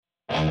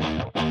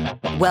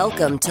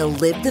Welcome to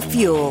Live the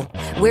Fuel,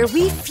 where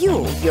we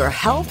fuel your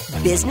health,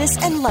 business,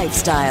 and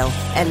lifestyle.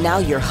 And now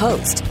your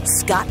host,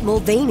 Scott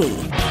Mulvaney.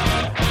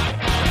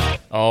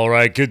 All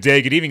right, good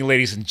day, good evening,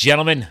 ladies and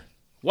gentlemen.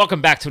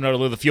 Welcome back to another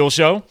Live the Fuel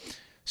show.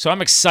 So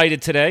I'm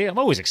excited today. I'm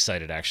always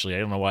excited, actually. I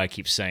don't know why I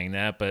keep saying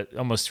that, but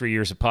almost 3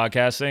 years of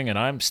podcasting, and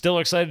I'm still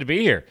excited to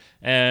be here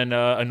and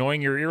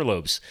annoying your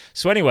earlobes.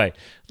 So anyway,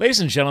 ladies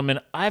and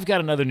gentlemen, I've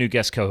got another new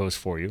guest co-host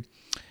for you.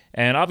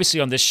 And obviously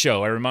on this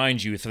show, I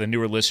remind you, for the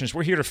newer listeners,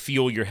 we're here to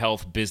fuel your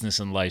health, business,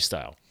 and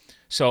lifestyle.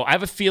 So I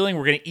have a feeling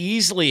we're going to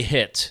easily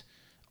hit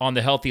on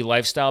the healthy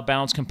lifestyle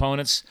balance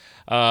components,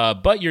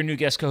 but your new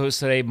guest co-host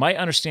today might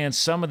understand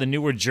some of the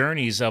newer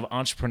journeys of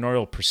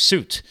entrepreneurial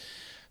pursuit.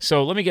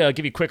 So let me give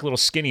you a quick little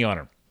skinny on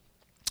her.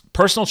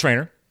 Personal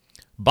trainer,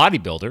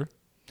 bodybuilder,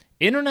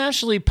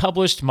 internationally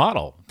published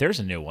model.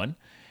 There's a new one.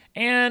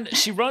 And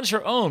she runs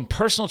her own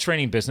personal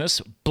training business,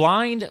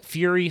 Blind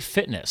Fury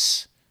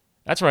Fitness.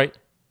 That's right.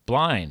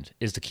 Blind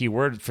is the key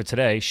word for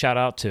today. Shout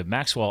out to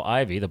Maxwell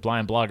Ivy, the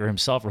blind blogger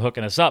himself, for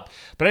hooking us up.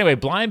 But anyway,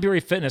 Blind Fury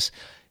Fitness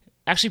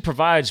actually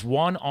provides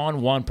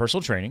one-on-one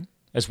personal training,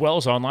 as well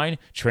as online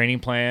training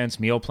plans,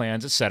 meal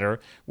plans, etc.,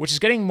 which is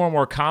getting more and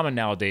more common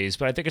nowadays.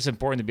 But I think it's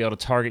important to be able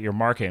to target your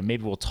market, and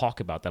maybe we'll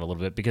talk about that a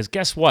little bit, because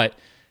guess what?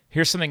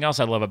 Here's something else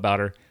I love about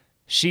her.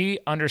 She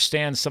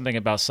understands something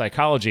about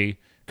psychology,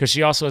 because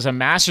she also has a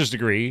master's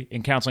degree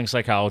in counseling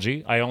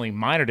psychology. I only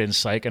minored in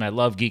psych, and I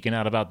love geeking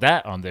out about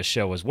that on this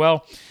show as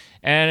well.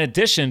 And in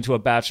addition to a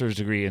bachelor's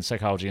degree in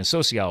psychology and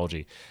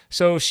sociology.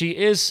 So she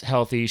is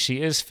healthy, she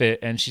is fit,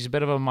 and she's a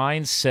bit of a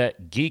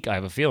mindset geek, I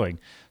have a feeling.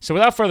 So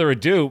without further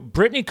ado,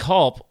 Brittany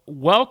Culp,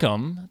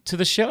 welcome to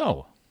the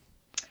show.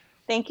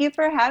 Thank you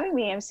for having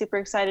me. I'm super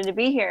excited to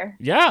be here.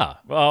 Yeah,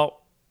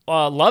 well,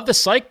 love the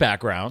psych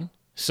background.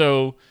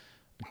 So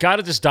got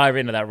to just dive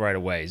into that right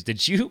away.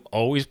 Did you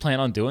always plan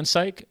on doing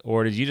psych,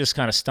 or did you just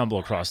kind of stumble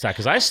across that?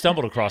 Because I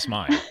stumbled across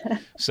mine.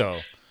 So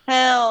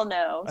hell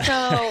no.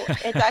 So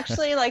it's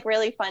actually like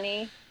really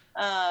funny.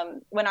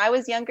 When I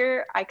was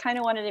younger, I kind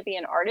of wanted to be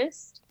an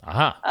artist.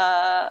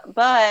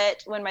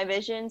 But when my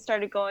vision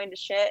started going to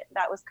shit,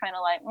 that was kind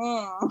of like,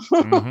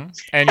 Mm-hmm.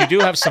 And you do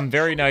have some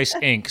very nice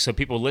ink. So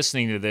people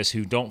listening to this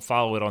who don't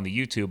follow it on the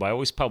YouTube, I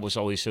always publish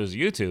all these shows on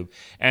YouTube.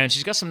 And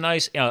she's got some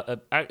nice, they're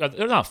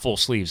not full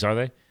sleeves, are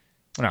they?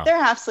 No.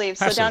 They're half sleeves,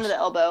 so down to the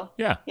elbow.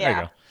 Yeah, there you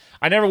go.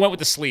 I never went with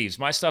the sleeves.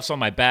 My stuff's on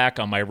my back,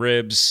 on my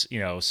ribs,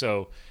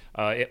 so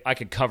I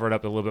could cover it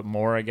up a little bit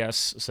more, I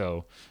guess.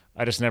 So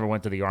I just never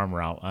went to the arm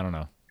route. I don't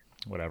know,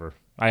 whatever.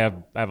 I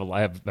have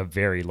a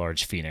very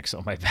large phoenix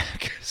on my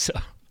back. So,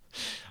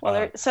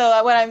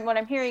 so what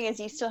I'm hearing is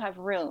you still have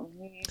room.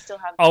 You still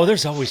have. Oh,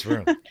 there's always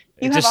room.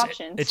 You have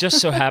options. It just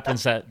so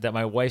happens that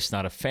my wife's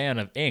not a fan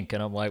of ink,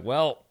 and I'm like,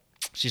 well.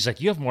 She's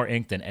like, you have more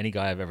ink than any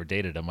guy I've ever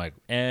dated. I'm like,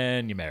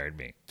 and you married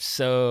me.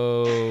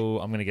 So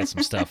I'm going to get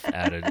some stuff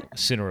added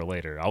sooner or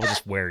later. I'll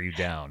just wear you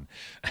down.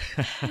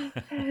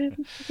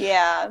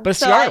 Yeah. But it's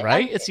the art,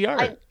 right? It's the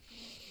art.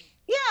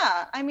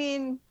 Yeah. I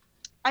mean,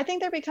 I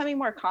think they're becoming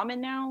more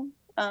common now.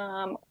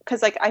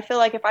 Because I feel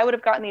like if I would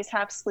have gotten these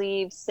half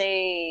sleeves,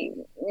 say,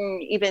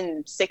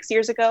 even 6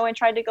 years ago and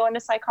tried to go into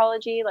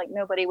psychology, like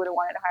nobody would have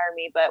wanted to hire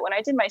me. But when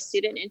I did my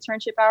student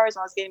internship hours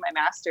and I was getting my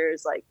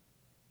master's, like,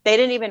 they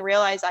didn't even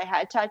realize I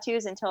had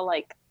tattoos until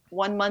like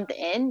 1 month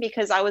in,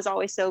 because I was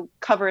always so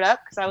covered up,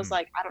 because I was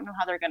like, I don't know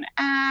how they're going to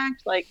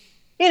act, like,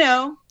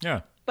 Yeah.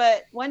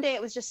 But one day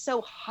it was just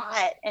so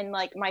hot, and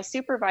like my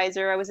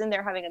supervisor, I was in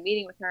there having a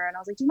meeting with her, and I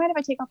was like, do you mind if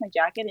I take off my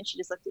jacket? And she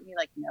just looked at me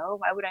like, no,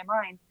 why would I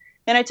mind?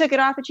 And I took it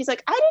off, and she's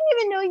like, I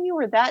didn't even know you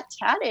were that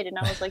tatted. And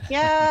I was like,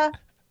 yeah.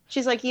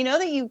 She's like, you know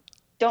that you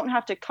don't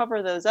have to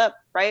cover those up,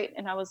 right?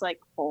 And I was like,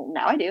 well,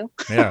 now I do.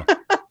 Yeah.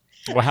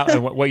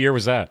 Well, what year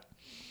was that?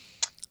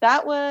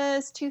 That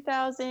was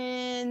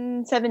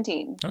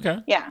 2017. Okay.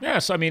 Yeah. Yeah.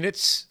 So,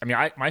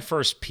 my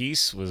first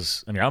piece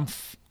was, I'm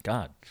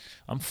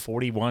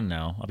 41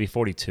 now. I'll be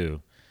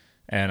 42.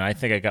 And I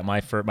think I got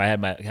my first, I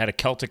had a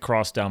Celtic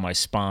cross down my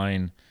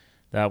spine.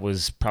 That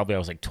was probably, I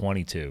was like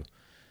 22.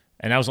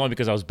 And that was only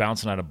because I was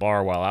bouncing at a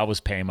bar while I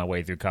was paying my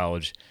way through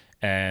college.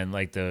 And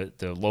like the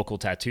local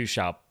tattoo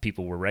shop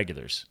people were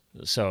regulars.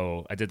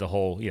 So I did the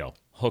whole,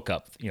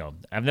 hookup.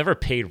 I've never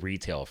paid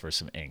retail for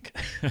some ink.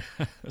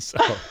 So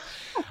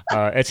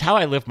it's how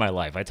I live my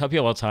life. I tell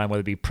people all the time,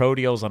 whether it be pro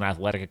deals on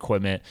athletic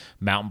equipment,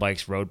 mountain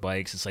bikes, road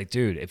bikes, it's like,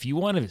 dude, if you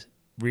want to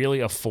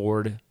really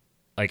afford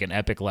like an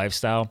epic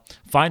lifestyle,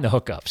 find the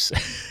hookups.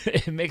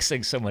 It makes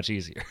things so much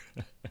easier.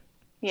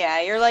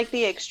 Yeah, you're like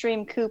the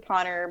extreme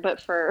couponer,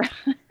 but for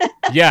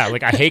yeah,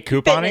 like I hate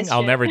couponing.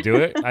 I'll never do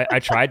it. I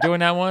tried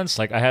doing that once.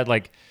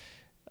 Like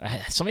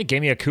somebody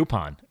gave me a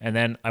coupon, and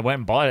then I went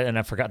and bought it, and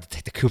I forgot to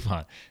take the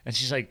coupon. And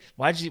she's like,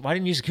 why didn't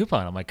you use a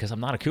coupon? I'm like, because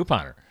I'm not a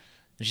couponer.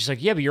 And she's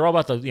like, yeah, but you're all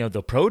about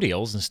the pro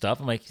deals and stuff.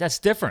 I'm like, that's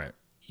different.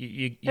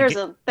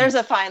 There's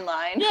a fine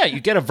line. Yeah, you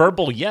get a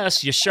verbal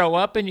yes. You show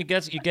up and you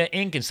get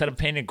ink. Instead of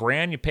paying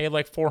 $1,000, you pay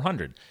like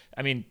 $400.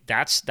 I mean,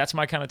 that's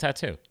my kind of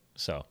tattoo.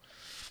 So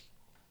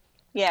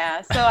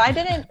Yeah, so I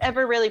didn't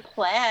ever really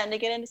plan to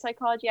get into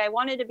psychology. I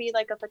wanted to be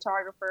like a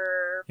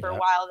photographer for a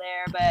while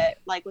there, but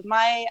like with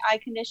my eye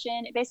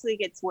condition, it basically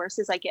gets worse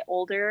as I get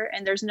older,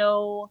 and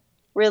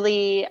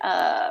really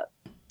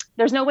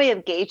there's no way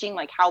of gauging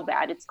like how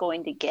bad it's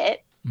going to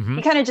get.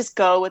 You kind of just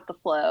go with the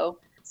flow.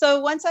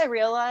 So once I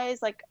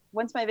realized, like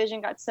once my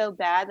vision got so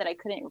bad that I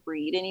couldn't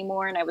read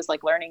anymore and I was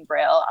like learning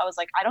Braille, I was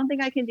like, I don't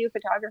think I can do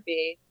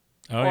photography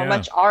or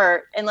much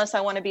art unless I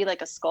want to be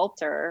like a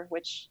sculptor,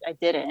 which I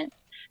didn't.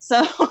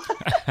 So,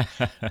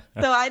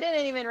 so I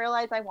didn't even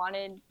realize I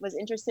was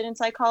interested in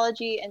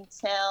psychology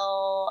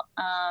until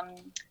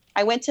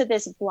I went to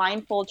this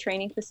blindfold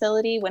training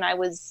facility when I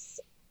was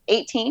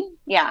 18.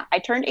 Yeah, I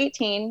turned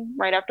 18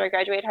 right after I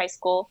graduated high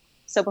school.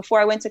 So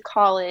before I went to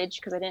college,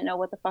 because I didn't know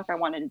what the fuck I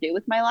wanted to do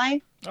with my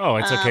life. Oh,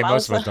 it's okay.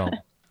 Most of us don't.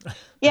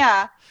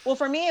 Yeah. Well,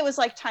 for me, it was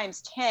like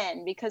times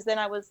 10, because then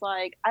I was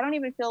like, I don't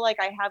even feel like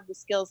I have the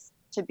skills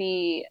to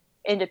be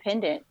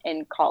independent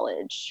in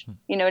college.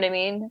 You know what I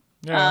mean?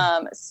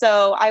 Yeah.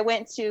 So I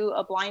went to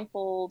a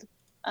blindfold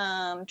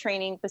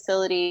training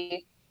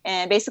facility,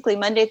 and basically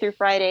Monday through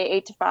Friday,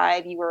 8 to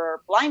 5, you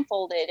were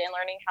blindfolded and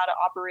learning how to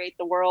operate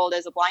the world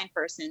as a blind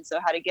person. So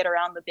how to get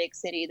around the big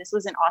city. This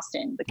was in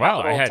Austin, the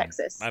capital of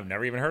Texas. I've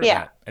never even heard of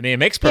that. I mean, it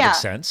makes perfect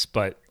sense,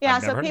 but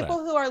I've never heard people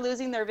of that. who are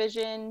losing their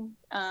vision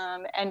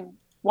and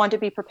want to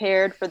be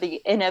prepared for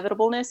the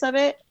inevitableness of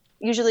it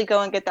usually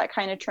go and get that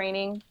kind of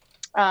training.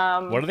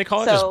 What do they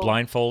call it? Just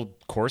blindfold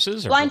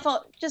courses? Or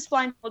just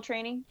blindfold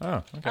training.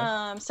 Oh,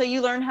 okay. So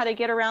you learn how to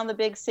get around the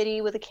big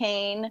city with a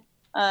cane.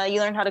 You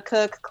learn how to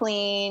cook,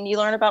 clean. You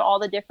learn about all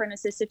the different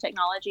assistive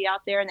technology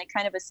out there, and they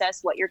kind of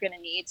assess what you're going to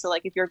need. So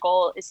like if your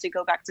goal is to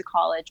go back to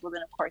college, well,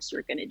 then of course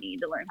you're going to need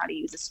to learn how to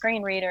use a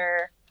screen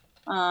reader.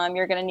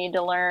 You're going to need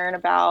to learn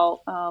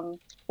about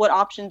what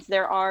options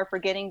there are for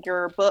getting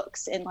your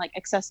books in like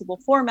accessible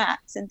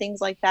formats and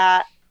things like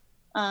that.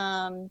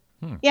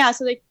 Yeah,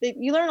 so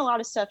you learn a lot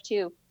of stuff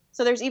too.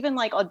 So there's even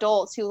like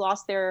adults who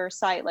lost their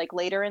sight like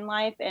later in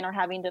life and are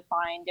having to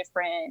find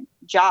different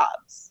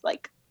jobs,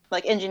 like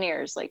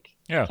engineers. Like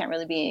you can't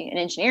really be an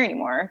engineer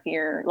anymore if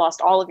you're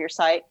lost all of your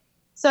sight.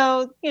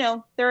 So,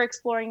 they're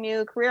exploring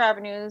new career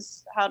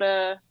avenues, how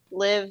to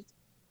live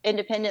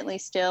independently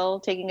still,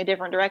 taking a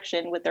different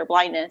direction with their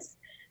blindness.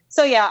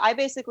 So yeah, I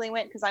basically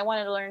went because I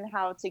wanted to learn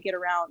how to get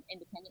around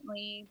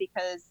independently,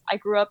 because I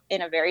grew up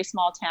in a very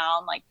small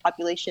town, like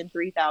population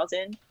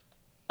 3,000.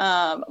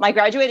 My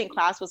graduating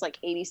class was like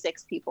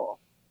 86 people.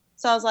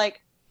 So I was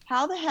like,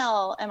 how the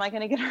hell am I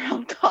going to get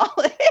around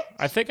college?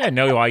 I think I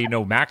know why you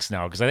know Max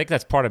now, because I think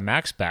that's part of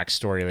Max's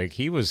backstory. Like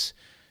he was,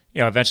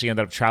 eventually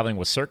ended up traveling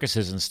with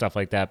circuses and stuff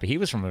like that, but he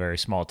was from a very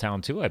small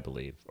town too, I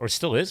believe, or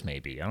still is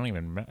maybe. I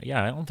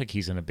don't think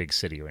he's in a big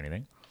city or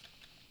anything.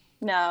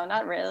 No,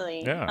 not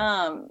really.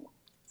 Yeah.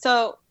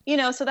 So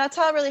that's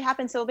how it really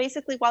happened. So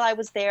basically while I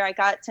was there, I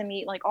got to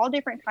meet like all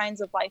different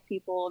kinds of life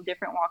people,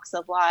 different walks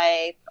of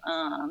life,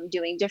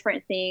 doing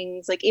different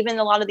things. Like even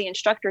a lot of the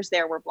instructors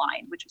there were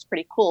blind, which was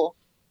pretty cool.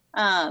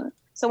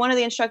 So one of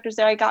the instructors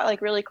there, I got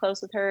like really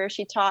close with her.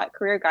 She taught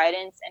career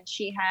guidance, and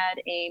she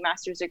had a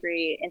master's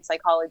degree in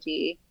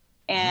psychology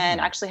and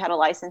actually had a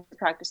license to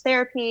practice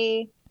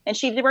therapy. And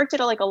she worked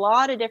at like a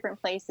lot of different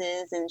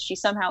places, and she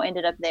somehow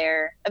ended up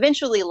there,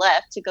 eventually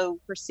left to go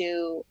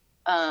pursue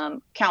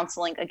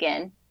counseling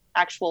again,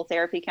 actual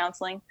therapy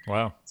counseling.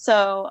 Wow.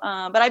 So,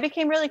 but I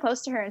became really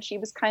close to her, and she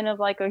was kind of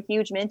like a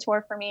huge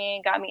mentor for me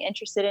and got me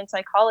interested in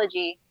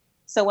psychology.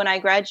 So when I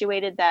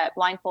graduated that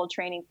blindfold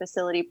training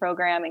facility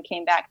program and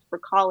came back for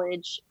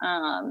college,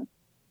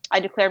 I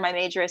declared my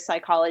major as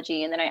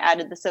psychology, and then I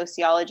added the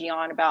sociology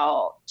on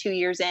about 2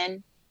 years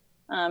in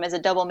as a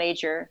double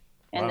major.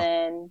 And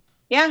then,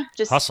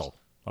 just hustle.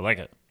 I like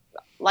it.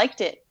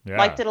 Liked it. Yeah.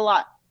 Liked it a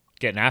lot.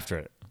 Getting after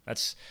it.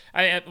 That's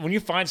when you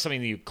find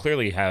something that you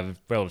clearly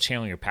have been able to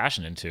channel your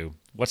passion into.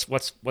 What's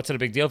it a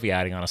big deal if you're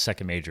adding on a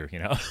second major?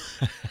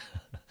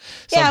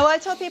 Well, I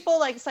tell people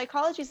like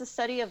psychology is the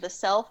study of the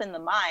self and the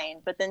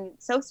mind, but then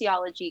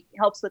sociology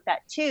helps with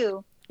that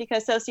too,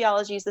 because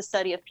sociology is the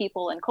study of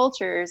people and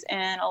cultures,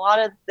 and a lot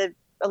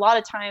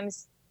of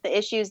times the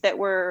issues that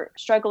we're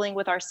struggling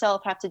with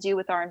ourselves have to do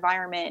with our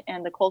environment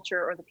and the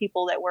culture or the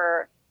people that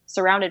we're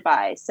surrounded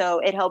by. So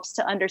it helps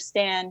to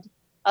understand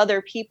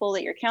other people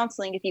that you're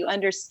counseling if you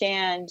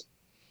understand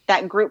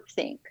that group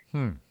think.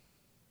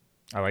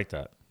 I like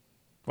that.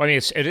 Well, I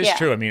mean, it is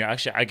true. I mean,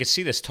 actually, I could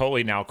see this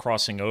totally now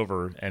crossing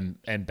over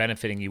and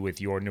benefiting you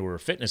with your newer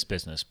fitness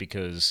business,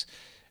 because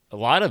a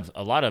lot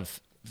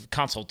of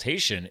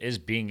consultation is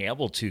being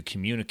able to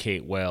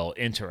communicate well,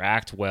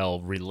 interact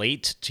well,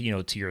 relate to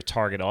your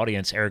target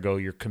audience, ergo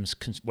your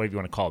whatever you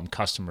want to call them,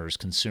 customers,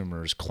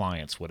 consumers,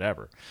 clients,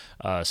 whatever.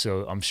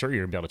 So I'm sure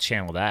you're gonna be able to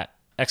channel that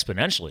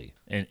exponentially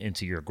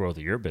into your growth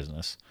of your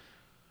business.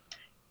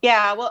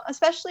 Yeah, well,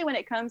 especially when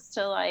it comes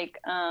to like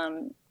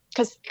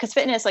because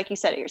fitness, like you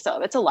said it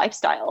yourself, it's a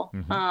lifestyle.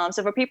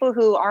 So for people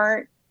who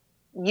aren't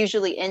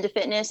usually into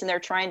fitness and they're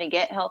trying to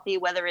get healthy,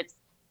 whether it's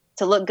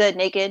to look good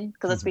naked,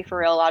 because let's be for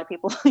real, a lot of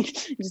people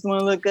just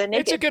want to look good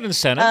naked. It's a good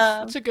incentive.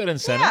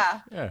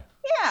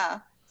 Yeah.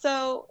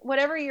 So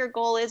whatever your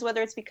goal is,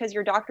 whether it's because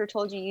your doctor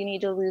told you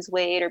need to lose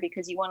weight, or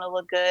because you want to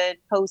look good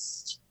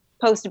post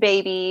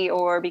baby,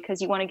 or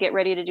because you want to get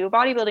ready to do a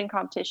bodybuilding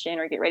competition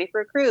or get ready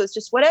for a cruise,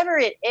 just whatever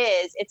it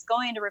is, it's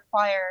going to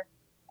require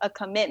a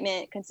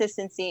commitment,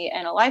 consistency,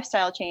 and a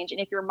lifestyle change. And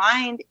if your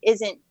mind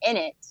isn't in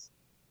it,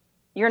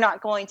 you're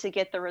not going to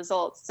get the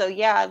results. So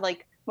yeah,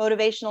 like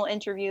motivational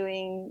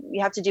interviewing,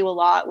 you have to do a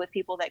lot with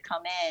people that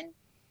come in,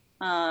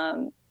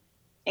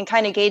 and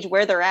kind of gauge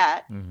where they're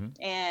at.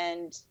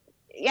 And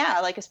yeah,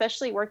 like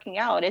especially working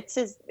out, it's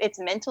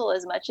mental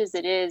as much as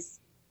it is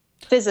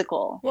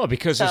physical. Well,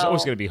 because there's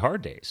always going to be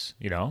hard days,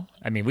 you know?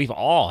 I mean, we've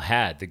all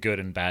had the good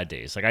and bad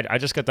days. Like I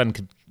just got done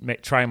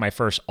trying my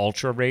first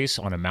ultra race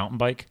on a mountain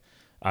bike.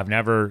 I've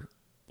never,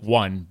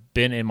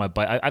 been in my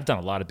bike. I've done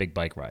a lot of big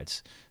bike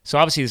rides. So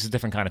obviously this is a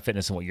different kind of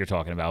fitness than what you're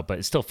talking about, but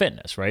it's still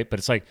fitness, right? But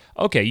it's like,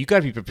 okay, you got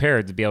to be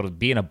prepared to be able to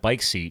be in a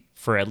bike seat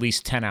for at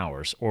least 10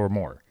 hours or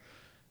more.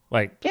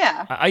 Like,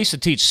 yeah, I used to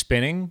teach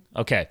spinning,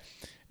 okay,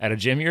 at a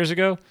gym years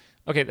ago.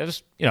 Okay, that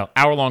was,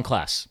 hour-long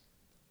class.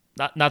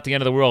 Not the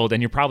end of the world,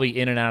 and you're probably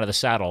in and out of the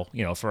saddle,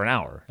 for an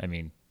hour. I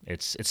mean,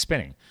 it's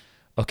spinning.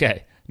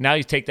 Okay, now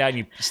you take that and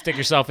you stick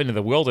yourself into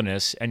the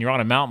wilderness, and you're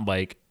on a mountain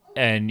bike,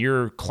 and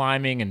you're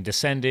climbing and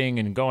descending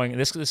and going.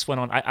 This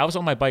went on. I was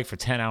on my bike for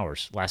 10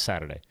 hours last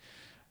Saturday.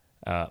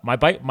 I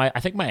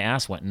think my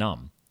ass went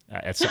numb.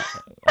 I was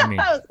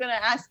going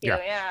to ask you,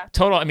 yeah.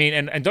 Total. I mean,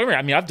 and don't worry.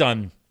 I mean, I've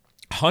done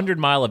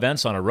 100-mile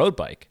events on a road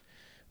bike,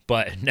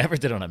 but never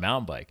did on a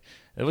mountain bike.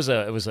 It was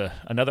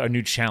a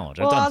new challenge.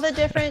 Well, all the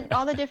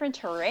different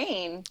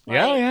terrain.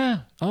 Yeah.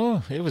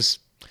 Oh, it was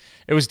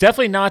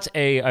definitely not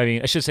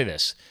I should say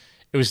this.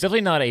 It was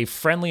definitely not a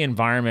friendly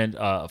environment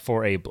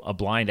for a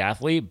blind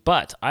athlete,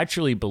 but I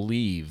truly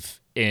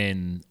believe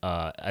in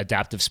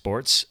adaptive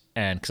sports,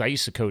 and because I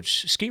used to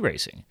coach ski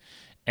racing,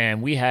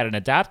 and we had an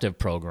adaptive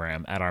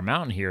program at our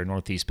mountain here in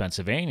Northeast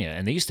Pennsylvania,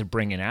 and they used to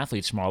bring in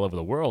athletes from all over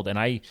the world, and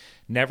I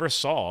never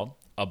saw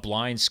a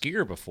blind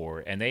skier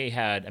before, and they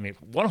had,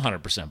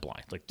 100%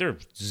 blind, like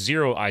there's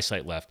zero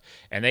eyesight left,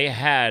 and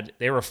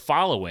they were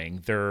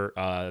following their,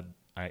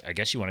 I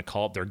guess you want to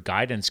call it their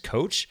guidance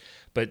coach,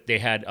 but they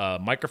had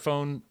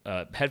microphone,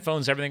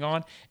 headphones, everything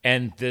on,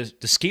 and the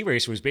ski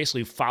racer was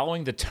basically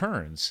following the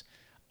turns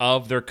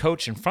of their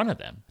coach in front of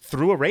them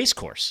through a race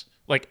course,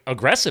 like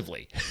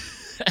aggressively.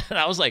 And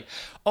I was like,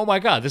 "Oh my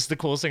God, this is the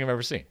coolest thing I've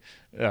ever seen."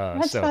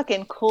 That's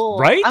fucking cool,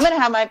 right? I'm gonna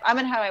have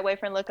my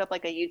boyfriend look up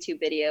like a YouTube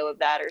video of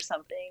that or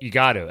something. You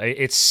got to.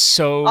 It's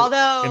so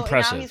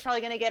impressive. Now he's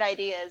probably gonna get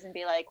ideas and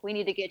be like, "We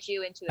need to get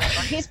you into it."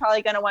 Or he's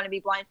probably gonna want to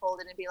be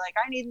blindfolded and be like,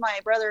 "I need my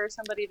brother or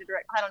somebody to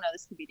direct." I don't know.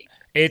 This could be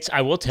dangerous.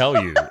 I will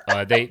tell you.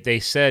 They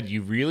said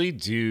you really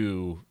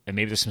do, and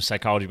maybe there's some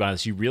psychology behind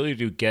this. You really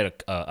do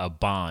get a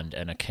bond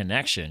and a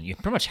connection. You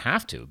pretty much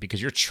have to,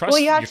 because you're trusting.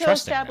 Well, you have to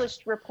establish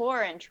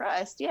rapport and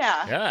trust.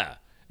 Yeah. Yeah.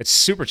 It's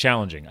super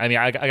challenging. I mean,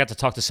 I got to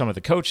talk to some of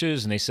the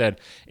coaches, and they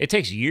said it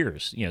takes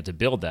years, to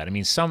build that. I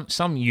mean,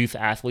 some youth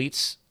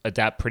athletes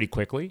adapt pretty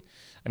quickly.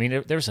 I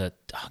mean, there's I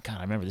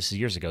remember this is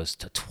years ago. It's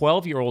a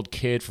 12-year-old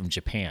kid from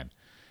Japan,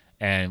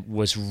 and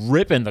was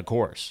ripping the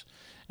course.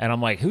 And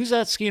I'm like, who's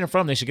that skiing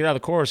from? They should get out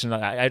of the course. And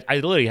I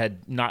literally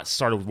had not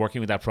started working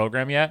with that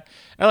program yet.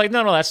 And they're like,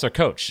 no, that's their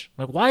coach.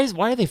 I'm like,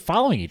 why are they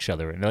following each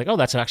other? And they're like, oh,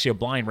 that's actually a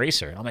blind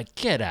racer. And I'm like,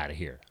 get out of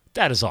here.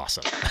 That is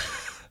awesome.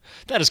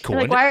 That is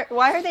cool. Like,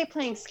 why are they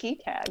playing ski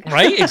tag?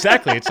 Right?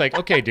 Exactly. It's like,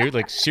 okay, dude,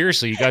 like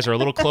seriously, you guys are a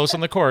little close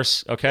on the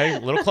course. Okay. A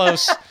little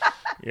close.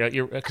 Yeah.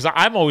 Because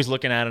I'm always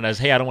looking at it as,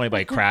 hey, I don't want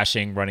anybody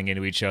crashing, running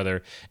into each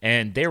other.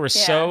 And they were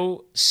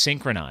so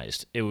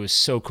synchronized. It was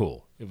so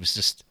cool. It was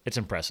just, it's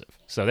impressive.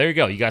 So there you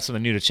go. You got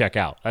something new to check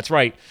out. That's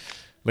right.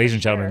 Ladies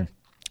and gentlemen,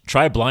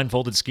 try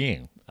blindfolded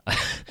skiing.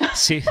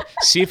 See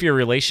if your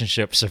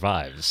relationship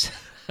survives.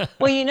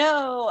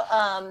 Well,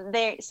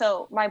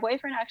 so my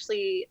boyfriend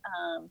actually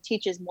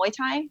teaches Muay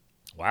Thai.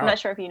 Wow. I'm not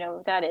sure if you know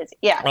what that is.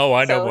 Yeah. Oh,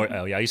 I know.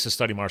 I used to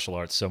study martial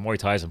arts, so Muay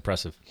Thai is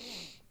impressive.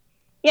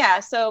 Yeah.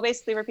 So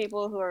basically, for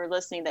people who are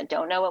listening that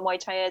don't know what Muay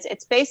Thai is,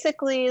 it's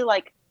basically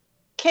like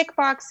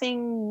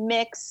kickboxing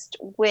mixed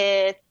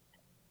with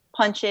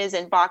punches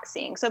and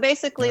boxing. So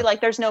basically,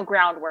 like there's no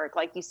groundwork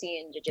like you see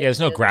in jiu-jitsu. Yeah, there's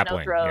no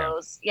grappling. No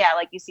throws. Yeah,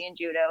 like you see in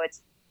judo.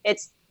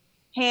 It's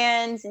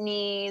hands,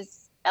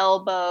 knees,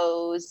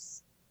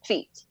 elbows,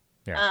 feet.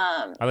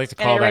 Yeah. I like to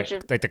call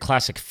that like the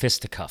classic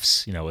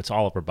fisticuffs. It's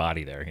all upper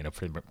body there,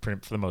 for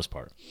the most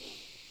part.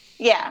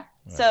 Yeah.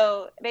 Right.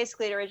 So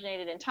basically it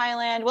originated in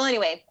Thailand. Well,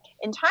 anyway,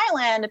 in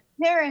Thailand,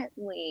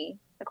 apparently,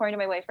 according to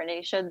my boyfriend,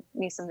 he showed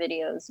me some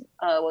videos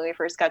when we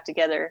first got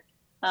together.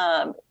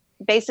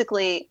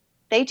 Basically,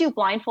 they do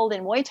blindfold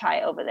in Muay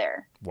Thai over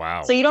there.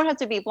 Wow. So you don't have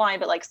to be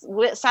blind, but like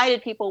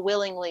sighted people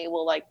willingly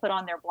will like put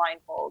on their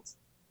blindfolds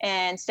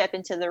and step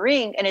into the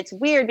ring. And it's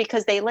weird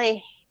because they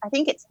lay, I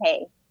think it's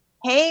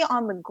hay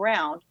on the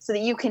ground so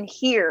that you can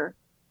hear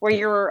where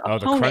your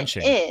opponent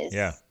is.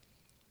 Yeah.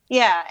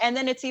 Yeah. And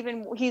then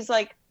he's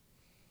like,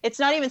 it's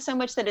not even so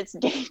much that it's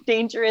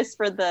dangerous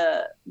for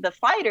the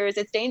fighters,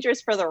 it's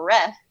dangerous for the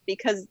ref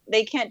because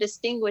they can't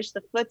distinguish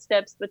the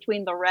footsteps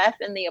between the ref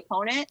and the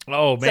opponent.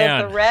 Oh,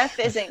 man. So if the ref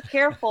isn't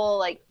careful,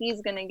 like,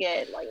 he's going to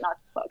get, like,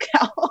 knocked the fuck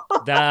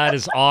out. That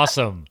is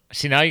awesome.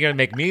 See, now you got to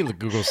make me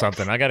Google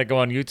something. I got to go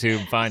on YouTube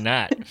and find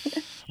that.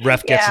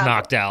 Ref gets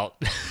knocked out.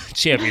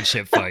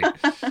 Championship fight.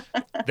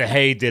 The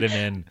hay did him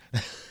in.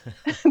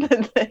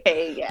 The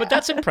hay, yeah. But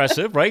that's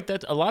impressive, right?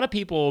 That a lot of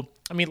people.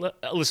 I mean,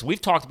 listen,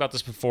 we've talked about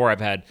this before.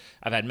 I've had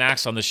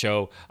Max on the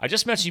show. I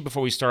just mentioned you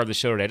before we started the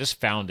show today. I just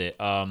found it.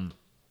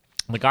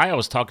 The guy I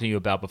was talking to you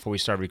about before we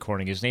started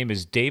recording, his name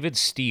is David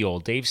Steele.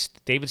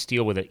 David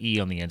Steele with an E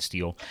on the end.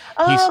 Steele.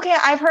 Okay.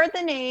 I've heard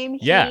the name.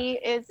 Yeah. He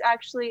is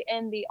actually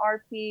in the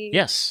RP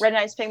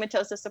Retinitis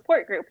Pigmentosa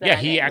support group.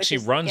 He actually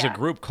runs a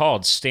group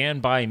called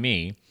Stand By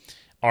Me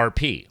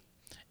RP.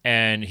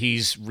 And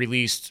he's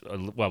released,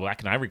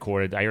 back when I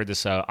recorded, I heard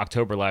this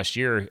October last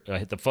year,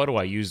 the photo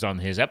I used on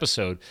his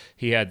episode,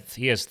 he's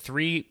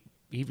already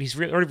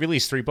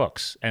released 3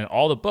 books. And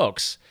all the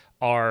books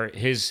are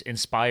his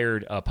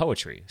inspired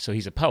poetry. So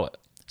he's a poet.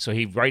 So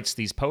he writes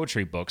these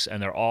poetry books, and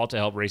they're all to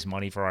help raise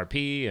money for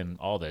RP and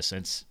all this.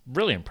 And it's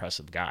really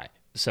impressive guy.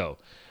 So,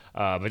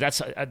 but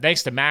that's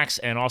thanks to Max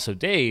and also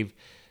Dave.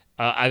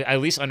 I at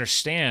least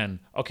understand,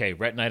 okay,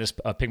 retinitis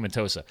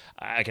pigmentosa.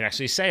 I can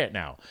actually say it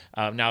now.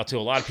 Now, to a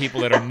lot of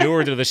people that are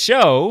newer to the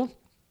show,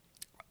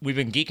 we've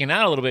been geeking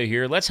out a little bit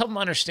here. Let's help them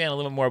understand a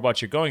little more about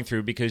what you're going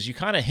through, because you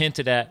kind of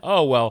hinted at,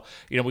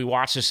 we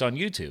watched this on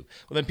YouTube.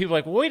 Well, then people are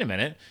like, well, wait a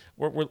minute.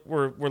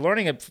 We're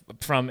learning it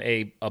from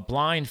a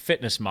blind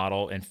fitness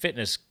model and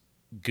fitness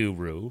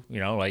guru,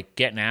 like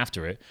getting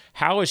after it.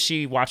 How is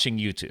she watching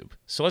YouTube?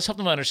 So let's help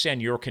them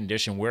understand your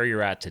condition, where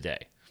you're at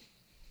today.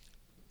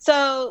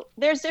 So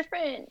there's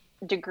different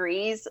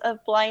degrees of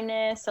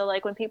blindness. So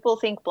like when people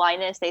think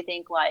blindness, they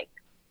think like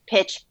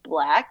pitch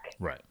black.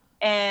 Right.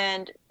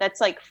 And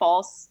that's like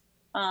false.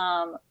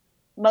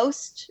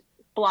 Most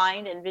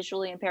blind and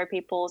visually impaired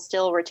people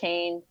still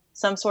retain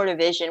some sort of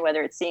vision,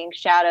 whether it's seeing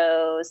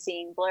shadows,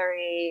 seeing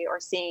blurry, or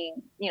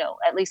seeing,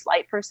 at least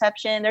light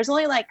perception. There's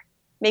only like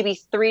maybe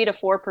 3 to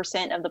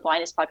 4% of the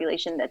blindness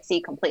population that see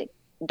complete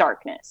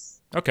darkness.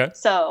 Okay.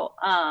 So,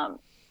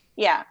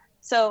 yeah.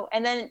 So,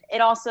 and then it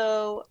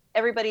also,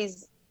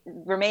 everybody's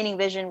remaining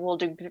vision will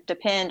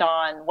depend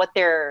on what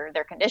their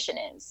condition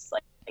is.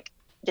 Like,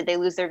 did they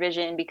lose their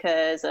vision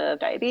because of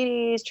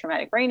diabetes,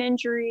 traumatic brain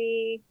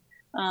injury,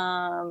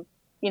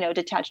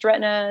 detached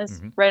retinas,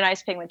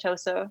 retinitis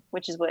pigmentosa,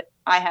 which is what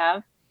I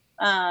have.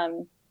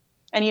 And,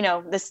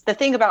 the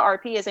thing about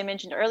RP, as I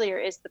mentioned earlier,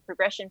 is the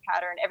progression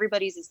pattern.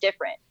 Everybody's is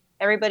different.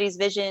 Everybody's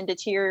vision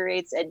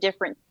deteriorates at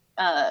different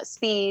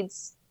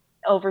speeds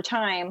over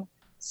time.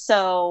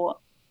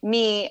 So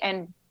me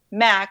and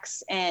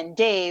Max and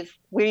Dave,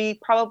 we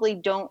probably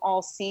don't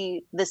all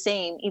see the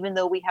same, even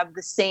though we have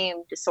the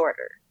same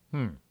disorder.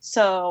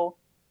 So,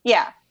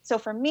 yeah. So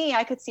for me,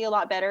 I could see a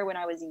lot better when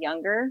I was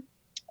younger.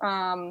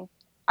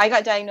 I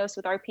got diagnosed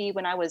with RP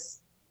when I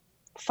was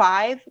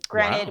 5.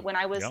 Granted, when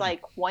I was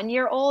like 1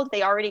 year old,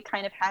 they already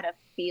kind of had a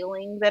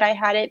feeling that I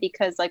had it,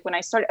 because like when I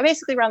started,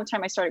 basically around the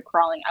time I started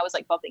crawling, I was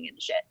like bumping into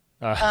shit.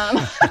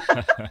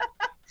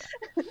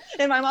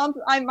 And my mom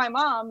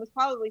was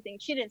probably thinking,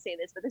 she didn't say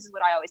this, but this is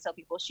what I always tell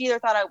people. She either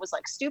thought I was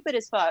like stupid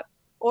as fuck,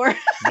 or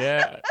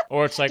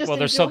or it's like, well,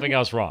 there's something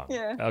else wrong.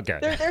 Yeah. Okay.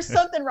 There's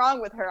something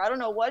wrong with her. I don't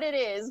know what it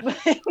is, but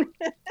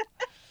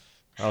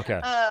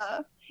okay.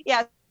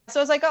 Yeah. So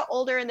as I got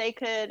older and they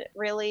could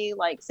really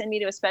like send me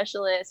to a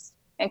specialist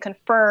and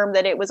confirm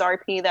that it was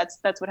RP, that's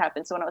what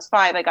happened. So when I was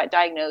 5, I got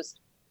diagnosed.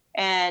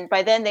 And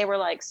by then they were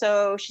like,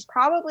 so she's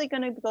probably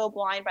going to go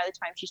blind by the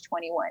time she's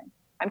 21.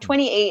 I'm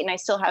 28 and I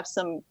still have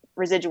some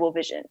residual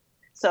vision.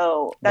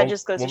 So that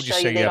just goes to show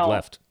you they have don't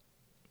left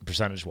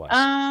percentage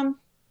wise.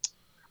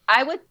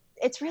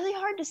 It's really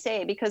hard to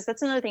say, because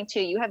that's another thing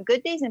too. You have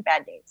good days and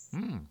bad days,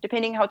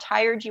 depending how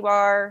tired you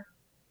are.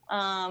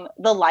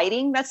 The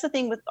lighting, that's the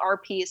thing with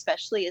RP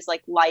especially, is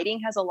like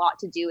lighting has a lot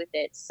to do with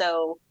it.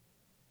 So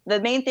the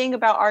main thing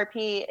about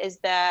RP is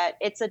that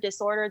it's a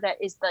disorder that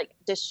is like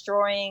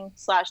destroying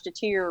 /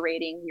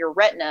 deteriorating your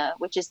retina,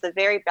 which is the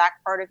very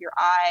back part of your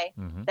eye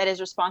that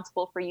is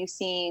responsible for you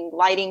seeing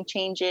lighting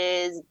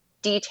changes,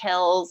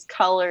 details,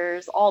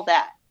 colors, all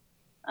that.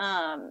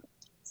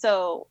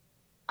 So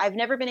I've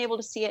never been able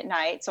to see at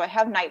night. So I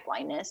have night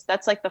blindness.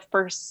 That's like the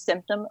first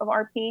symptom of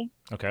RP.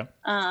 Okay.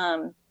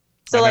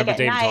 So I like remember at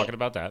Dave night, talking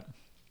about that.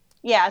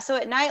 Yeah. So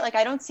at night, like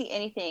I don't see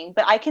anything,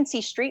 but I can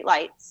see street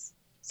lights.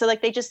 So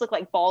like they just look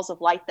like balls of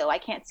light, though. I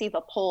can't see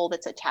the pole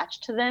that's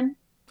attached to them.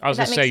 I was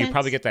going to say, you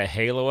probably get that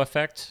halo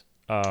effect.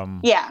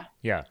 Yeah.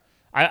 Yeah.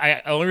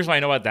 The only reason why I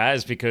know about that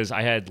is because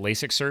I had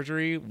LASIK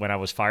surgery when I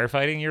was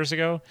firefighting years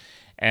ago,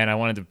 and I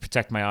wanted to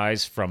protect my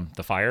eyes from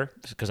the fire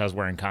because I was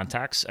wearing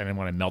contacts and I didn't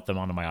want to melt them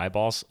onto my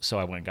eyeballs. So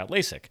I went and got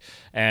LASIK.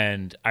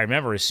 And I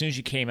remember as soon as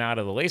you came out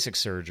of the LASIK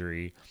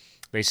surgery,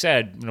 they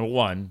said, number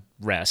 1,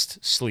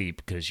 rest,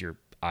 sleep, because your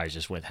eyes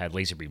just had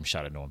laser beam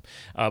shot into them.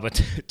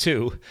 But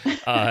 2,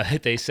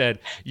 they said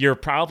you're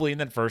probably in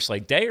the first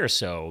like day or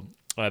so,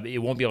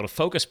 it won't be able to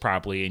focus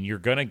properly, and you're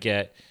going to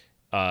get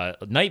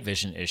night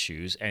vision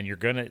issues, and you're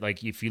going to,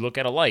 like, if you look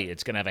at a light,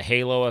 it's going to have a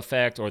halo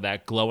effect or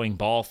that glowing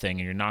ball thing,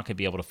 and you're not going to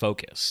be able to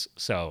focus.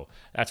 So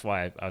that's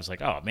why I was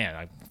like, oh, man,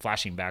 I'm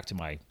flashing back to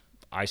my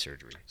eye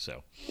surgery.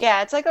 So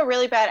yeah, it's like a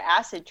really bad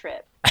acid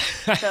trip.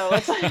 So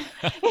it's like,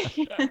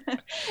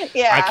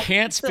 yeah. I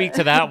can't speak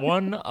to that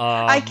one.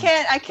 I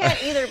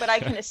can't either, but I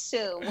can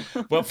assume.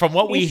 Well, from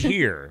what we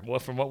hear,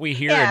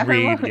 and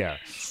read,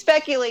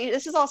 speculation.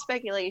 This is all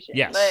speculation.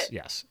 Yes, but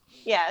yes.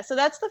 Yeah, so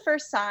that's the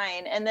first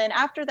sign, and then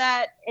after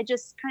that, it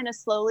just kind of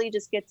slowly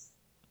just gets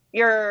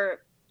you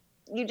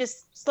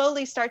just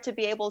slowly start to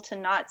be able to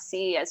not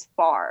see as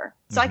far.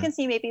 So I can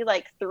see maybe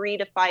like 3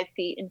 to 5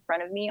 feet in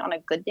front of me on a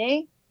good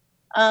day.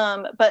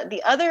 But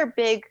the other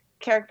big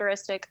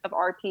characteristic of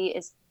RP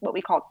is what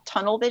we call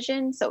tunnel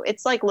vision. So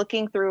it's like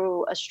looking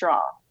through a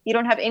straw. You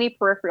don't have any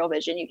peripheral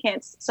vision. You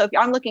can't. So if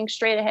I'm looking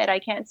straight ahead, I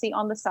can't see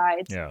on the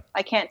sides. Yeah.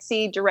 I can't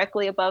see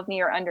directly above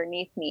me or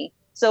underneath me.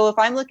 So if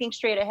I'm looking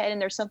straight ahead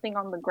and there's something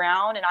on the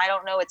ground and I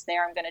don't know it's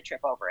there, I'm going to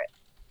trip over it.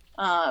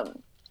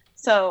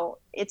 So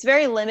it's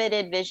very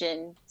limited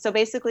vision. So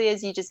basically,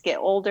 as you just get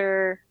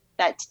older,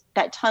 that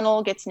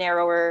tunnel gets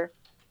narrower.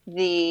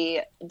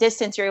 The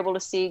distance you're able to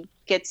see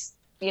gets,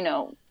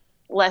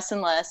 less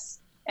and less.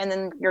 And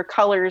then your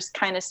colors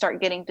kind of start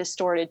getting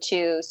distorted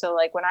too. So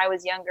like when I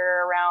was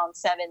younger, around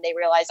 7, they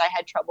realized I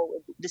had trouble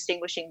with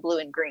distinguishing blue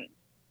and green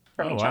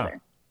from each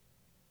other.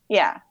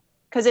 Yeah.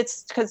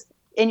 Because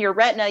in your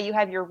retina, you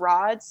have your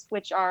rods,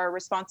 which are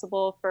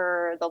responsible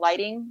for the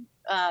lighting,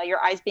 your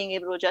eyes being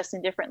able to adjust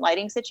in different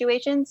lighting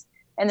situations.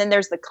 And then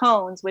there's the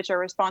cones, which are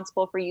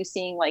responsible for you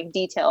seeing like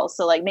details.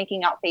 So like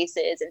making out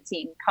faces and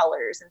seeing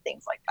colors and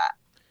things like that.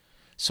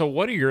 So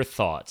what are your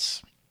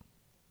thoughts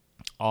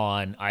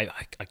on, I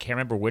can't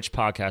remember which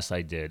podcast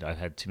I did. I've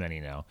had too many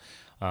now.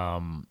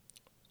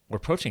 We're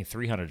approaching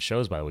 300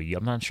 shows, by the way.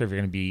 I'm not sure if you're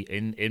going to be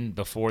in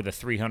before the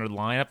 300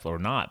 lineup or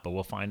not, but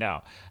we'll find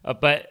out.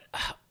 But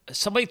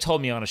somebody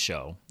told me on a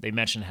show, they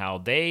mentioned how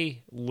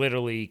they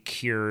literally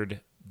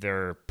cured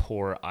their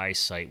poor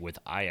eyesight with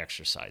eye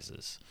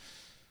exercises.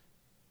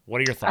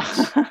 What are your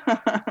thoughts?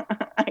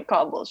 I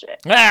call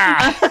bullshit.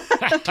 I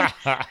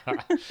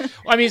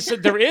mean, so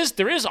there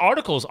is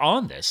articles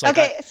on this. Like,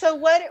 okay, so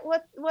what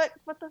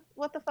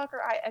the fuck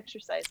are eye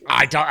exercises?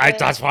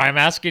 That's why I'm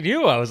asking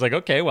you. I was like,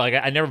 okay, well,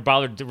 I never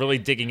bothered really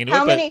digging into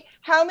it.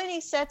 How many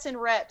sets and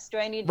reps do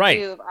I need to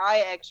do of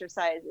eye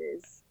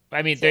exercises?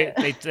 I mean,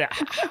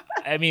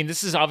 I mean,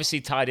 this is obviously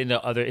tied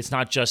into other. It's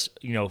not just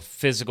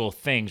physical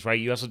things, right?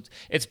 You also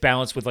it's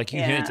balanced with like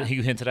you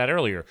hinted at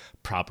earlier,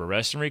 proper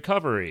rest and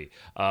recovery.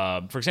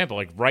 For example,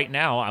 like right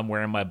now, I'm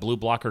wearing my blue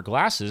blocker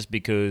glasses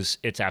because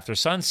it's after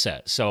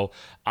sunset. So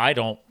I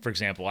don't, for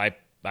example, I've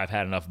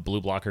had enough blue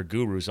blocker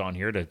gurus on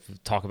here to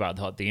talk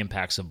about the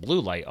impacts of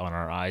blue light on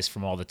our eyes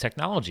from all the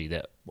technology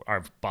that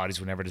our bodies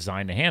were never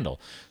designed to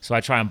handle. So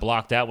I try and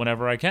block that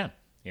whenever I can.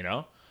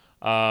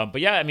 But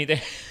yeah, I mean,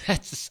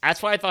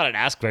 that's why I thought I'd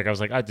ask quick. I was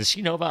like, does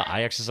she know about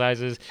eye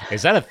exercises?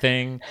 Is that a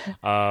thing?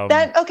 So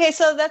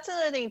that's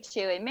another thing too.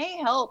 It may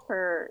help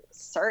for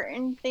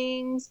certain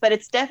things, but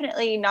it's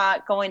definitely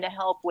not going to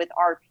help with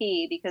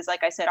RP because,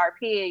 like I said,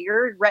 RP,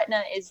 your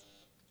retina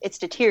it's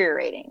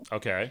deteriorating.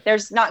 Okay.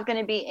 There's not going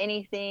to be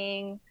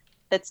anything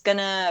that's going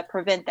to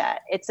prevent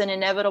that. It's an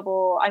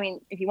inevitable. I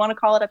mean, if you want to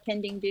call it a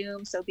pending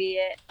doom, so be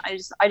it. I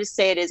just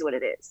say it is what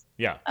it is.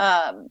 Yeah.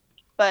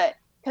 But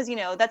because,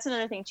 that's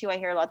another thing, too, I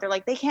hear a lot. They're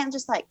like, they can't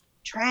just, like,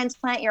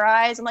 transplant your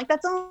eyes. I'm like,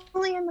 that's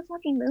only in the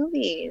fucking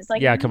movies.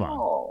 Like, yeah, come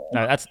on.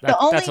 No, that's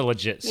a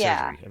legit surgery.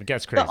 Yeah, I mean,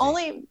 that's crazy.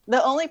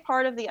 The only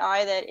part of the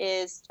eye that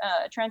is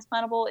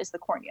transplantable is the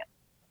cornea.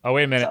 Oh,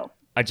 wait a minute. So,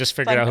 I just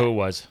figured out who it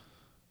was.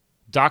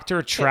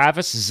 Dr.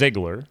 Travis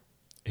Ziegler,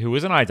 who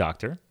is an eye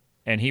doctor,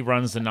 and he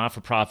runs the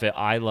not-for-profit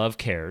I Love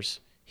Cares.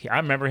 I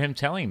remember him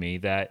telling me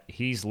that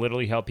he's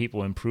literally helped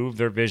people improve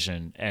their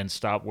vision and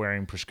stop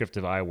wearing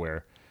prescriptive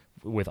eyewear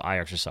with eye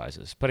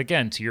exercises. But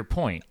again, to your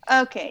point,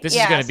 this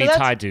is going to be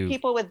tied to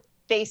people with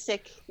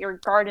basic your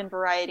garden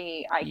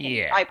variety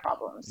eye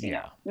problems.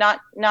 Not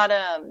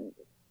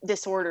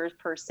disorders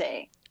per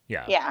se.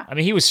 Yeah. I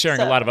mean, he was sharing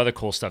a lot of other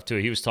cool stuff too.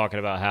 He was talking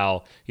about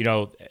how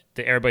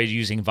everybody's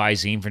using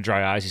Visine for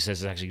dry eyes. He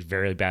says it's actually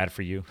very bad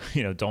for you.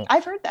 Don't.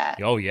 I've heard that.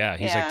 Oh yeah.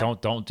 He's like,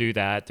 don't do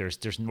that.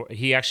 There's more.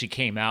 He actually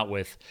came out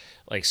with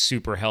like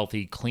super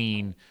healthy,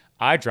 clean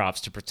eye drops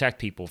to protect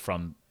people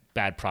from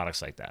bad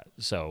products like that.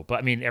 So, but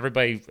I mean,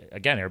 everybody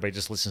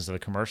just listens to the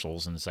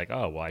commercials and it's like,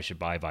 oh, well, I should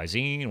buy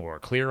Visine or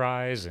Clear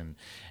Eyes. And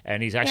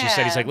he's actually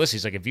said, he's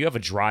like, if you have a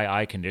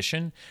dry eye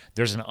condition,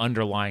 there's an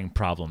underlying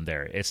problem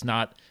there. It's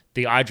not,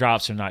 the eye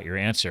drops are not your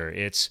answer.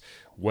 It's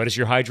what is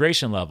your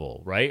hydration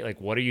level, right?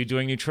 Like, what are you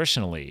doing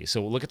nutritionally?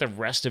 So look at the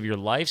rest of your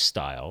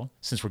lifestyle.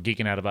 Since we're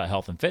geeking out about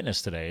health and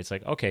fitness today, it's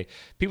like, okay,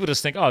 people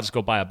just think, oh, I'll just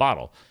go buy a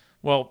bottle.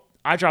 Well,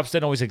 eye drops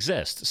didn't always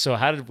exist. So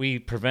how did we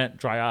prevent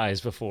dry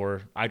eyes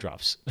before eye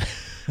drops?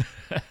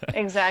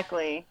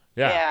 Exactly.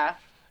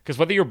 Because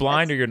whether you're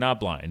blind or you're not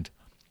blind,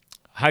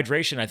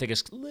 hydration, I think,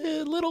 is a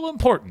little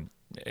important.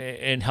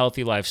 and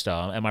healthy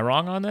lifestyle. Am I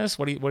wrong on this?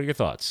 What are your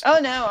thoughts? Oh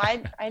no,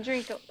 I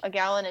drink a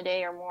gallon a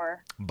day or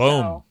more.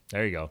 Boom. So.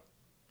 There you go.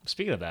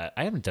 Speaking of that,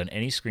 I haven't done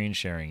any screen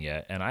sharing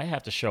yet, and I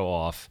have to show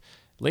off.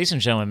 Ladies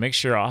and gentlemen, make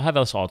sure I'll have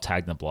us all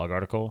tagged in the blog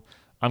article.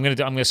 I'm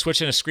gonna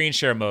switch into screen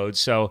share mode.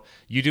 So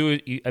you do,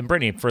 and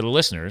Brittany, for the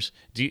listeners,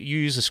 you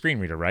use a screen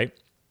reader, right?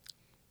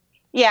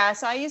 Yeah,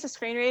 so I use a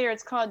screen reader.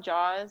 It's called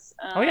JAWS.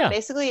 Oh yeah.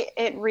 Basically,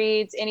 it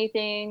reads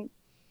anything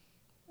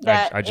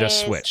that I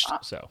just is, switched.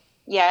 So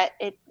yeah,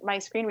 my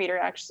screen reader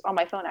actually on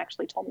my phone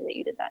actually told me that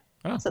you did that.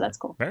 oh, so that's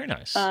cool. Very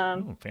nice.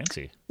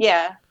 Fancy.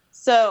 Yeah.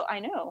 So I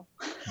know.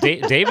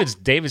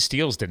 David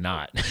Steele did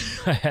not.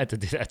 I had to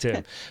do that to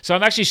him. So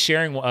I'm actually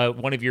sharing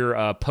one of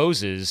your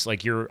poses,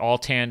 like you're all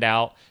tanned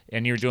out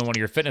and you're doing one of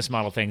your fitness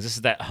model things. This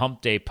is that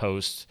hump day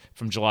post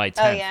from July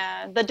 10th. Oh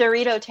yeah, the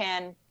Dorito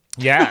tan.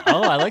 Yeah.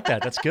 Oh, I like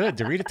that. That's good.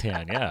 Dorito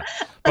tan. Yeah.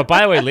 But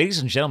by the way, ladies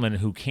and gentlemen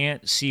who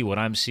can't see what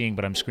I'm seeing,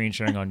 but I'm screen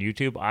sharing on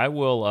YouTube, I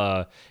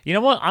will, you know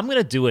what? I'm going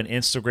to do an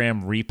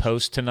Instagram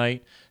repost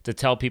tonight to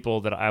tell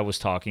people that I was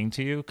talking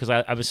to you, because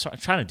I was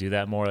trying to do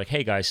that more like,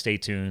 hey guys, stay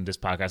tuned. This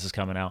podcast is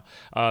coming out.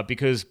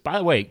 Because by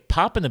the way,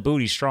 popping the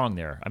booty strong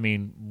there. I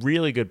mean,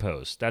 really good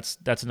pose. That's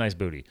a nice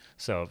booty.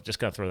 So just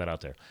got to throw that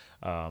out there.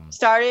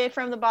 Started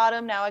from the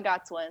bottom. Now I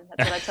got one.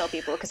 That's what I tell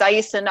people. Cause I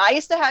used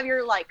to have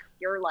your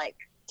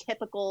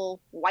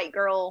typical white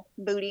girl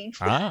booty.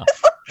 Ah,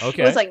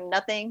 okay. It was like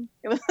nothing.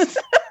 It was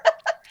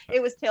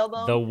it was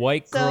tailbone. The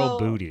white girl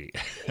booty.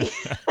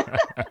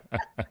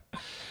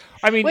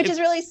 I mean, which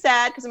is really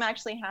sad because I'm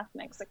actually half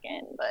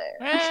Mexican,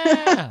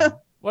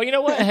 but well, you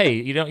know what? Hey,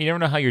 you never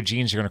know how your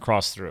genes are going to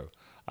cross through.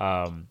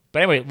 But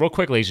anyway, real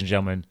quick, ladies and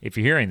gentlemen, if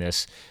you're hearing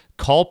this,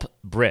 Culp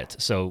Brit,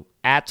 so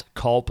at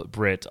Culp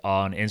Brit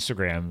on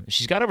Instagram,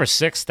 she's got over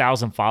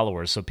 6,000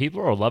 followers, so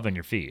people are loving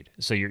your feed.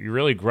 So you're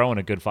really growing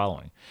a good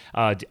following.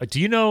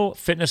 Do you know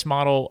fitness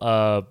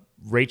model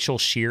Rachel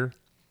Shear?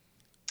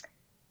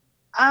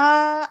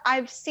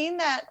 I've seen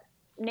that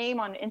name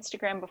on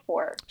Instagram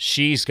before.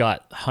 She's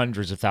got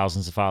hundreds of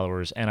thousands of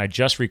followers, and I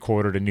just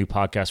recorded a new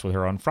podcast with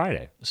her on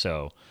Friday.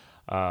 So,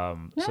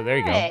 so there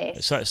you go.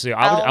 So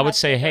I would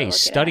say, hey,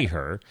 study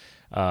her.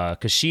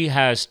 Because she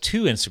has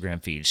 2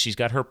 Instagram feeds. She's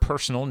got her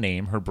personal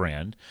name, her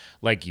brand,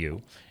 like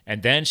you,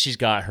 and then she's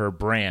got her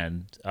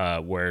brand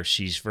where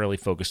she's really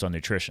focused on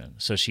nutrition.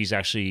 So she's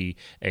actually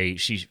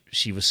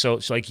she was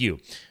so like you.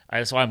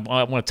 So I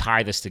want to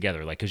tie this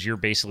together, like, because you're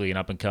basically an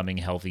up and coming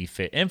healthy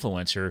fit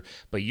influencer,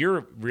 but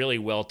you're really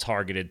well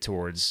targeted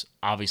towards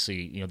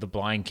obviously the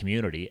blind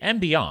community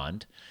and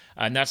beyond.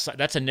 And that's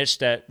a niche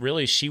that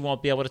really she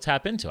won't be able to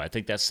tap into. I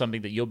think that's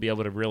something that you'll be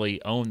able to really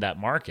own that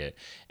market.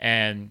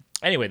 And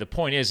anyway, the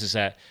point is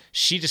that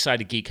she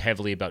decided to geek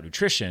heavily about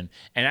nutrition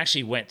and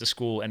actually went to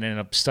school and ended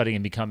up studying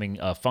and becoming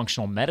a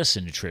functional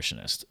medicine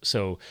nutritionist.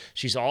 So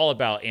she's all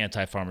about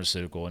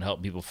anti-pharmaceutical and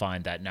helping people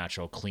find that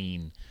natural,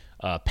 clean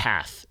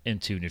path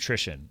into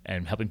nutrition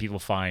and helping people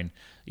find,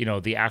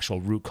 the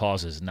actual root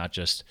causes, not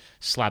just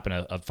slapping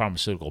a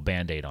pharmaceutical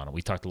Band-Aid on it.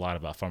 We talked a lot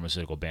about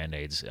pharmaceutical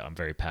Band-Aids. I'm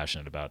very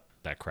passionate about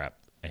that crap.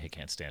 I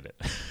can't stand it.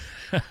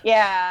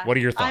 Yeah. What are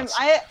your thoughts?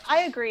 I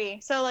agree.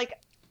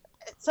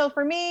 So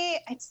for me,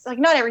 it's like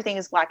not everything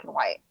is black and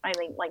white. I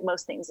mean, like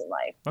most things in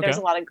life, there's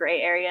a lot of gray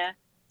area.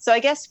 So I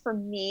guess for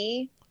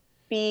me,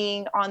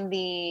 being on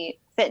the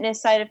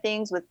fitness side of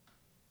things with,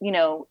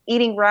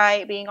 eating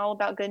right, being all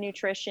about good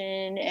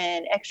nutrition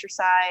and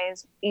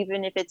exercise,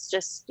 even if it's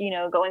just,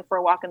 going for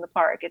a walk in the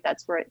park, if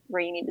that's where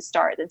you need to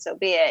start, then so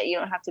be it. You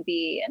don't have to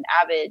be an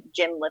avid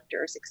gym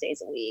lifter 6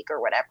 days a week or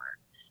whatever.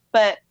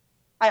 But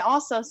I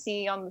also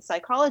see on the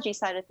psychology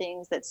side of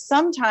things that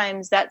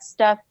sometimes that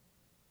stuff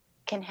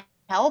can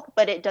help,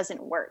 but it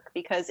doesn't work,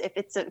 because if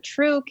it's a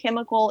true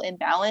chemical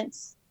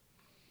imbalance,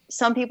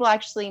 some people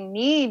actually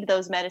need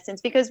those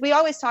medicines, because we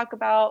always talk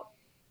about,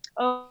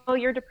 oh,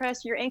 you're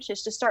depressed, you're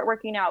anxious, just start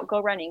working out, go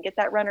running, get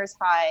that runner's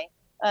high,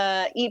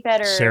 eat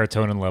better.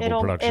 Serotonin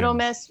level production. It'll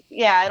mess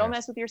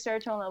with your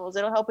serotonin levels.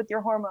 It'll help with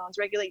your hormones,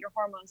 regulate your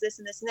hormones, this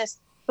and this and this.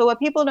 But what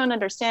people don't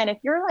understand, if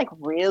you're like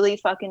really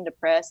fucking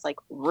depressed, like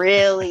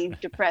really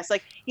depressed,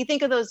 like you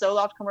think of those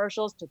Zoloft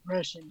commercials,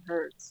 depression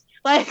hurts.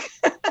 Like,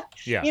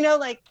 yeah.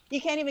 Like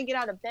you can't even get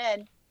out of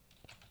bed.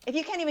 If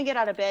you can't even get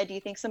out of bed, do you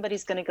think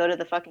somebody's going to go to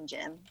the fucking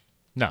gym?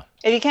 No.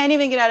 If you can't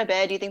even get out of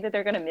bed, do you think that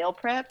they're going to meal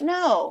prep?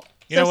 No.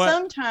 So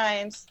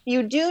sometimes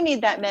you do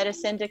need that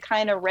medicine to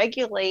kind of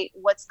regulate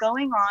what's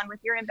going on with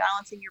your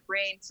imbalance in your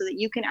brain so that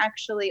you can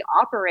actually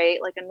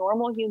operate like a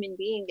normal human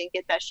being and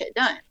get that shit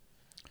done.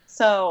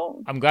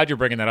 So I'm glad you're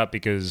bringing that up,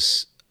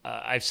 because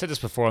I've said this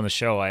before on the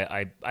show.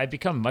 I've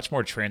become much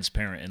more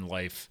transparent in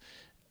life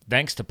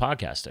thanks to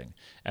podcasting,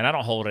 and I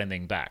don't hold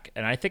anything back.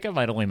 And I think I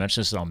might only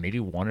mention this on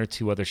maybe 1 or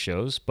 2 other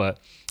shows, but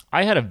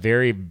I had a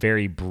very,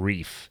 very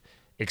brief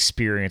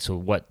experience with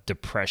what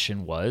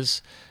depression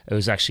was. It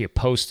was actually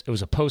it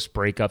was a post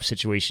breakup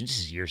situation. This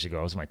is years ago.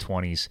 I was in my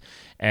 20s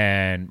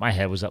and my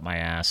head was up my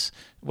ass.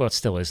 Well, it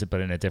still is, but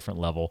in a different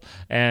level.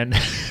 And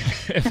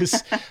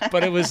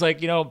it was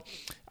like,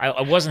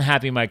 I wasn't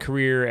happy in my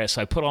career.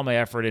 So I put all my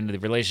effort into the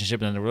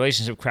relationship, and then the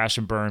relationship crashed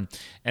and burned.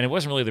 And it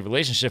wasn't really the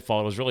relationship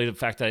fault. It was really the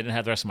fact that I didn't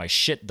have the rest of my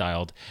shit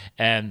dialed.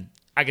 And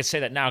I could say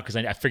that now because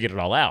I figured it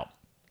all out.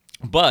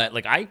 But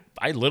like I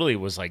literally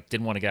was like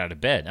didn't want to get out of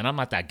bed, and I'm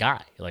not that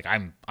guy. Like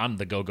I'm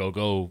the go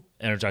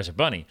Energizer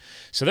Bunny.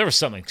 So there was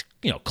something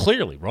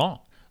clearly wrong.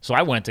 So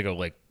I went to go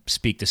like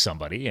speak to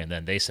somebody, and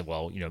then they said,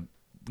 well,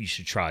 you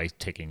should try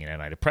taking an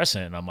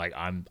antidepressant. And I'm like,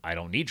 I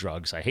don't need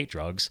drugs. I hate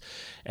drugs.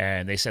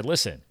 And they said,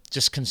 listen,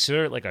 just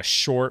consider it like a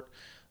short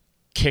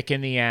kick in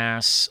the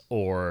ass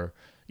or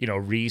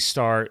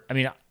restart. I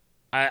mean,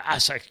 I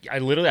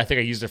think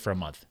I used it for a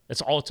month.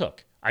 That's all it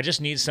took. I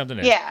just need something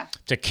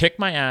to kick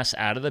my ass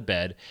out of the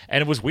bed.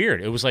 And it was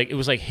weird. It was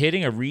like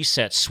hitting a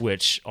reset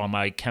switch on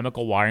my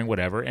chemical wiring,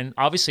 whatever. And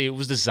obviously it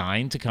was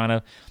designed to kind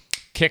of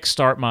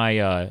kickstart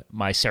my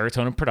my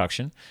serotonin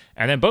production.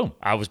 And then boom,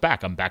 I was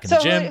back. I'm back in the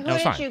gym. And I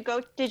was fine.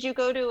 Did you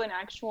go to an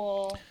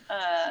actual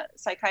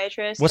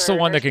psychiatrist? What's the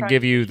one that can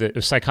give you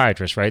the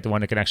psychiatrist, right? The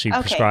one that can actually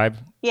prescribe?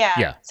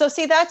 Yeah. So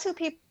see, that's who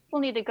people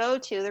need to go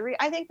to.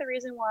 I think the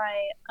reason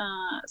why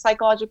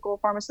psychological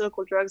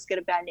pharmaceutical drugs get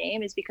a bad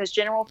name is because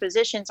general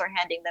physicians are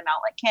handing them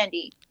out like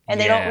candy, and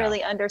they don't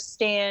really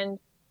understand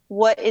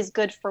what is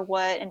good for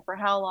what and for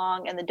how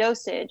long and the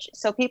dosage.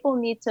 So people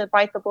need to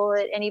bite the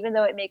bullet, and even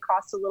though it may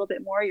cost a little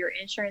bit more, your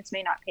insurance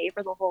may not pay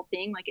for the whole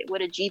thing like it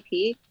would a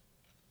GP.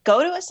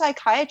 Go to a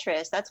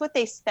psychiatrist. That's what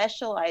they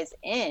specialize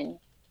in,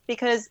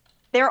 because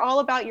they're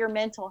all about your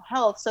mental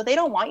health. So they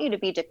don't want you to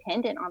be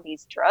dependent on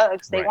these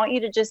drugs. They want you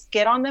to just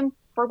get on them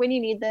for when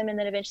you need them and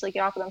then eventually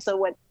get off of them. So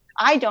what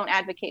I don't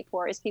advocate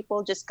for is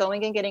people just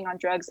going and getting on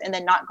drugs and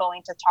then not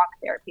going to talk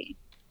therapy.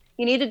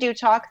 You need to do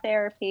talk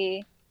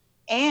therapy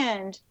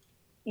and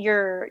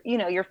your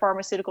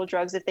pharmaceutical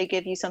drugs if they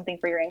give you something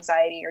for your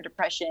anxiety or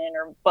depression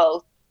or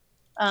both.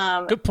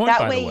 Good point.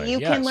 That way you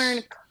can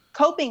learn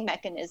coping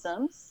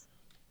mechanisms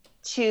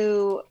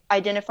to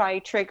identify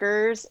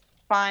triggers,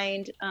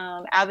 find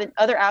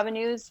other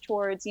avenues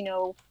towards,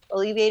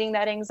 alleviating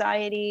that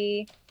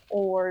anxiety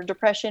or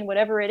depression,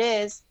 whatever it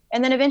is,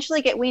 and then eventually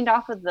get weaned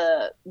off of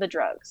the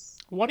drugs.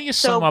 Why don't you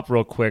sum up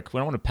real quick? We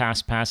don't want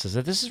to pass this.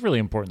 This is really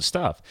important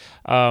stuff.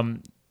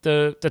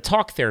 The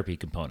talk therapy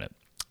component.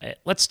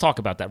 Let's talk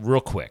about that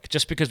real quick,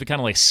 just because we kind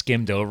of like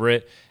skimmed over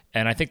it.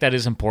 And I think that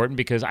is important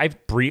because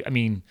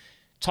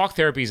talk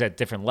therapy is at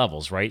different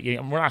levels, right?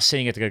 We're not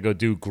saying you have to go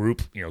do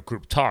group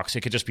talks.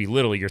 It could just be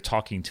literally you're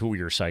talking to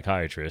your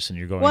psychiatrist and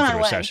you're going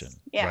through a session,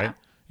 right?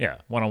 Yeah,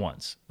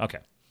 one-on-ones. Okay.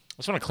 I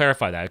just want to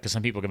clarify that because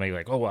some people can be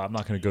like, oh, well, I'm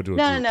not going to go do a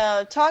group.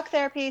 No. Talk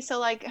therapy. So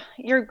like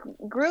your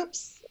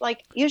groups,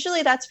 like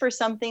usually that's for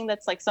something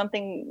that's like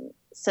something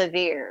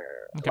severe.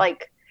 Okay.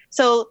 Like,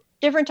 so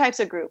different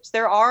types of groups.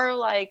 There are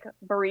like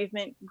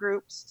bereavement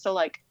groups. So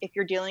like if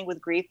you're dealing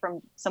with grief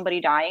from somebody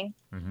dying,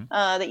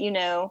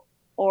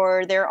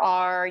 or there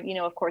are,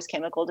 of course,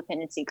 chemical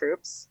dependency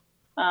groups,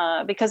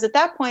 because at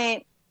that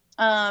point,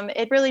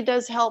 it really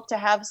does help to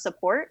have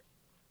support.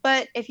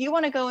 But if you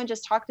want to go and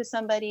just talk to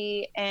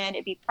somebody and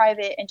it be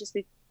private and just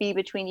be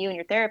between you and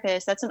your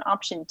therapist, that's an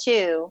option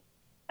too.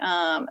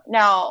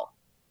 Now,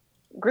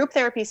 group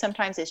therapy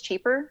sometimes is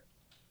cheaper,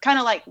 kind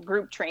of like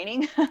group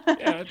training.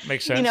 Yeah, it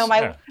makes sense.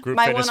 My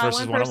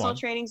one-on-one personal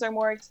trainings are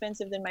more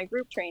expensive than my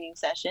group training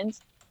sessions.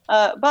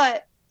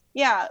 But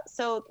yeah,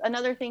 so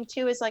another thing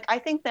too is like I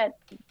think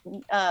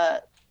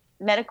that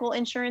medical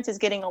insurance is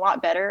getting a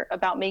lot better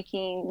about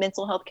making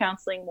mental health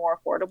counseling more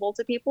affordable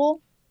to people.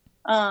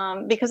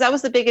 Because that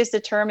was the biggest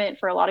deterrent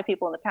for a lot of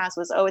people in the past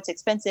was, it's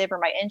expensive or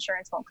my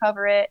insurance won't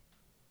cover it.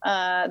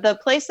 The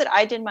place that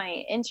I did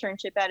my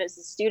internship at as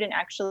a student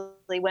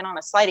actually went on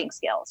a sliding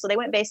scale. So they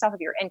went based off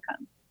of your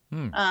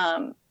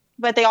income.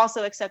 But they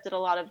also accepted a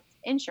lot of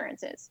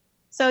insurances.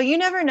 So you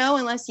never know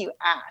unless you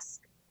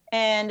ask.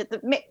 And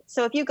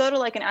so if you go to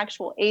like an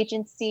actual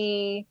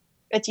agency,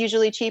 it's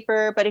usually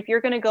cheaper. But if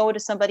you're going to go to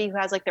somebody who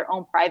has like their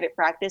own private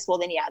practice, well,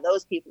 then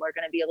those people are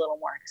going to be a little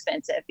more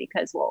expensive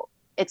because,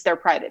 it's their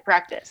private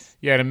practice.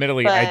 Yeah, and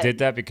admittedly, I did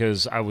that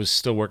because I was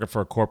still working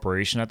for a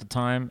corporation at the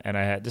time,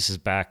 and this is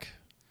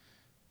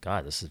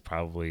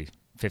probably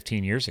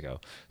 15 years ago.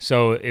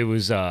 So it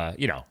was, I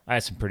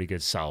had some pretty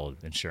good,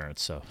 solid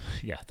insurance. So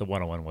yeah, the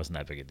one-on-one wasn't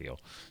that big a deal.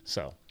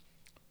 So.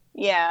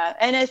 Yeah,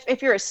 and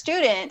if you're a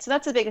student, so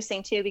that's the biggest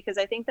thing too, because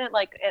I think that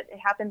like it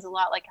happens a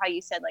lot, like how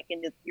you said, like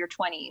in your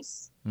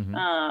 20s,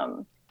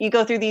 you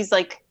go through these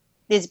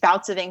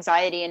bouts of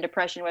anxiety and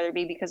depression, whether it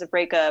be because of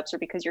breakups or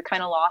because you're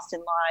kind of lost in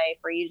life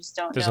or you just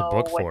don't know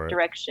what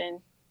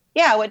direction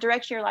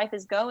your life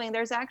is going.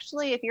 There's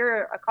actually, if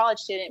you're a college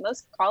student,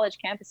 most college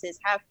campuses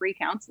have free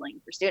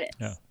counseling for students.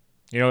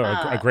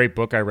 Yeah. A great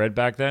book I read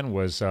back then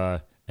was,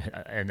 and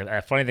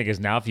the funny thing is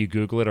now if you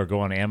Google it or go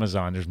on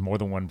Amazon, there's more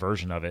than one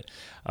version of it.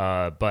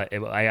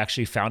 I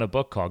actually found a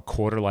book called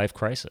Quarter Life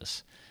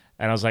Crisis.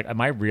 And I was like,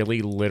 am I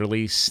really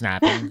literally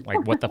snapping? Like,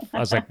 I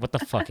was like, what the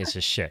fuck is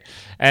this shit?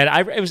 And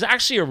it was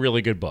actually a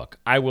really good book.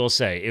 I will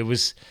say it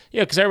was,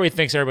 because everybody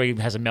thinks everybody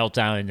has a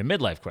meltdown in the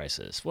midlife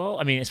crisis. Well,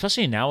 I mean,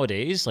 especially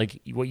nowadays,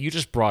 like what you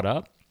just brought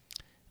up.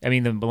 I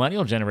mean, the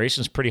millennial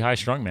generation is pretty high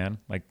strung, man.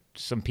 Like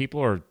some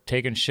people are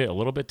taking shit a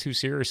little bit too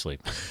seriously.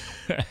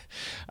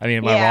 I mean,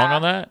 am I wrong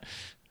on that?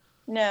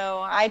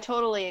 No, I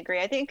totally agree.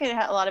 I think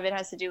a lot of it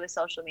has to do with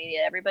social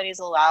media. Everybody's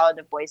allowed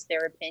to voice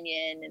their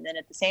opinion. And then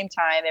at the same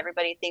time,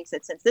 everybody thinks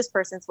that since this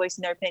person's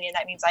voicing their opinion,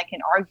 that means I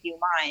can argue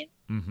mine.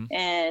 Mm-hmm.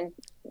 And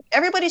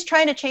everybody's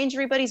trying to change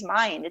everybody's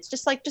mind. It's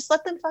just like, just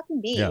let them fucking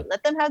be. Yeah.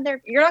 Let them have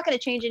you're not going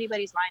to change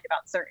anybody's mind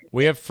about certain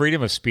We have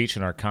freedom of speech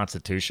in our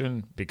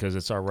Constitution because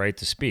it's our right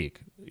to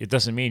speak. It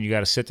doesn't mean you got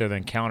to sit there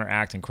then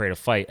counteract and create a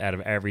fight out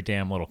of every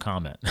damn little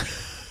comment.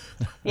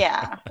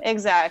 Yeah,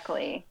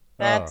 exactly.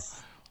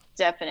 That's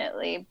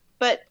definitely.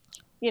 But,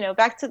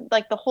 back to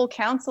like the whole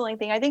counseling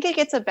thing, I think it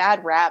gets a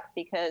bad rap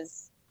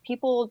because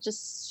people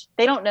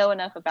they don't know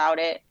enough about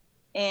it.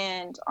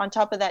 And on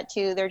top of that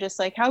too, they're just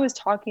like, how is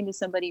talking to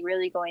somebody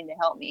really going to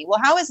help me? Well,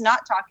 how is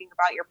not talking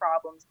about your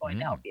problems going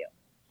to help you?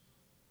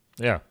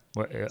 Yeah.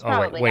 Wait.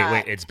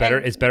 It's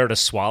better to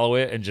swallow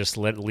it and just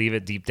leave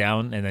it deep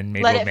down, and then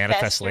maybe it'll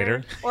manifest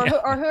later. Or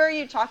who are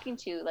you talking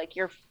to? Like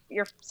your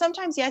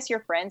sometimes, yes, your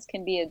friends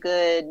can be a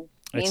good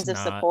means of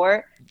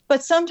support,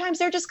 but sometimes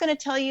they're just going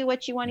to tell you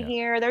what you want to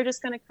hear. They're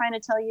just going to kind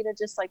of tell you to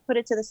just like put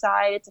it to the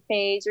side. It's a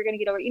phase. You're going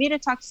to get over it. You need to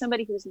talk to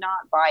somebody who's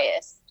not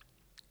biased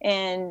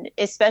and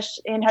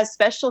has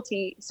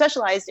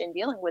specialized in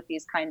dealing with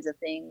these kinds of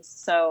things.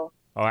 So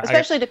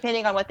especially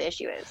depending on what the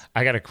issue is.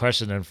 I got a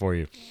question then for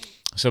you.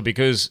 So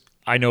because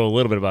I know a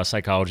little bit about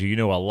psychology, you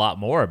know a lot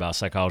more about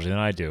psychology than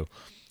I do.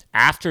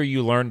 After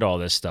you learned all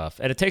this stuff,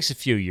 and it takes a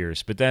few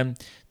years, but then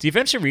do you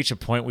eventually reach a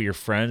point where your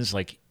friends,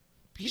 like,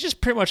 you just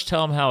pretty much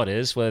tell them how it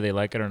is, whether they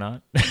like it or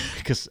not?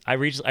 Because I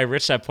reached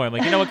that point. I'm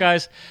like, you know what,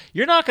 guys?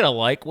 You're not going to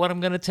like what I'm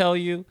going to tell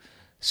you.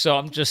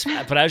 So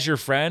but as your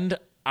friend,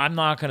 I'm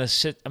not going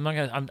to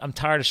I'm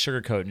tired of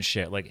sugarcoating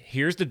shit. Like,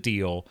 here's the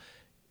deal.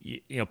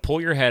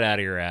 Pull your head out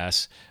of your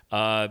ass.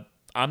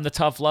 I'm the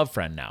tough love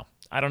friend now.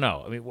 I don't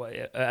know. I mean,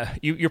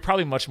 you're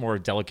probably much more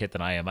delicate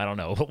than I am. I don't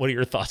know. What are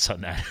your thoughts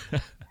on that?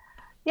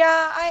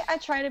 Yeah, I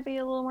try to be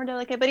a little more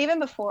delicate. But even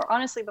before,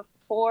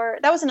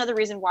 that was another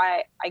reason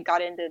why I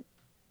got into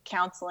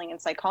counseling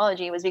and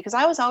psychology, was because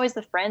I was always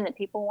the friend that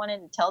people wanted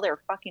to tell their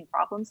fucking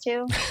problems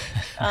to.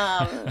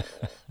 I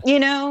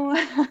know.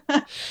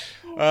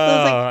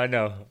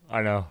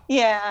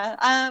 Yeah.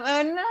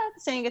 I'm not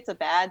saying it's a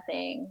bad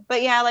thing,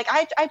 but yeah, like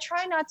I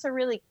try not to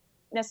really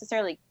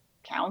necessarily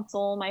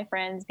counsel my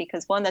friends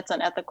because one, that's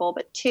unethical,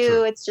 but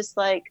two, It's just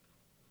like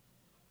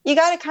you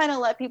got to kind of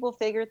let people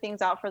figure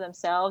things out for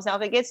themselves. Now,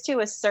 if it gets to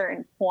a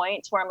certain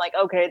point where I'm like,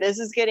 okay, this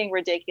is getting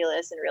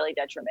ridiculous and really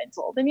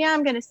detrimental, then yeah,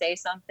 I'm going to say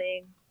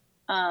something.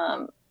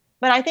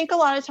 But I think a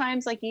lot of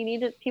times, like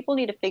people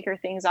need to figure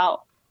things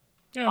out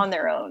on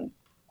their own.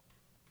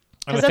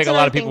 I think a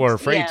lot of people are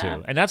afraid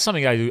to, and that's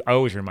something I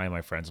always remind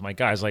my friends. I'm like,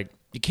 guys, like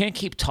you can't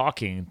keep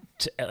talking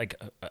to. Like,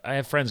 I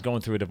have friends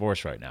going through a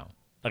divorce right now.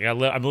 Like I'm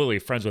literally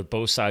friends with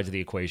both sides of the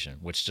equation,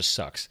 which just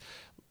sucks.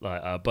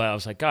 But I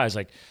was like, guys,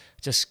 like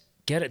just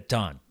get it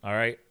done. All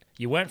right.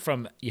 You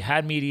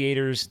had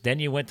mediators, then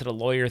you went to the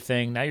lawyer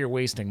thing. Now you're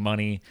wasting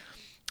money.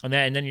 And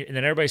then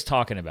everybody's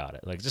talking about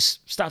it. Like,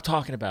 just stop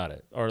talking about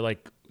it. Or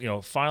like,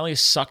 finally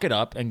suck it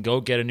up and go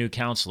get a new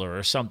counselor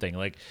or something.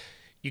 Like,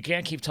 you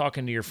can't keep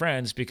talking to your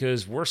friends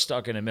because we're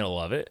stuck in the middle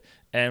of it.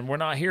 And we're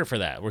not here for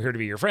that. We're here to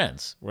be your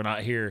friends. We're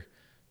not here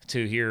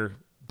to hear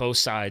both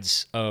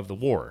sides of the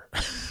war.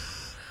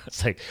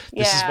 It's like,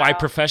 this is why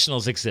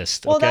professionals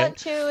exist. Well, okay? That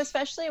too,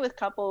 especially with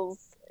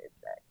couples.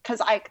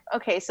 Because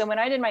so when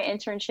I did my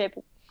internship,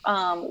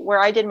 where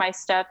I did my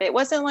stuff, it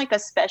wasn't like a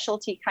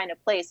specialty kind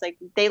of place. Like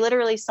they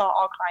literally saw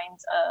all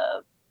kinds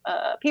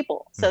of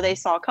people. So they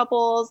saw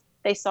couples,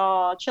 they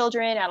saw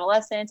children,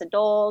 adolescents,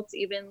 adults,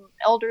 even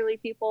elderly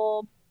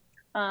people,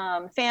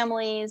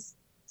 families.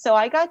 So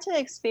I got to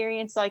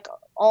experience like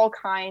all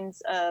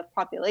kinds of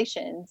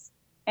populations.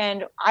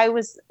 And I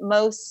was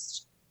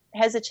most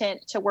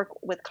hesitant to work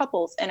with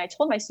couples. And I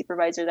told my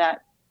supervisor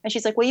that. And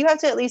she's like, well, you have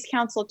to at least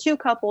counsel 2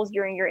 couples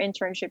during your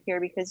internship here,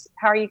 because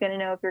how are you going to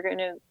know if you're going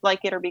to like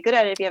it or be good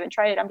at it if you haven't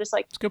tried it? I'm just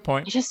like, that's a good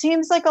point. It just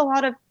seems like a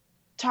lot of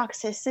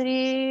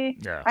toxicity.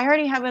 Yeah. I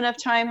already have enough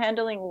time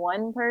handling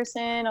one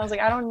person. I was like,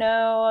 I don't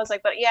know. I was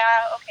like, but yeah,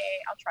 okay,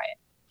 I'll try it.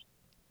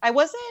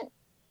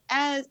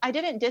 I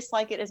didn't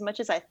dislike it as much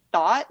as I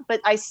thought, but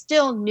I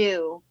still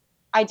knew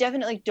I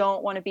definitely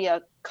don't want to be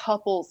a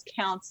couples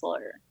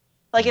counselor.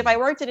 Like if I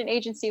worked at an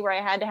agency where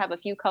I had to have a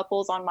few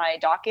couples on my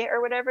docket or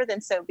whatever,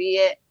 then so be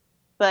it.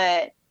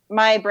 But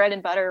my bread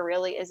and butter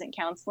really isn't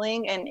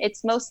counseling. And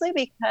it's mostly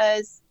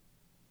because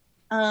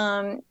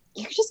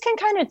you just can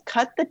kind of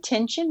cut the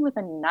tension with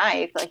a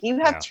knife. Like you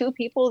have 2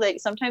 people that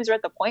sometimes are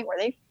at the point where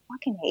they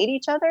fucking hate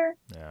each other.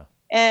 Yeah.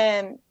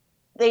 And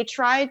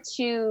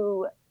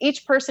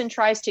each person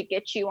tries to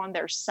get you on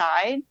their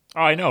side.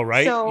 Oh, I know,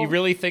 right? So, You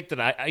really think that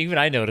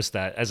I noticed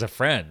that as a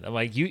friend. I'm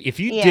like, if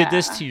you did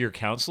this to your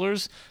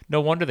counselors,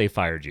 no wonder they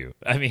fired you.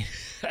 I mean,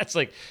 that's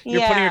like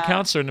you're putting your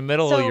counselor in the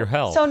middle of your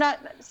hell.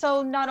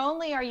 So not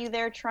only are you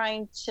there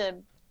trying to,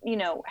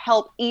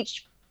 help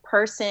each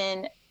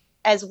person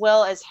as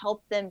well as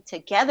help them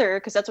together,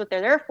 because that's what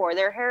they're there for.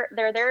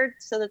 They're there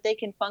so that they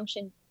can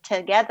function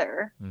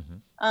together.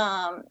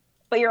 Mm-hmm.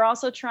 But you're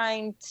also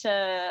trying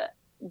to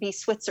be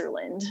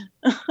Switzerland.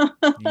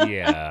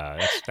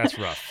 Yeah, that's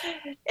rough.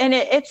 And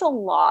it's a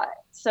lot.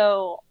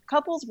 So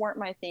couples weren't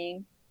my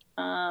thing.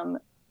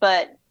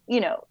 But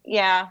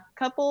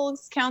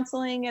couples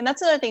counseling. And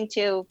that's another thing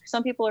too.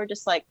 Some people are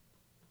just like,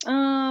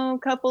 oh,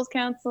 couples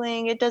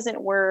counseling, it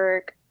doesn't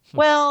work.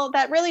 Well,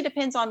 that really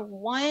depends on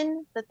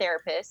the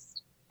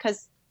therapist,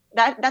 because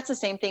that's the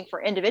same thing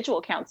for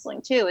individual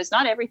counseling too. Is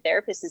not every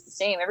therapist is the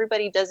same.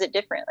 Everybody does it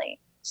differently.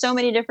 So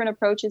many different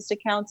approaches to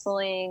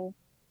counseling.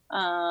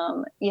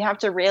 You have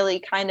to really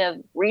kind of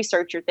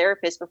research your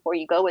therapist before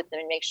you go with them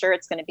and make sure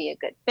it's going to be a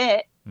good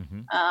fit.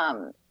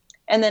 Mm-hmm.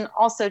 And then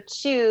also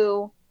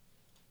too,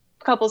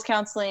 couples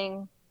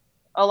counseling,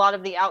 a lot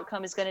of the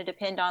outcome is going to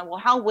depend on, well,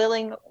 how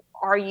willing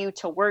are you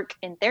to work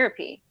in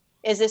therapy?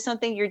 Is this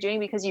something you're doing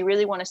because you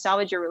really want to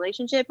salvage your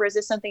relationship, or is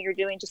this something you're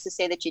doing just to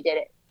say that you did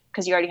it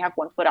because you already have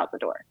one foot out the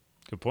door?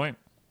 Good point.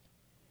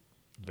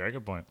 Very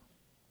good point.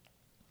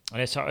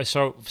 And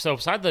so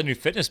beside the new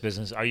fitness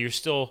business, are you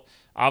still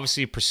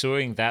obviously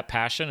pursuing that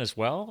passion as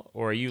well,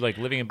 or are you like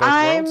living in both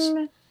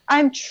worlds?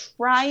 I'm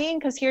trying,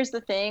 because here's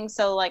the thing.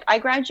 So like I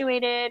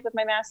graduated with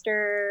my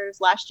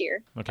master's last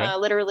year,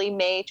 literally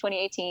May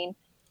 2018.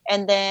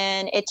 And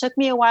then it took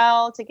me a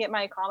while to get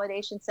my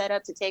accommodation set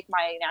up to take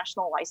my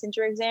national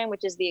licensure exam,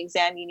 which is the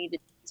exam you need to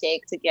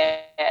take to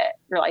get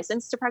your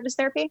license to practice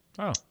therapy.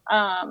 Oh.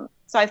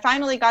 So I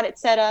finally got it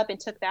set up and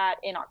took that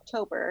in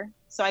October.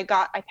 So I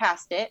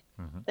passed it,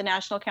 the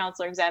national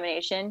counselor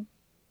examination.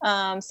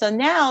 So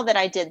now that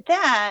I did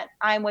that,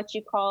 I'm what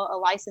you call a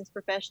licensed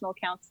professional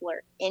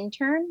counselor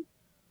intern.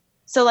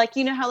 So like,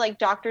 how like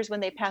doctors,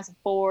 when they pass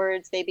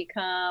boards, they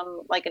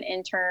become like an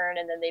intern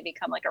and then they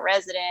become like a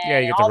resident. Yeah,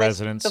 you get the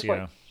residence.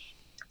 Yeah.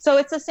 So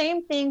it's the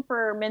same thing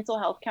for mental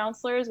health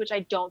counselors, which I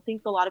don't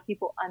think a lot of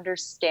people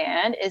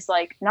understand, is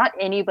like not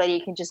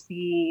anybody can just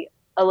be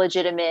a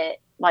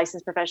legitimate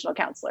licensed professional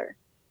counselor.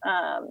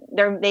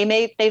 They've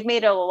made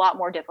it a lot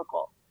more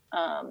difficult,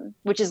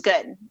 which is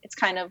good. It's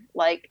kind of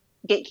like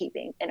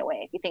gatekeeping in a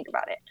way, if you think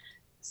about it.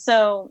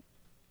 So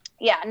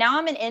yeah, now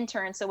I'm an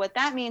intern. So what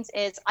that means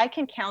is I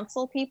can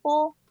counsel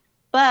people,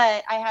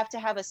 but I have to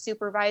have a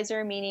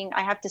supervisor, meaning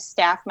I have to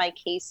staff my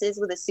cases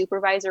with a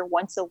supervisor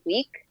once a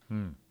week.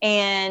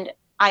 And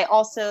I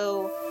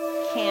also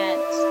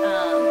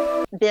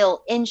can't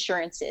bill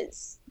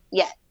insurances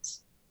yet.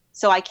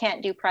 So I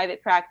can't do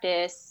private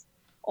practice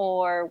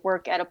or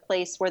work at a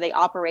place where they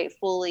operate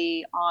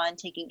fully on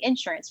taking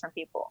insurance from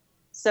people.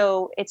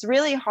 So it's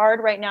really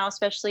hard right now,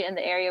 especially in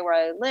the area where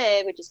I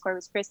live, which is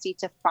Corpus Christi,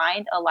 to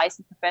find a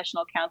licensed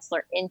professional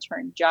counselor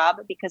intern job,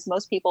 because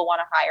most people want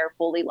to hire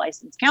fully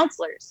licensed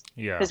counselors.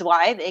 Yeah. Because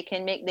why? They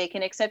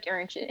can accept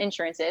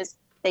insurances.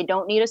 They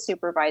don't need a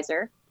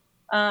supervisor.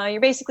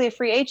 You're basically a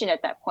free agent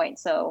at that point.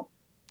 So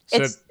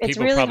it's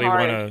really probably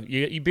hard.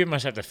 You pretty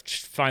much have to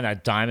find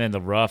that diamond in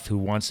the rough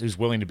who's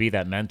willing to be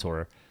that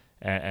mentor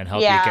and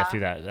help you get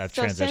through that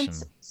transition.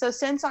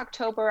 Since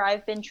October,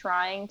 I've been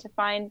trying to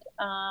find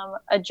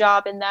a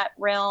job in that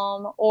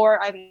realm,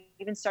 or I've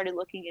even started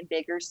looking in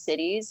bigger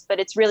cities. But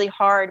it's really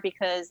hard,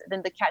 because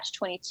then the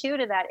catch-22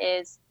 to that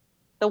is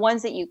the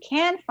ones that you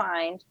can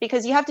find,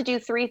 because you have to do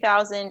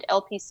 3,000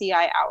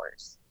 LPCI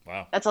hours.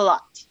 Wow. That's a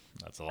lot.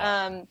 That's a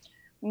lot.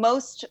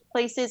 Most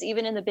places,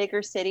 even in the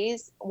bigger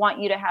cities, want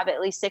you to have at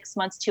least 6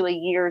 months to a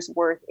year's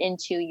worth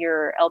into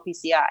your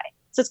LPCI.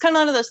 So it's kind of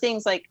one of those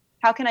things like,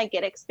 how can I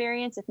get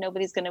experience if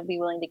nobody's going to be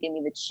willing to give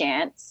me the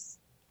chance?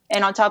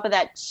 And on top of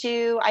that,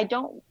 too, I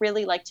don't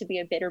really like to be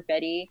a bitter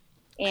Betty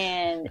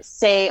and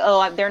say,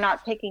 oh, they're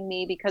not picking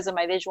me because of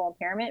my visual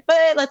impairment.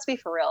 But let's be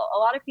for real. A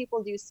lot of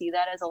people do see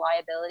that as a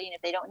liability. And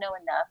if they don't know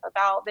enough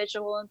about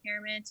visual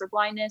impairments or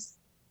blindness,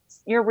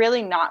 you're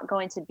really not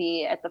going to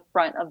be at the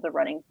front of the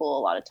running pool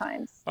a lot of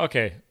times.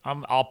 Okay,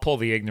 I'll pull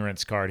the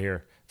ignorance card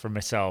here for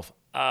myself.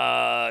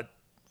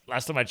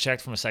 Last time I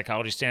checked, from a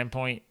psychology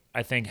standpoint,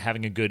 I think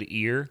having a good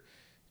ear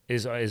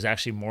is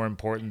actually more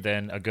important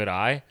than a good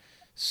eye.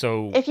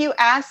 So if you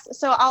ask,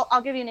 so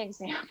I'll give you an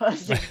example.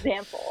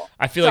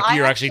 I feel like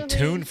you're actually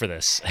tuned for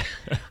this.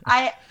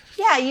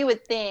 Yeah, you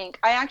would think.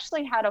 I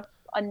actually had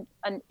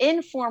an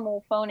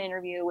informal phone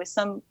interview with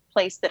some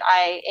place that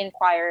I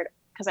inquired,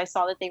 because I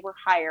saw that they were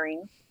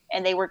hiring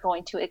and they were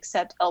going to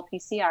accept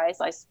LPCIs,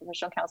 licensed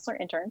professional counselor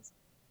interns.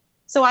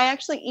 So I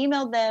actually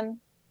emailed them.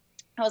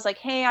 I was like,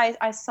 hey,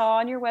 I saw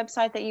on your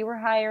website that you were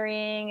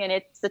hiring, and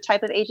it's the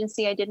type of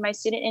agency I did my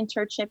student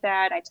internship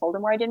at. I told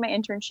them where I did my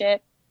internship.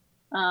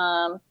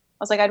 I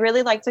was like, I'd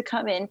really like to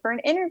come in for an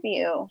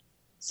interview.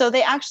 So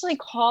they actually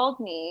called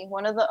me,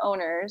 one of the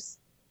owners,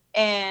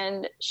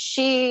 and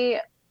she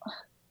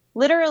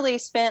literally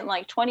spent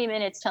like 20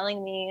 minutes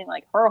telling me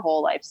like her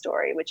whole life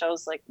story, which I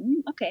was like,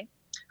 okay.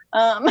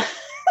 Um,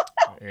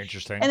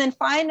 Interesting. and then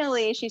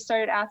finally she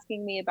started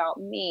asking me about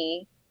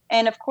me.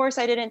 And of course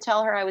I didn't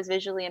tell her I was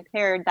visually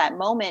impaired that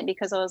moment,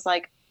 because I was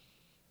like,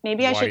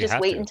 maybe I Why should do you just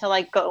have wait to? until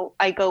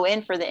I go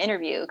in for the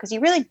interview, because you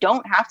really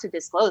don't have to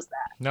disclose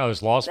that. No,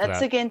 there's laws for That's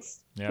that.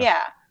 against, Yeah.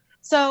 yeah.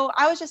 So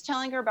I was just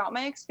telling her about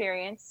my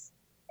experience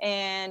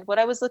and what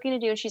I was looking to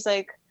do. And she's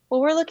like, well,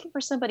 we're looking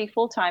for somebody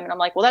full-time. And I'm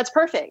like, well, that's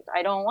perfect.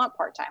 I don't want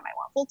part-time. I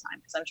want full-time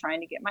because I'm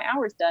trying to get my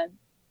hours done.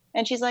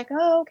 And she's like,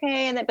 oh,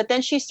 okay. But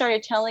then she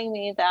started telling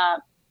me that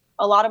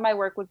a lot of my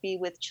work would be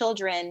with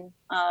children,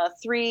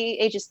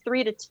 ages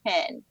 3 to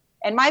 10.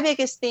 And my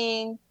biggest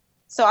thing,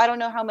 so I don't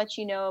know how much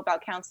you know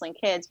about counseling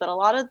kids, but a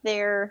lot of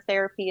their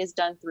therapy is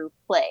done through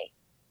play.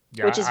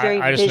 Yeah, which is very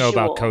I just know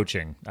about visual.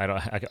 coaching.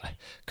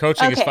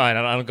 Coaching is Okay. fine.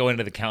 I don't go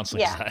into the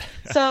counseling Yeah. side.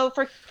 So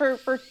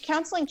for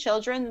counseling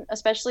children,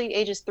 especially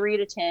ages 3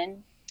 to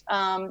 10,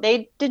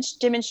 they did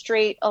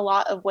demonstrate a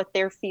lot of what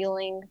they're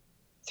feeling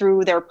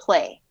through their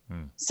play.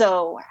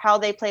 So how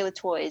they play with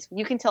toys,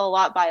 you can tell a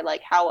lot by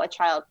like how a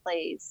child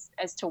plays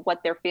as to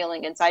what they're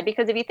feeling inside.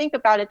 Because if you think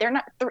about it, they're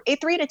not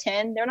 3 to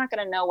 10. They're not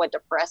going to know what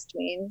depressed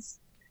means.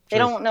 They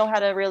True. don't know how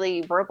to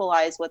really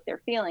verbalize what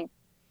they're feeling.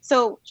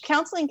 So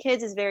counseling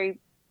kids is very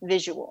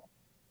visual.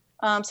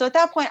 So at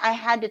that point, I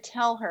had to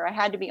tell her, I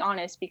had to be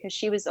honest, because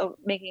she was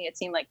making it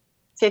seem like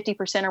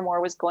 50% or more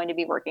was going to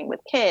be working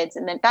with kids.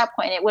 And then at that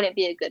point, it wouldn't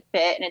be a good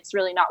fit. And it's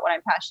really not what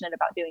I'm passionate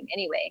about doing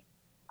anyway.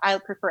 I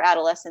prefer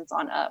adolescents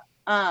on up.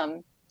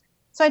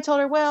 So I told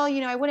her, well,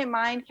 I wouldn't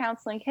mind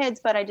counseling kids,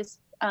 but I just,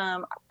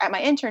 at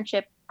my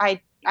internship,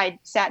 I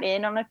sat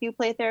in on a few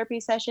play therapy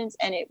sessions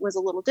and it was a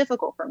little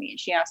difficult for me. And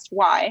she asked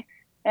why.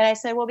 And I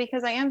said, well,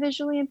 because I am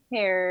visually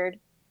impaired.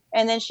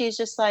 And then she's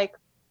just like,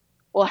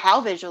 well,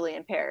 how visually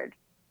impaired?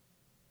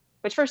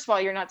 Which, first of all,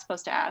 you're not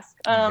supposed to ask.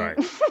 Right.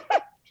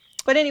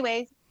 But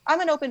anyways,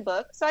 I'm an open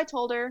book. So I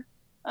told her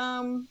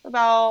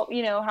about,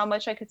 how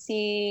much I could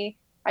see.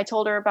 I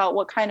told her about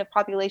what kind of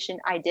population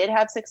I did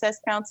have success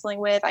counseling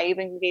with. I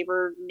even gave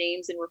her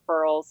names and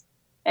referrals.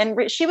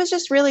 And she was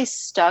just really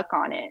stuck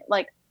on it.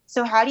 Like,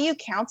 so how do you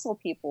counsel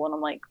people? And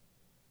I'm like,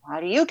 how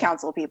do you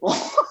counsel people?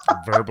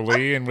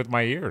 Verbally and with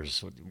my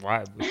ears.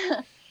 Why?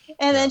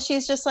 And then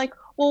she's just like,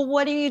 well,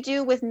 what do you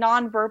do with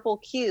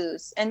nonverbal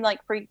cues? And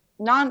like for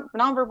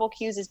nonverbal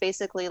cues is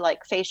basically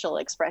like facial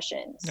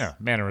expressions. Yeah,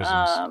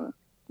 mannerisms.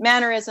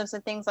 Mannerisms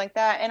and things like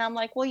that. And I'm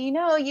like, well,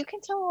 you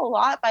can tell a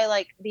lot by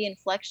like the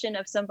inflection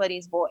of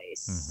somebody's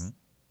voice. Mm-hmm.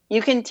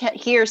 You can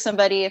hear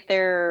somebody if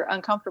they're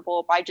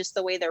uncomfortable by just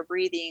the way they're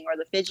breathing or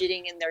the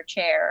fidgeting in their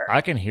chair.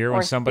 I can hear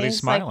when somebody's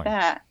smiling. Like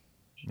that.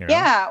 You know?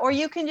 Yeah, or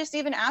you can just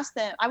even ask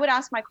them. I would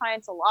ask my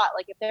clients a lot,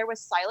 like if there was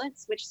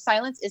silence, which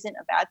silence isn't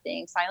a bad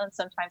thing. Silence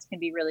sometimes can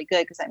be really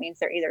good because that means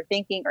they're either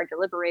thinking or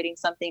deliberating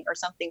something or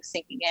something's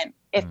sinking in.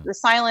 If the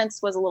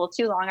silence was a little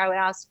too long, I would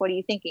ask, what are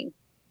you thinking?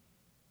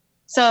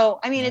 So,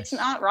 I mean, Nice. It's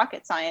not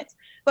rocket science.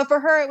 But for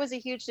her, it was a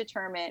huge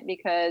deterrent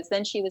because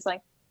then she was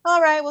like,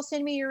 all right, well,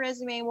 send me your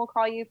resume and we'll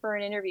call you for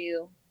an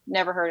interview.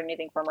 Never heard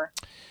anything from her.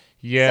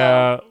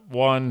 Yeah,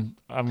 one,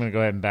 I'm going to go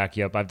ahead and back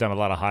you up. I've done a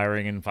lot of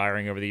hiring and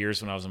firing over the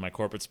years when I was in my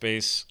corporate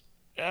space.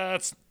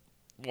 That's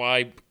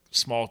why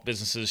small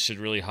businesses should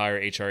really hire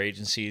HR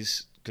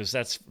agencies,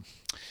 because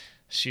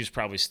she's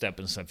probably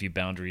stepping some few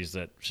boundaries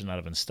that should not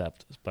have been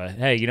stepped. But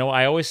hey,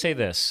 I always say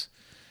this: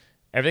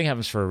 everything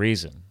happens for a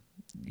reason.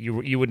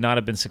 You would not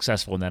have been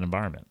successful in that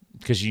environment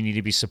because you need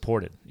to be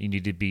supported. You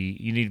need to be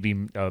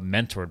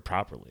mentored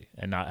properly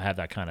and not have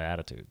that kind of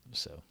attitude.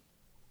 So.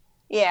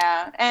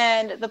 Yeah,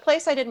 and the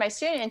place I did my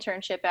student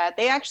internship at,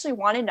 they actually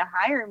wanted to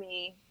hire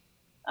me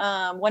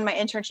when my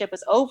internship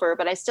was over,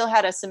 but I still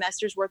had a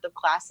semester's worth of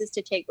classes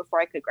to take before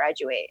I could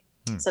graduate.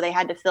 So they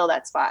had to fill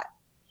that spot.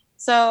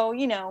 So,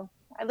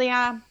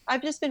 yeah,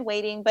 I've just been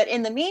waiting. But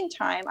in the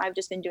meantime, I've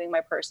just been doing my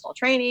personal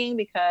training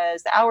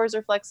because the hours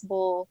are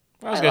flexible.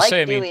 I was I going to like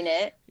say, doing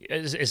it.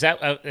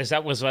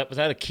 Was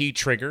that a key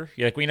trigger?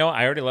 You're like,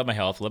 I already love my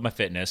health, love my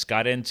fitness,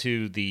 got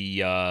into the,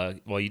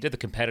 you did the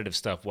competitive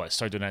stuff,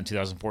 started doing that in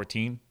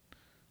 2014?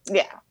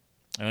 Yeah.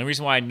 And the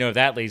reason why I know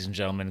that, ladies and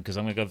gentlemen, because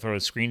I'm going to go throw a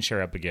screen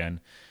share up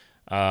again.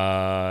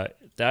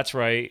 That's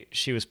right.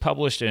 She was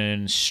published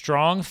in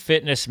Strong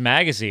Fitness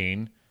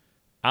Magazine.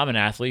 I'm an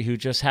athlete who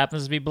just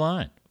happens to be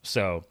blind.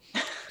 So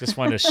just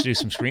wanted to do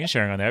some screen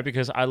sharing on there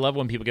because I love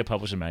when people get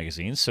published in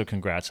magazines. So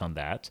congrats on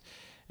that.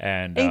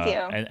 And Thank you.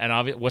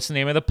 And what's the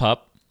name of the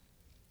pup?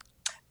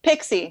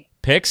 Pixie.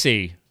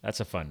 Pixie. That's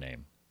a fun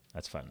name.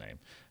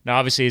 Now,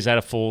 obviously, is that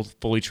a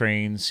fully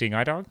trained seeing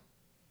eye dog?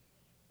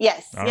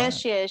 Yes. All yes,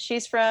 right. she is.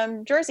 She's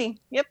from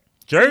Jersey. Yep.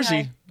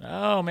 Jersey.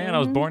 Hi. Oh man, I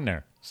was born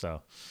there.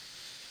 So,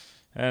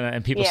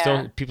 and people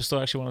Yeah. still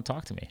actually want to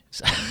talk to me.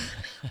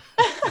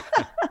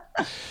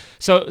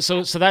 So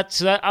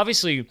that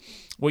obviously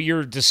what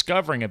you're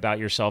discovering about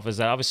yourself is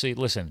that obviously,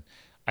 listen,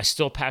 I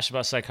still passionate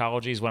about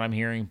psychology is what I'm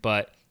hearing,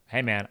 but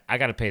hey man, I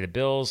got to pay the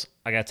bills.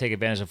 I got to take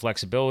advantage of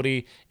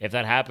flexibility. If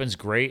that happens,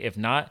 great. If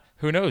not,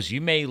 who knows?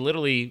 You may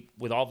literally,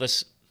 with all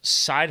this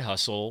side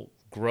hustle,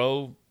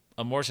 grow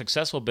a more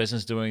successful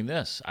business doing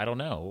this. I don't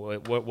know.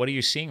 What are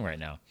you seeing right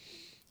now?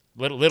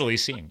 Literally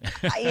seeing.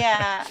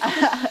 Yeah,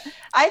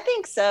 I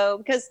think so,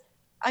 because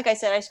like I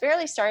said, I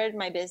barely started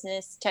my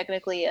business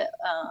technically a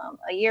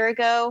year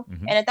ago.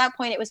 Mm-hmm. And at that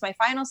point, it was my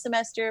final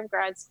semester of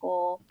grad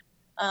school.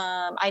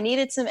 I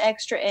needed some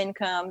extra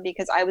income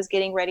because I was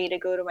getting ready to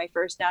go to my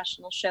first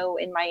national show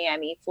in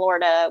Miami,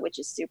 Florida, which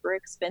is super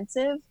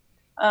expensive.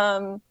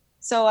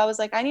 So I was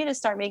like, I need to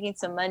start making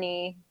some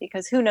money,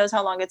 because who knows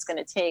how long it's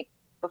going to take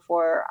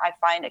before I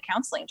find a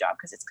counseling job,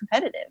 because it's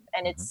competitive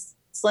and it's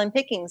slim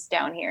pickings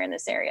down here in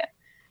this area.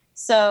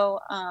 So,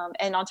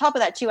 and on top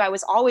of that too, I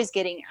was always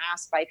getting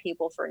asked by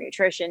people for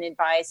nutrition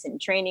advice and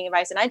training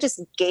advice. And I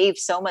just gave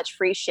so much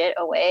free shit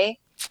away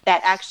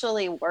that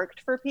actually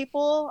worked for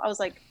people. I was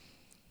like,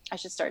 I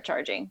should start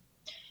charging.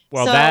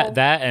 Well, So-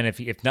 that, and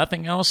if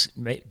nothing else,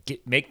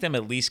 make them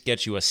at least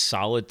get you a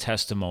solid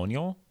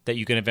testimonial that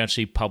you can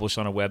eventually publish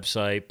on a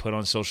website, put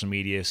on social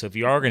media. So if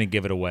you are going to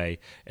give it away,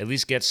 at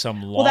least get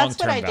some Well, that's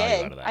what long-term I value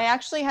did. out of that. I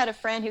actually had a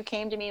friend who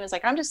came to me and was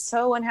like, I'm just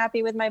so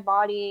unhappy with my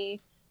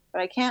body,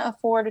 but I can't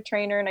afford a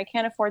trainer and I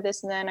can't afford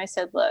this. And then I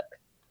said, look,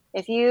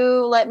 if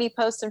you let me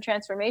post some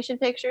transformation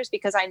pictures,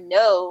 because I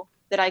know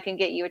that I can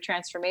get you a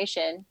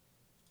transformation,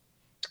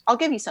 I'll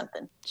give you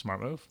something. Smart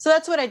move. So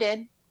that's what I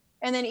did.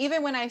 And then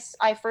even when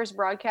I first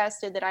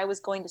broadcasted that I was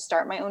going to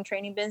start my own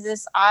training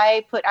business,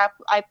 I put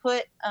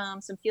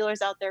some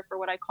feelers out there for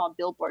what I call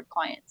billboard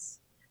clients.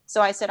 So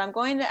I said, I'm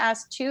going to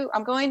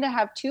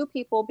have two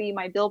people be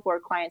my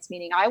billboard clients,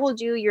 meaning I will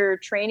do your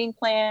training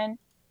plan,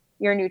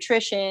 your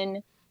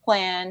nutrition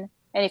plan.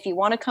 And if you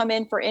want to come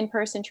in for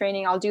in-person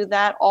training, I'll do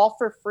that all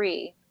for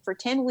free for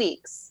 10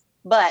 weeks.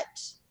 But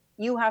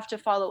you have to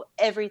follow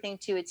everything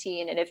to a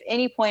T. And at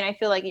any point I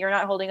feel like you're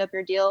not holding up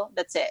your deal,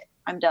 that's it.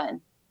 I'm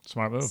done.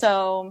 Smart move.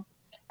 So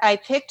I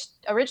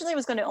originally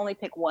was going to only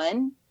pick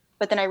one,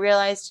 but then I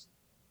realized,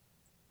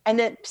 and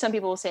then some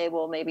people will say,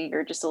 well, maybe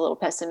you're just a little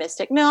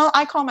pessimistic. No,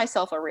 I call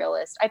myself a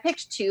realist. I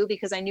picked two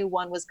because I knew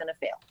one was going to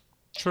fail.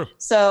 True.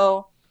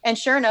 So, and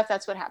sure enough,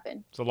 that's what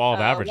happened. It's the law of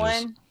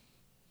averages.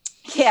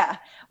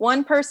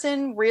 One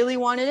person really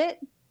wanted it,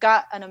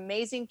 got an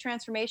amazing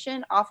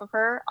transformation off of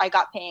her. I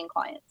got paying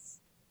clients,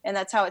 and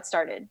that's how it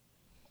started.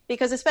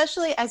 Because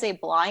especially as a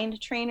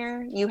blind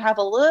trainer, you have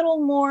a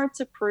little more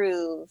to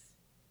prove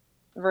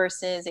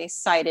versus a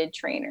sighted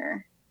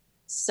trainer.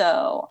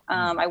 So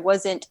I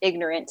wasn't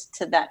ignorant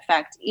to that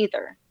fact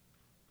either.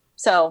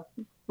 So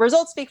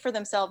results speak for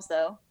themselves,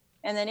 though.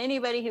 And then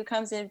anybody who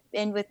comes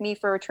in with me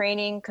for a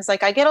training, because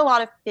like I get a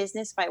lot of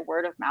business by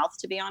word of mouth,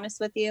 to be honest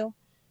with you.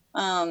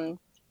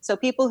 So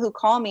people who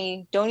call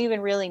me don't even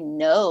really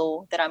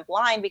know that I'm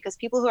blind, because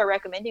people who are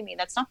recommending me,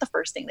 that's not the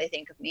first thing they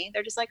think of me.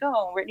 They're just like,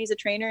 oh, Brittany's a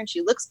trainer and she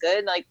looks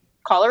good. Like,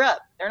 call her up.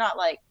 They're not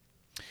like.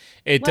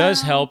 It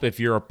does help if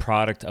you're a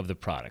product of the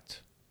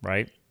product,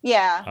 right?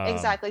 Yeah,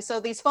 exactly. So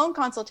these phone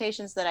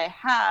consultations that I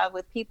have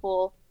with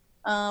people,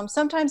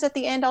 sometimes at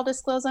the end I'll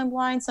disclose I'm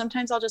blind.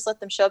 Sometimes I'll just let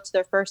them show up to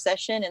their first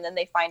session and then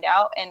they find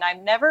out. And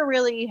I'm never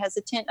really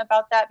hesitant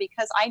about that,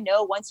 because I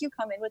know once you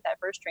come in with that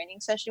first training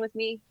session with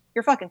me,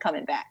 you're fucking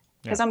coming back.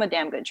 Because I'm a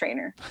damn good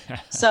trainer.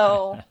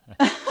 So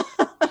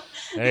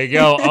there you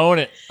go.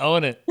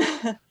 Own it.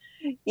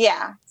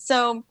 Yeah.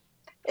 So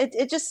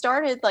it just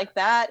started like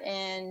that.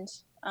 And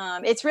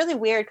it's really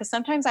weird because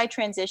sometimes I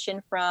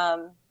transition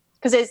from,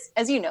 because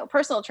as you know,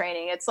 personal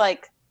training, it's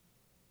like,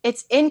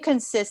 it's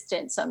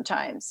inconsistent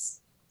sometimes.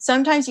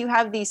 Sometimes you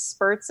have these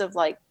spurts of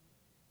like,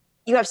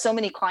 you have so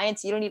many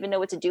clients, you don't even know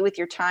what to do with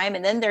your time.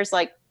 And then there's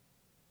like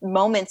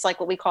moments like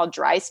what we call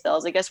dry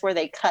spells, I guess, where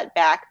they cut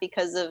back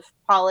because of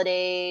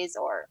holidays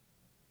or,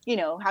 you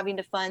know, having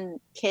to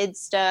fund kids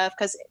stuff.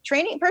 Because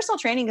personal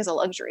training is a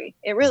luxury.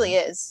 It really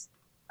is.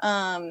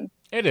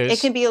 It is. It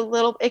can be a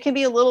little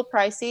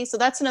pricey. So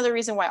that's another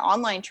reason why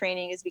online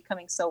training is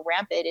becoming so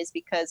rampant, is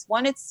because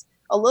one, it's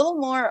a little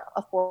more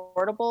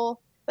affordable,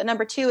 but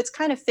number two, it's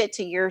kind of fit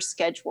to your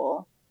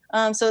schedule.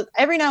 So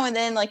every now and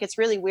then, like, it's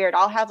really weird.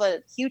 I'll have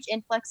a huge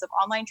influx of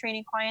online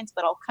training clients,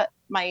 but I'll cut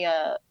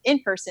my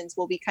in-persons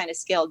will be kind of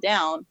scaled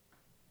down,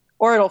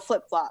 or it'll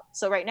flip flop.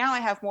 So right now I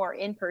have more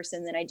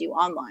in-person than I do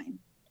online,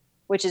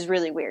 which is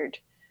really weird.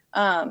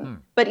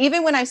 But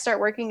even when I start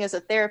working as a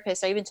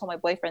therapist, I even told my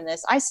boyfriend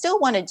this, I still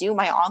want to do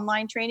my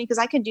online training because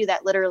I can do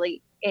that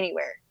literally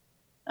anywhere.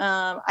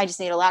 I just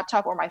need a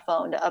laptop or my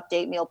phone to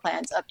update meal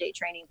plans, update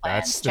training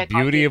plans. That's the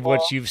beauty of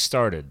what you've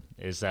started,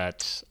 is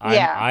that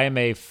I am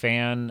a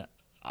fan.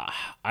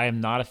 I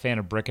am not a fan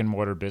of brick and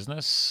mortar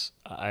business.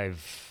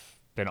 I've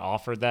been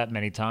offered that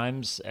many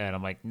times, and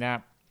I'm like, nah,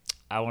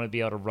 I want to be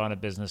able to run a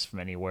business from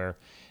anywhere.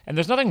 And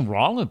there's nothing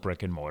wrong with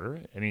brick and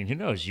mortar. I mean, who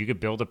knows? You could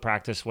build a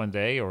practice one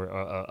day, or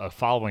a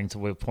following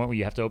to a point where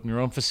you have to open your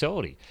own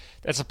facility.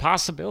 That's a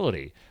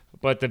possibility.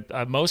 But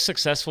the most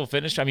successful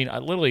fitness, I mean,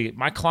 literally,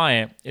 my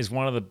client is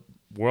one of the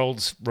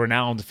world's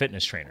renowned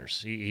fitness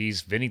trainers.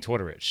 He's Vinny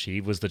Tortorich.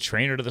 He was the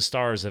trainer to the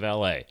stars of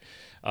LA.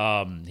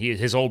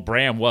 His old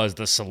brand was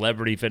the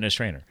celebrity fitness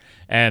trainer.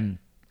 And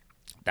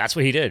that's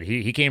what he did.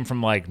 He came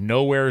from like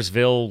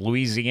Nowheresville,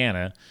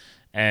 Louisiana,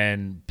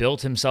 and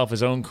built himself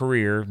his own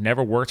career,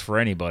 never worked for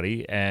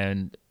anybody,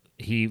 and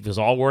he was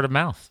all word of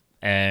mouth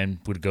and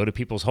would go to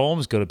people's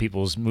homes, go to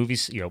people's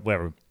movies,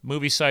 whatever,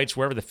 movie sites,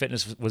 wherever the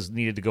fitness was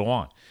needed to go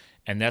on.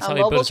 And that's how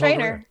he built his whole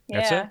career.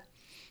 That's it.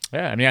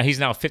 Yeah, I mean, he's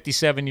now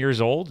 57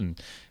 years old,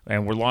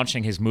 and we're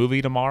launching his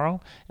movie tomorrow,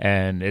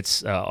 and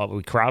it's we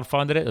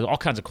crowdfunded it. There's all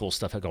kinds of cool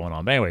stuff going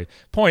on. But anyway,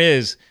 point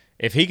is,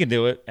 if he can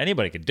do it,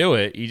 anybody can do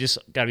it. You just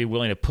got to be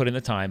willing to put in the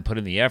time, put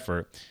in the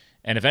effort.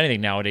 And if anything,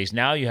 nowadays,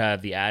 now you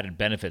have the added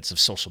benefits of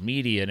social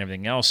media and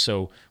everything else.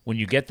 So when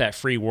you get that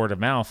free word of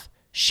mouth,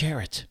 share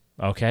it,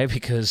 okay?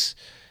 Because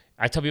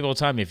I tell people all the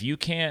time, if you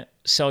can't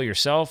sell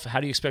yourself,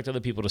 how do you expect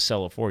other people to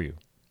sell it for you?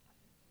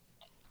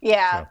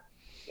 Yeah. So.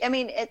 I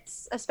mean,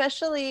 it's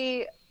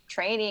especially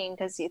training,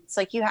 because it's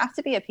like you have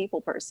to be a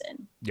people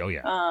person. Oh,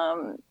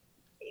 yeah.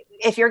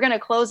 If you're going to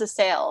close a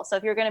sale, so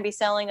if you're going to be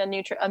selling a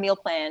meal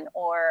plan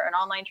or an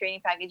online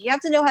training package, you have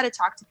to know how to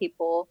talk to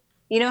people.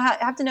 You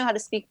have to know how to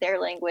speak their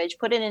language,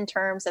 put it in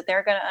terms that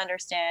they're going to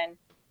understand,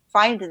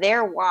 find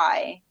their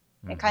why,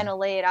 and kind of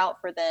lay it out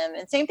for them.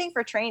 And same thing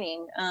for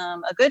training.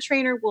 A good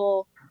trainer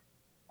will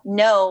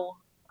know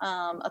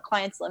a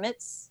client's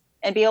limits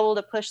and be able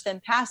to push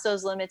them past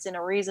those limits in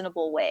a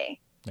reasonable way.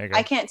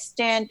 I can't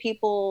stand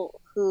people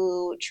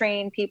who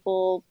train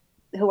people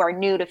who are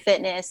new to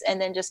fitness and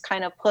then just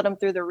kind of put them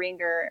through the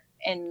ringer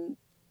and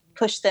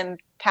push them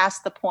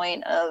past the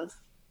point of,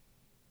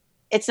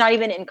 it's not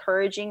even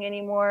encouraging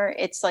anymore.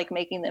 It's like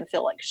making them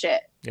feel like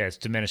shit. Yeah, it's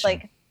diminishing.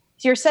 Like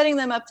you're setting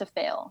them up to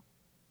fail.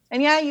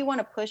 And yeah, you want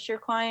to push your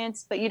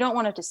clients, but you don't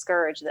want to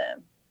discourage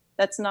them.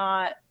 That's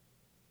not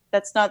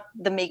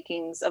the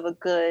makings of a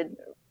good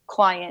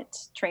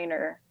client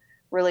trainer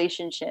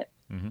relationship.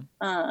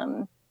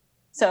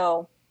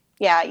 So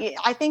yeah,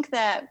 I think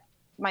that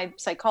my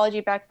psychology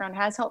background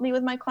has helped me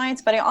with my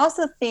clients, but I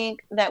also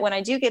think that when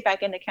I do get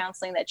back into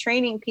counseling, that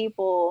training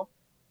people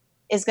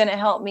is going to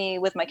help me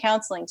with my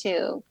counseling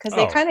too, because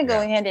they kind of go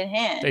hand in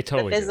hand. They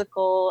totally the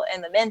physical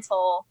and the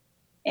mental.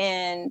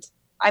 And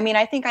I mean,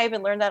 I think I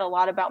even learned that a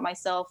lot about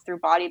myself through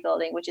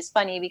bodybuilding, which is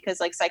funny because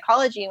like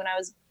psychology, when I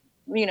was,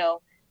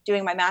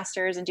 doing my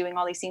master's and doing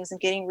all these things and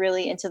getting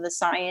really into the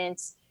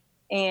science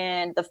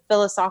and the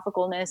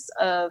philosophicalness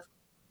of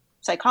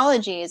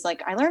psychology, is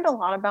like I learned a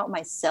lot about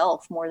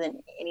myself more than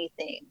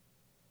anything,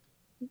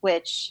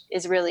 which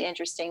is really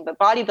interesting. But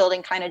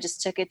bodybuilding kind of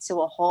just took it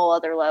to a whole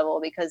other level,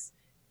 because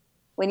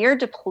when you're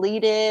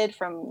depleted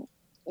from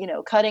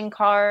cutting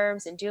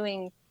carbs and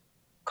doing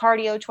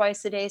cardio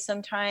twice a day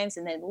sometimes,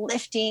 and then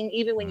lifting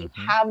even when you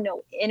have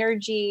no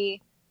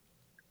energy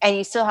and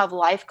you still have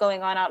life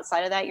going on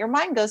outside of that, your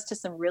mind goes to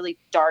some really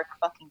dark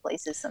fucking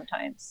places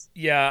sometimes.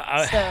 Yeah,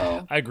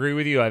 I agree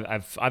with you.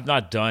 I've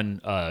not done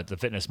the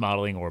fitness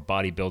modeling or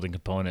bodybuilding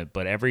component,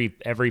 but every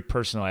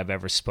person I've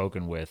ever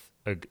spoken with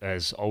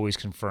has always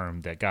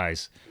confirmed that,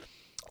 guys,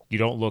 you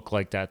don't look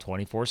like that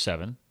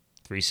 24/7,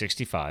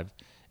 365,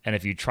 and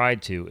if you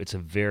tried to, it's a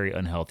very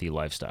unhealthy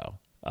lifestyle.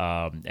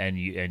 And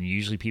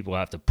usually people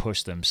have to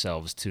push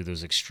themselves to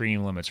those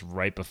extreme limits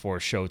right before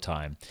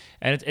showtime,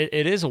 and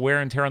it is a wear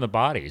and tear on the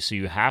body. So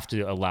you have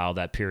to allow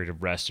that period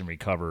of rest and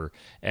recover,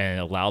 and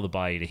allow the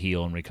body to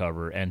heal and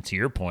recover. And to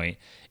your point,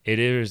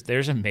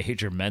 there's a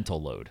major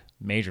mental load.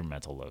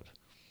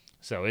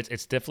 So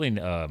it's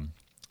definitely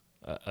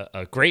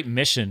a great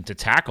mission to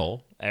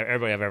tackle.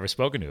 Everybody I've ever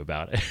spoken to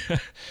about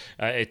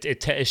it,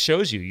 it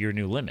shows you your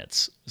new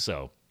limits.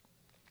 So.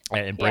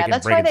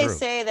 That's why they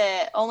say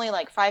that only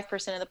like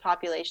 5% of the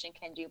population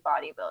can do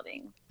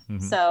bodybuilding.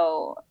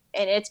 So,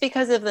 and it's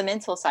because of the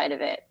mental side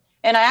of it.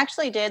 And I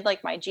actually did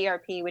like my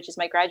GRP, which is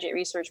my graduate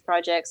research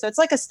project. So it's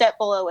like a step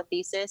below a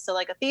thesis. So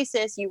like a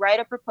thesis, you write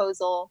a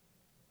proposal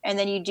and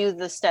then you do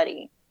the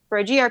study. For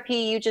a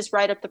GRP, you just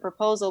write up the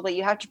proposal, but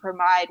you have to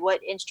provide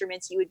what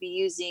instruments you would be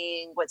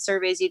using, what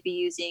surveys you'd be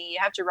using. You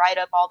have to write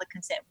up all the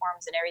consent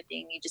forms and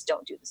everything. You just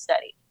don't do the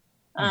study.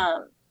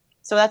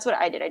 So that's what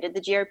I did. I did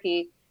the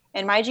GRP.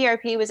 And my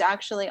GRP was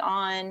actually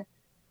on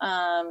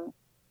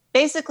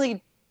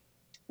basically,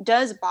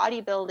 does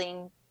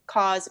bodybuilding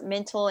cause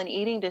mental and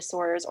eating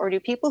disorders, or do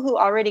people who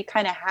already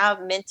kind of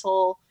have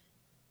mental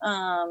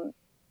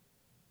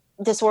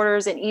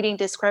disorders and eating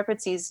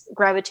discrepancies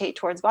gravitate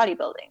towards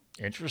bodybuilding?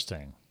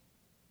 Interesting.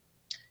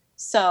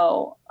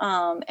 So,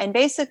 and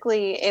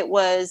basically it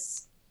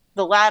was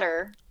the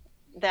latter,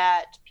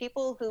 that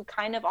people who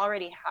kind of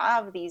already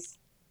have these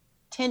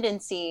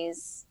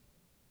tendencies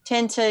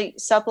tend to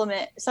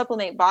supplement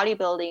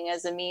bodybuilding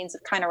as a means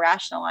of kind of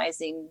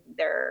rationalizing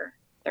their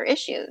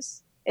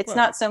issues. It's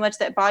not so much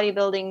that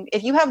bodybuilding,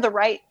 if you have the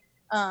right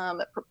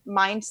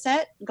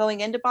mindset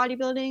going into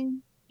bodybuilding,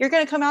 you're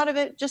going to come out of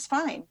it just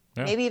fine,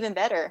 maybe even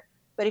better.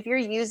 But if you're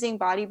using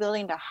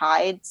bodybuilding to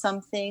hide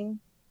something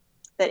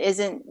that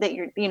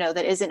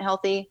isn't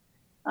healthy,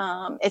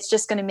 it's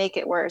just going to make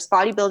it worse.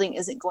 Bodybuilding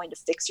isn't going to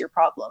fix your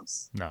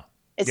problems. No,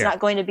 it's not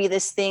going to be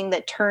this thing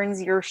that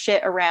turns your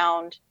shit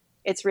around.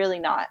 It's really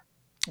not.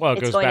 Well,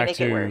 it goes back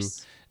to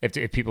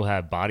if people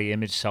have body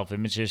image,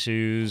 self-image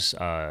issues,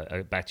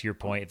 back to your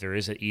point, if there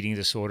is an eating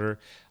disorder,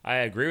 I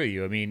agree with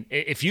you. I mean,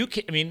 if you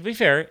can, I mean, to be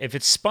fair, if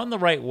it's spun the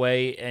right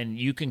way and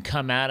you can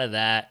come out of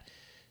that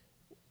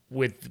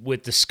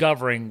with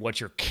discovering what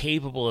you're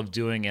capable of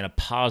doing in a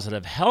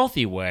positive,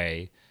 healthy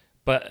way,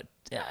 but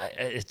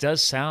it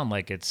does sound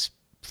like it's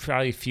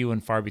probably few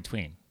and far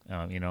between.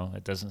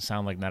 It doesn't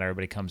sound like not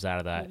everybody comes out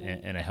of that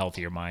in a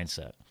healthier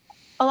mindset.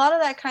 A lot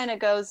of that kind of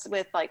goes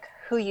with like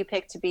who you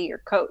pick to be your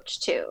coach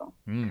too,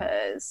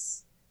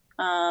 because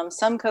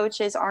some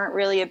coaches aren't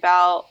really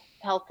about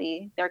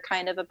healthy. They're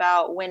kind of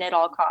about win at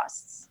all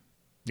costs.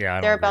 Yeah,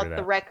 they're about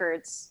the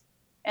records.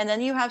 And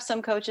then you have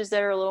some coaches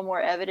that are a little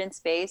more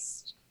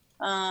evidence-based,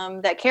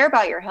 that care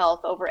about your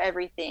health over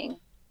everything.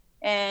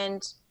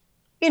 And,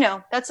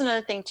 that's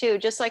another thing too.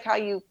 Just like how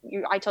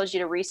I told you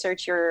to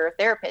research your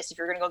therapist if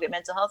you're going to go get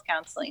mental health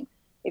counseling.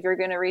 If you're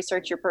going to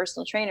research your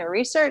personal trainer,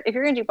 if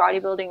you're going to do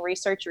bodybuilding,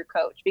 research your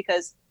coach,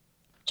 because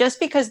just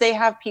because they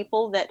have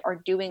people that are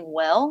doing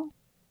well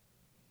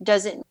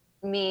doesn't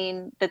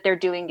mean that they're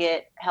doing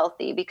it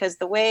healthy. Because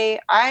the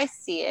way I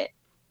see it,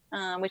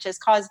 which has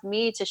caused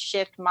me to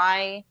shift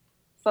my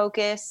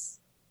focus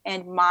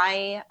and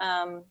my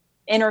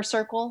inner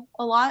circle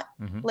a lot,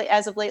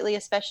 as of lately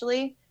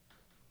especially,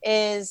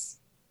 is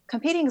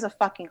competing is a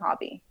fucking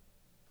hobby.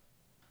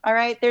 All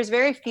right? There's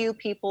very few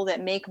people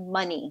that make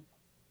money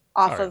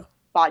off of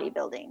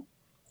bodybuilding.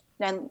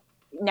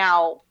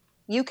 Now,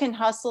 you can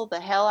hustle the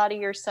hell out of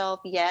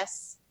yourself,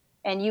 yes,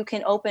 and you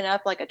can open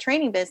up like a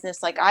training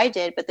business like I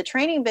did, but the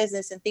training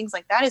business and things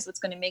like that is what's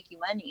going to make you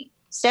money.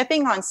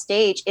 Stepping on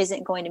stage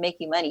isn't going to make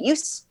you money. You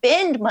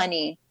spend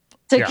money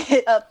to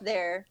get up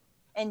there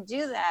and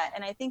do that.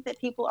 And I think that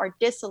people are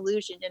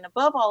disillusioned. And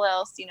above all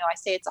else, I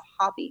say it's a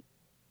hobby.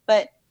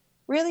 But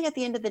really, at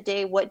the end of the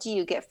day, what do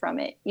you get from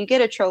it? You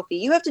get a trophy.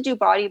 You have to do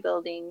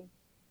bodybuilding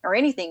or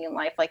anything in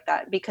life like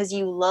that because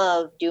you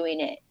love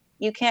doing it.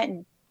 You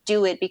can't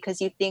do it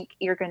because you think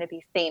you're going to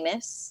be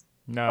famous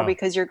or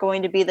because you're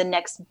going to be the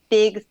next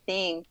big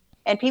thing.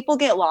 And people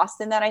get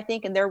lost in that, I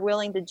think, and they're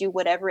willing to do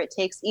whatever it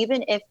takes,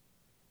 even if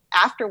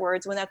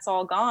afterwards, when that's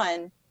all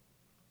gone,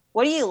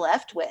 what are you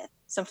left with?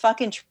 Some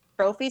fucking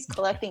trophies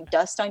collecting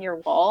dust on your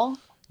wall?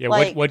 Yeah,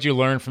 what'd you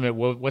learn from it?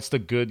 What's the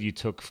good you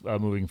took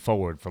moving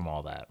forward from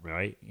all that,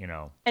 right?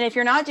 And if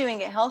you're not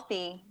doing it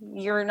healthy,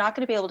 you're not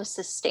going to be able to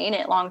sustain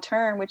it long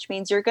term, which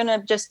means you're going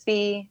to just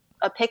be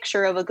a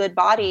picture of a good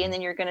body, and then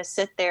you're going to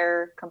sit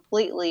there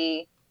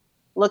completely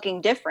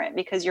looking different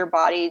because your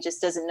body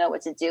just doesn't know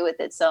what to do with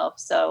itself.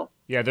 So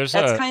yeah, there's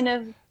a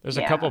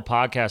couple of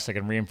podcasts that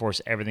can reinforce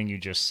everything you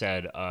just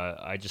said.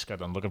 I just got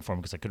done looking for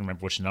them because I couldn't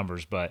remember which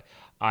numbers, but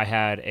I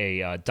had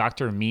a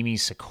Dr. Mimi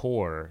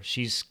Secor.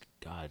 She's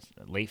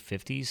late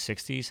 50s,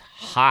 60s,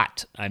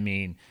 hot. I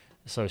mean,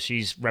 so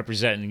she's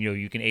representing,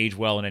 you can age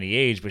well in any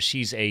age, but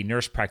she's a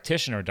nurse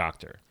practitioner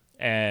doctor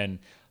and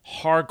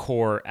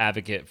hardcore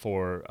advocate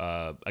for,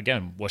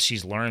 again, what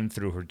she's learned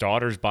through her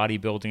daughter's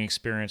bodybuilding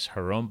experience,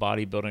 her own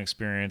bodybuilding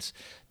experience,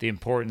 the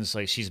importance,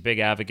 like she's a big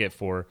advocate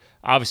for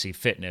obviously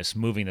fitness,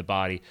 moving the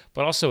body,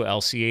 but also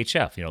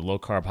LCHF, low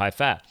carb, high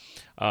fat.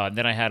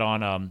 Then I had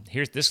on,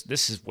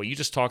 this is what you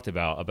just talked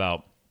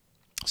about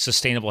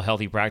sustainable,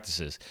 healthy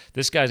practices.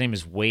 This guy's name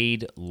is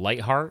Wade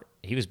Lightheart.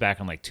 He was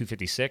back on like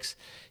 256.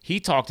 He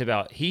talked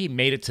about, he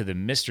made it to the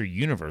Mr.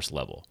 Universe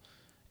level.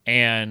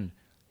 And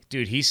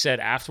dude, he said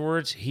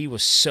afterwards he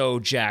was so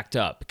jacked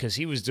up because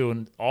he was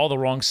doing all the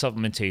wrong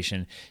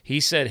supplementation. He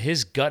said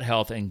his gut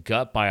health and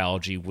gut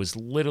biology was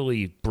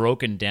literally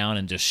broken down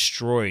and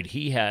destroyed.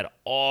 He had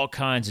all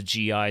kinds of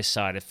GI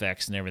side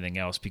effects and everything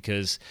else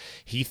because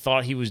he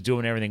thought he was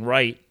doing everything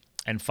right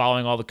and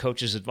following all the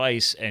coach's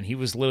advice, and he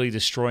was literally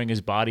destroying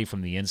his body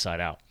from the inside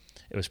out.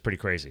 It was pretty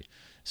crazy.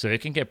 So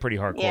it can get pretty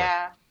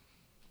hardcore.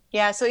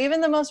 Yeah. So even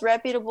the most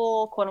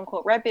reputable, quote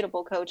unquote,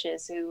 reputable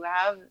coaches who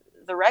have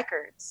the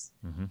records,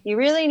 you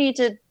really need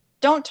to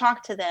don't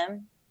talk to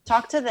them.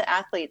 Talk to the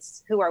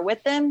athletes who are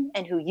with them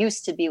and who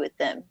used to be with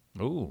them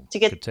to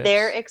get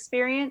their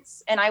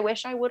experience. And I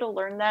wish I would have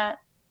learned that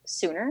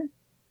sooner,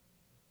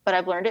 but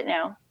I've learned it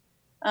now.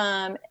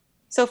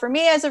 So for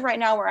me, as of right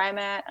now, where I'm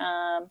at,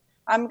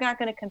 I'm not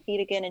going to compete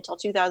again until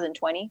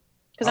 2020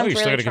 because I'm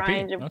really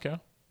trying to. Okay.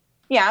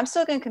 Yeah, I'm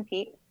still going to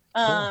compete.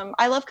 Cool.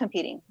 I love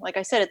competing. Like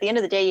I said, at the end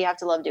of the day, you have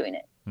to love doing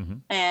it.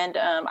 And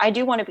I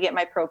do want to get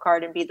my pro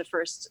card and be the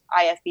first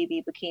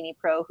IFBB bikini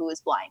pro who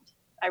is blind.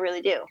 I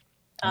really do.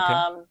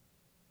 Okay.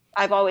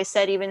 I've always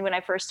said, even when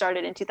I first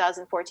started in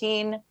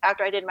 2014,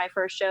 after I did my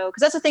first show, because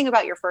that's the thing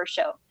about your first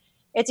show.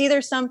 It's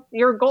either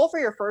your goal for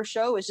your first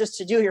show is just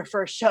to do your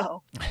first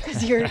show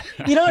because you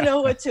don't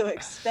know what to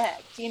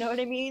expect. You know what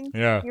I mean?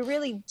 Yeah. You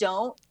really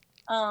don't.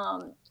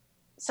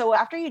 So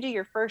after you do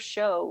your first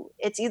show,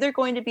 it's either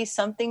going to be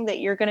something that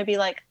you're going to be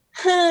like,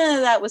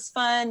 that was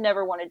fun,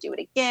 never want to do it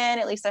again.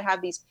 At least I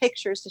have these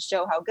pictures to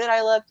show how good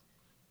I looked.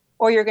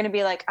 Or you're going to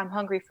be like, I'm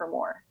hungry for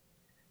more.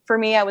 For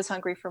me, I was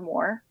hungry for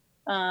more.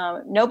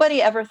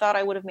 Nobody ever thought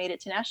I would have made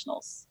it to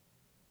nationals.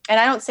 And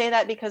I don't say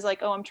that because like,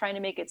 oh, I'm trying to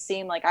make it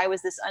seem like I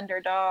was this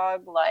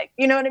underdog, like,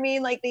 you know what I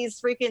mean? Like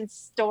these freaking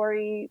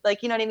story,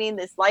 like, you know what I mean?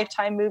 This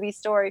Lifetime movie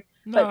story.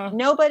 But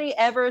nobody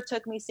ever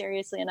took me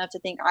seriously enough to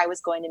think I was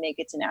going to make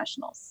it to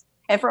nationals.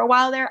 And for a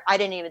while there, I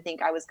didn't even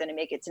think I was going to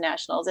make it to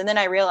nationals. And then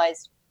I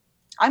realized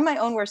I'm my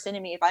own worst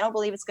enemy. If I don't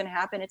believe it's going to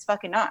happen, it's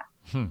fucking not.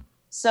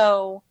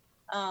 So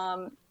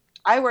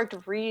I worked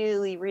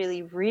really,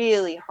 really,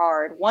 really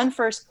hard. Won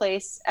first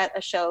place at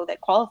a show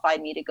that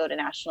qualified me to go to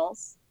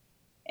nationals.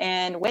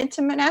 And went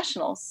to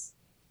nationals,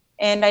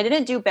 and I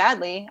didn't do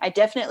badly.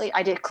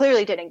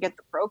 Clearly didn't get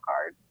the pro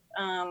card,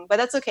 but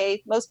that's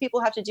okay. Most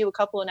people have to do a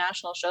couple of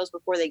national shows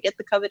before they get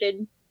the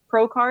coveted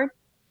pro card.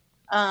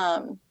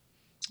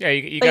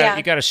 You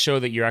got to show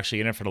that you're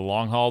actually in it for the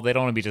long haul. They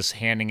don't want to be just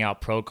handing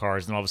out pro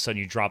cards and all of a sudden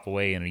you drop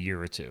away in a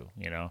year or two.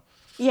 You know?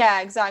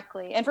 Yeah,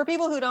 exactly. And for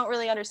people who don't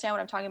really understand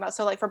what I'm talking about,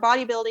 so like for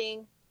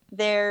bodybuilding,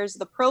 there's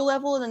the pro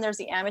level and then there's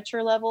the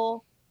amateur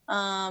level.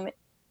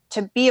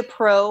 To be a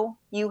pro,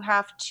 you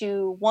have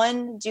to,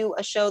 one, do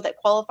a show that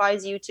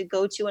qualifies you to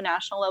go to a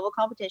national level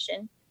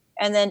competition.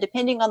 And then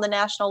depending on the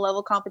national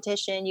level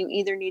competition, you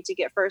either need to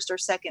get first or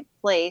second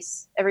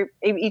place.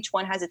 Each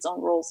one has its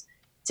own rules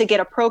to get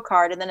a pro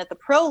card. And then at the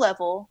pro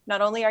level,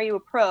 not only are you a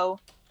pro,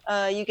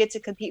 you get to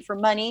compete for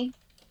money.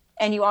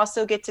 And you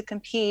also get to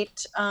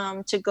compete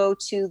to go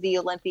to the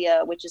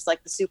Olympia, which is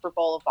like the Super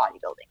Bowl of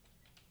bodybuilding.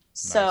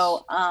 Nice.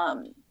 So,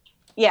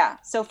 yeah.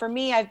 So for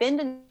me, I've been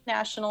to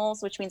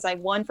nationals, which means I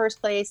won first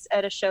place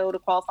at a show to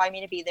qualify me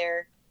to be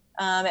there.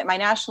 At my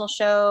national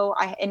show,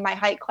 in my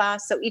height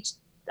class. So each,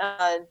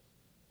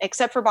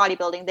 except for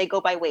bodybuilding, they go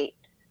by weight.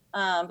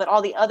 But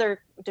all the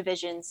other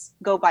divisions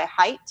go by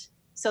height.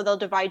 So they'll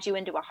divide you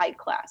into a height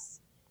class.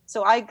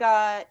 So I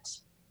got,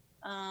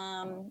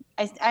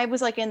 I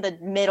was like in the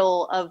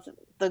middle of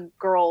the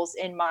girls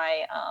in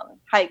my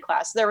height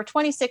class. So there were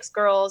 26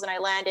 girls and I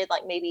landed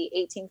like maybe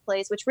 18th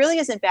place, which really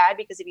isn't bad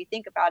because if you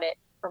think about it,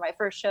 for my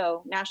first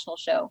show, national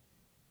show,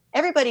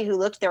 everybody who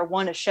looked there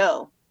won a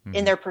show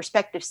in their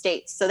respective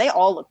states. So they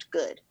all looked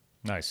good.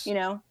 Nice. You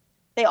know,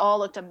 they all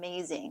looked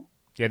amazing.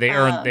 Yeah, they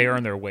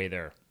earned their way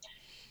there.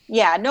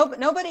 Yeah,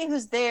 nobody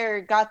who's there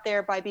got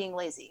there by being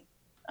lazy.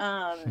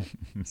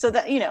 So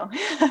that, you know,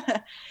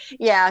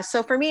 yeah.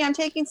 So for me, I'm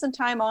taking some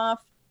time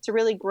off to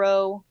really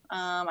grow.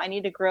 I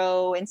need to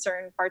grow in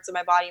certain parts of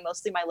my body,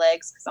 mostly my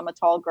legs, because I'm a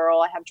tall girl.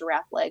 I have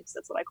giraffe legs.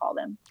 That's what I call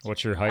them.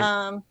 What's your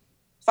height?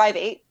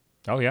 5'8".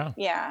 Oh yeah.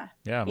 Yeah.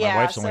 Yeah. My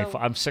wife's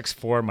I'm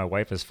 6'4". My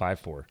wife is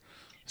 5'4".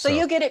 So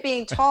you get it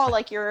being tall,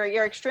 like your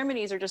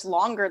extremities are just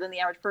longer than the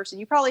average person.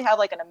 You probably have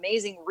like an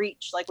amazing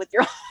reach, like with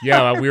your.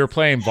 Yeah, we were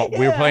playing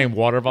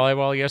water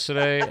volleyball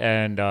yesterday,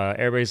 and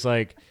everybody's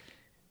like,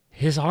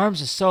 his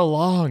arms are so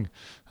long.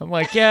 I'm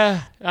like,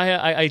 yeah.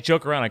 I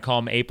joke around. I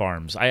call them ape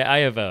arms.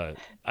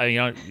 If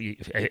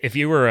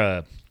you were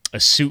a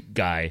suit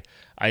guy,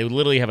 I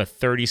literally have a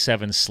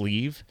 37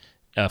 sleeve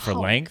for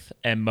length,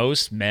 and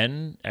most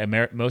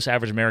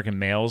average American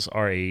males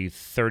are a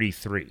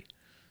 33.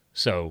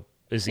 So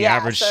is the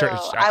average shirt?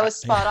 I was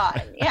spot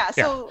on. Yeah.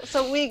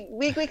 So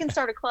we can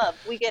start a club.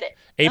 We get it.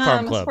 Ape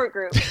arm club. Support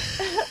group.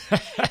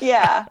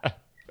 Yeah.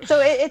 So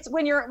it's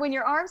when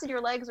your arms and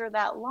your legs are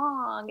that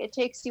long, it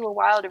takes you a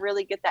while to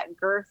really get that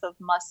girth of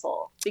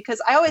muscle. Because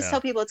I always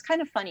tell people it's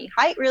kind of funny.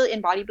 Height really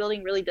in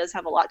bodybuilding really does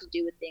have a lot to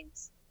do with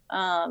things.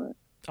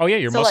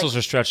 Your muscles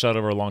are stretched out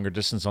over a longer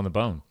distance on the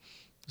bone.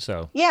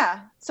 So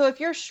yeah. So if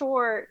you're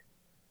short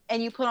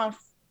and you put on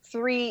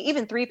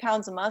 3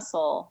 pounds of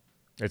muscle,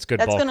 it's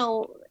good.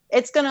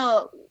 It's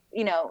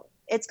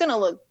gonna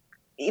look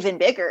even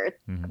bigger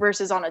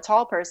versus on a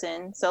tall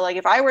person. So like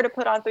if I were to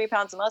put on 3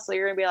 pounds of muscle,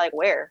 you're gonna be like,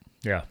 where?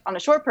 Yeah. On a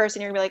short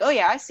person, you're gonna be like, oh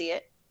yeah, I see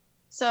it.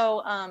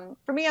 So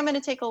for me, I'm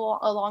gonna take a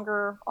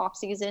longer off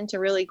season to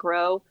really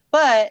grow.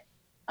 But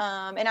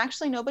and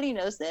actually nobody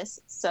knows this,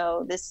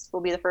 so this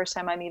will be the first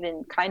time I'm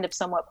even kind of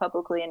somewhat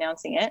publicly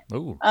announcing it.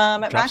 Ooh,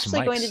 I'm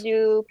actually going to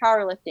do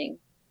powerlifting.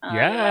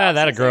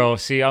 That a girl.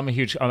 See, I'm a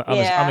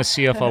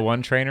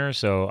CFL1 trainer,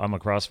 so I'm a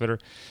CrossFitter.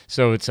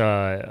 So it's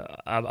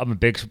I'm a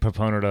big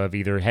proponent of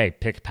either, hey,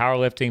 pick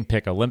powerlifting,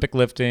 pick Olympic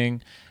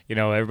lifting. You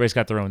know, everybody's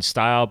got their own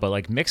style, but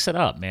like mix it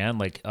up, man.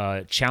 Like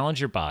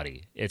challenge your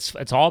body.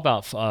 It's all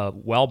about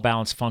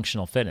well-balanced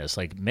functional fitness.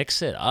 Like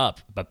mix it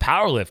up. But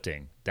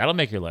powerlifting, that'll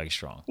make your legs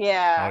strong.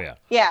 Yeah. Oh yeah.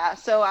 Yeah.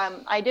 So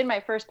I did my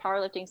first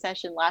powerlifting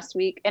session last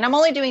week, and I'm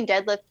only doing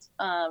deadlift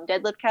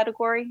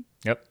category.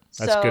 Yep.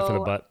 That's good for the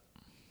butt.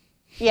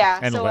 Yeah.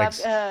 And so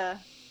legs.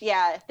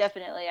 yeah,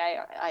 definitely.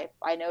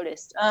 I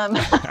noticed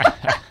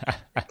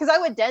because I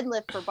would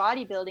deadlift for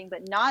bodybuilding,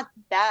 but not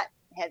that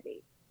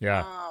heavy.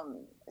 Yeah.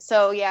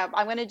 So yeah,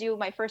 I'm going to do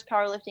my first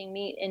powerlifting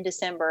meet in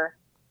December.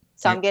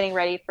 So I'm getting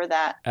ready for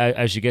that.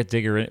 As you get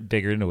bigger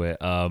into it,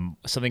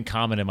 something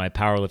common in my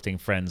powerlifting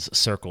friends'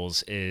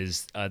 circles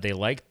is they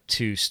like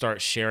to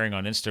start sharing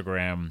on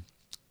Instagram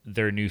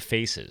their new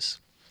faces.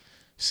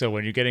 So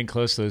when you're getting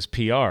close to those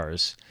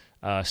PRs,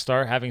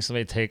 start having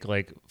somebody take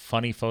like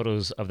funny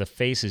photos of the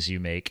faces you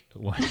make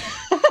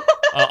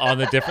on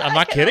the different. I'm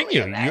not kidding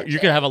you.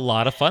 You're gonna have a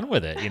lot of fun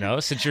with it.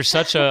 Since you're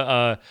such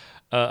a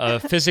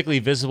physically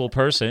visible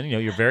person,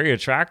 you're very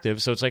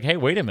attractive. So it's like, hey,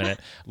 wait a minute,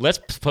 let's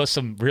put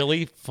some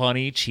really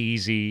funny,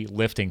 cheesy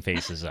lifting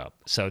faces up.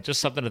 So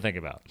just something to think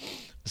about.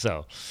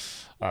 So.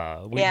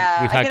 We've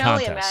had I can contests.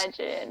 only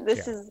imagine.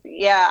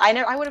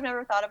 I would have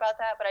never thought about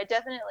that, but I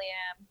definitely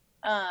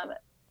am.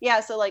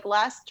 So like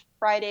last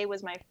Friday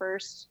was my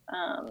first,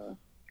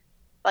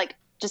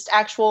 just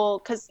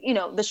actual, because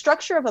the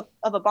structure of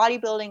a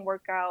bodybuilding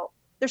workout.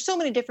 There's so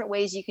many different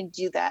ways you can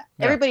do that.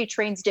 Yeah. Everybody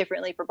trains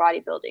differently for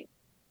bodybuilding.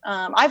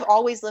 I've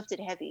always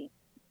lifted heavy.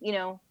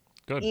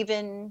 Good.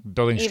 Even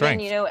building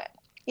strength.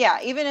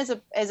 Even as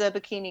a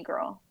bikini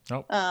girl.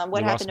 Oh,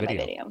 what happened to my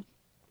video?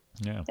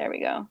 Yeah. There we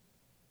go.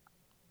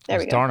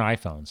 Those darn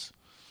iPhones.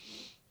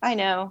 I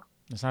know.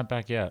 It's not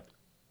back yet.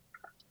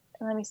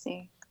 Let me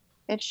see.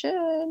 It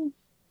should.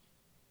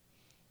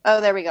 Oh,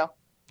 there we go.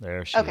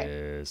 There she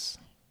is.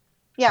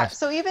 Yeah.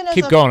 So even as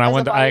keep going.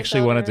 I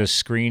actually wanted to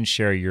screen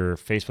share your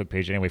Facebook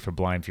page anyway for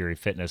Blind Fury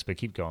Fitness, but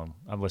keep going.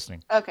 I'm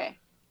listening. Okay.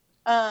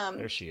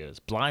 There she is.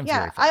 Blind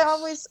Fury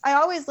Fitness. I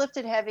always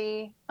lifted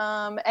heavy.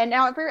 And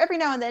now every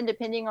now and then,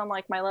 depending on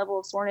like my level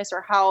of soreness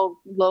or how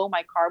low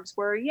my carbs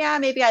were,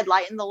 maybe I'd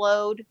lighten the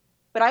load.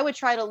 But I would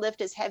try to lift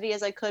as heavy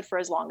as I could for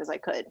as long as I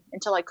could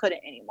until I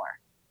couldn't anymore.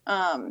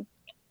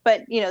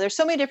 But there's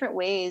so many different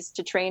ways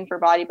to train for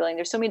bodybuilding.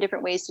 There's so many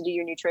different ways to do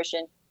your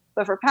nutrition.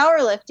 But for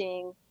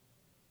powerlifting,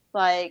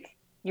 like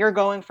you're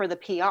going for the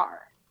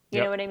PR.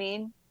 You know what I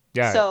mean?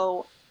 Yeah.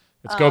 So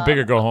let's go big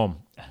or go home.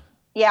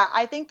 Yeah,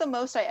 I think the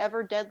most I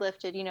ever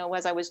deadlifted,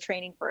 as I was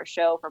training for a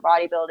show for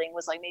bodybuilding,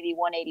 was like maybe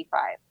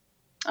 185.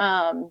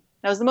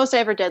 That was the most I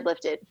ever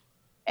deadlifted.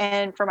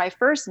 And for my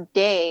first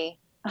day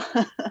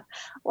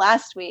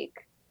last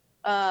week,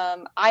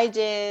 I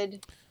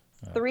did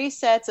 3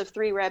 sets of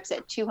 3 reps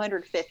at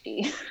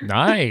 250.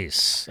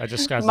 Nice. I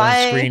just got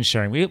some screen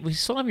sharing. We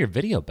still have your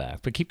video back,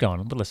 but keep going.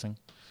 We're listening.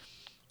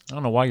 I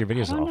don't know why your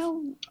video's off.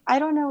 I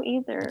don't know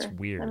either. It's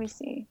weird. Let me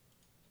see.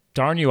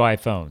 Darn you,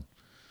 iPhone.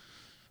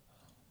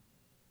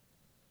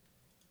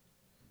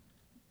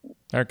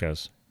 There it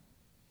goes.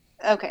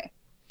 Okay.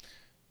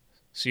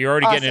 So you're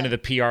already getting into the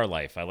PR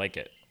life. I like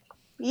it.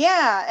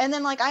 Yeah. And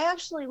then I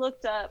actually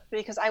looked up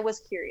because I was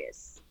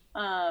curious,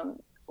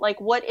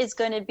 what is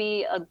going to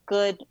be a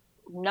good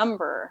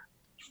number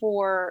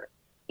for,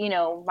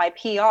 my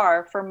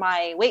PR for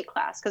my weight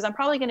class. Cause I'm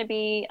probably going to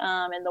be,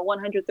 in the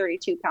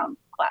 132 pound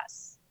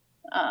class.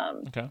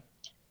 Okay.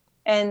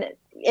 And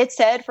it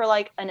said for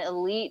an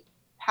elite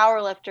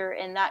power lifter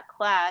in that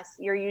class,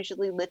 you're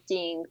usually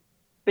lifting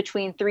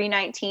between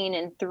 319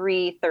 and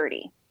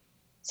 330.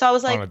 So I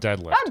was like, on a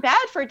deadlift. Not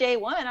bad for day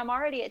one. I'm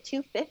already at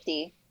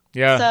 250.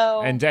 Yeah.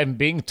 So, and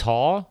being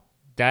tall,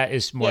 that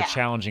is more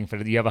challenging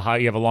you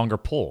have a longer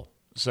pull.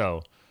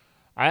 So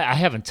I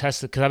haven't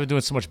tested, because I've been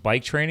doing so much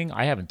bike training.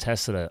 I haven't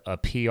tested a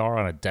PR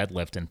on a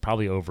deadlift in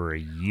probably over a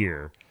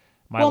year.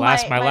 My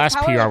last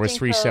PR was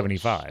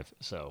 375.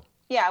 So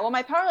yeah, well,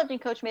 my powerlifting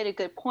coach made a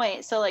good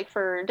point. So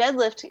for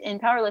deadlift in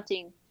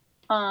powerlifting,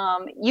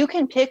 you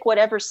can pick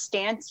whatever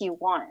stance you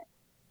want.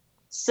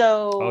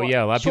 So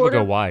a lot of people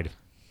go wide.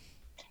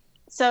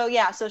 So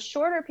so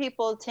shorter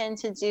people tend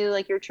to do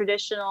your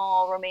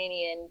traditional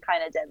Romanian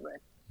kind of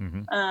deadlift.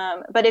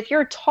 Mm-hmm. But if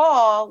you're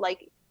tall,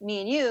 like me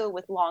and you,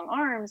 with long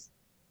arms,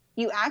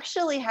 you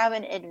actually have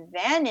an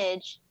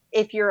advantage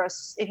if you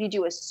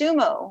do a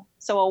sumo,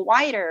 so a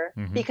wider,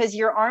 because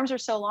your arms are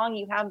so long,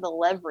 you have the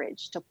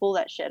leverage to pull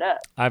that shit up.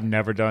 I've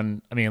never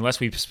done, unless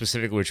we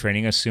specifically were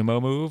training a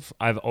sumo move,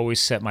 I've always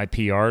set my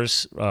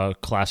PRs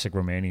classic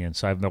Romanian,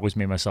 so I've always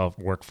made myself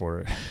work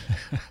for it.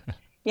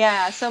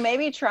 Yeah, so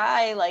maybe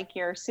try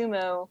your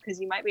sumo, because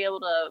you might be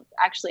able to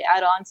actually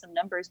add on some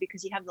numbers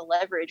because you have the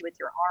leverage with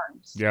your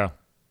arms. Yeah.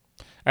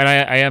 And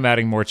I am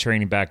adding more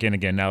training back in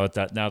again now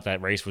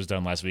that race was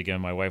done last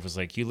weekend. My wife was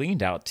like, "You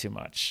leaned out too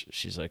much."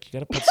 She's like, "You got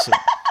to put some."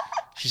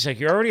 She's like,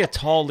 "You're already a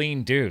tall,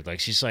 lean dude."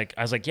 She's like,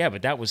 I was like, "Yeah,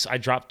 but I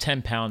dropped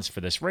 10 pounds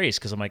for this race,"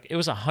 because I'm like, it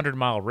was a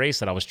 100-mile race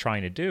that I was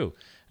trying to do,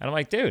 and I'm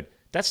like, dude,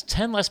 that's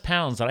 10 less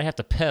pounds that I have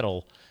to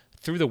pedal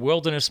through the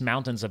wilderness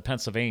mountains of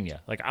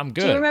Pennsylvania. I'm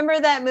good. Do you remember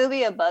that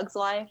movie, A Bug's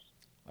Life?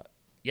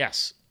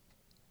 Yes.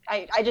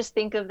 I just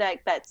think of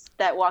that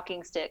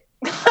walking stick.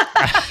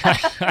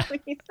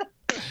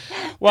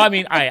 Well,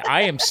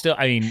 I am still,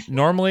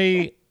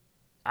 normally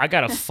I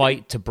got to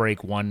fight to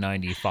break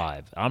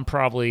 195. I'm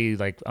probably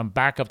I'm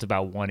back up to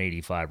about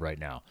 185 right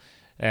now,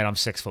 and I'm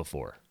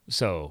 6'4".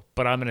 So,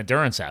 but I'm an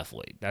endurance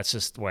athlete. That's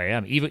just the way I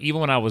am. Even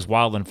when I was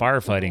wildland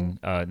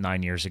firefighting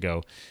 9 years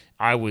ago,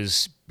 I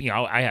was,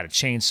 I had a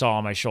chainsaw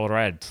on my shoulder.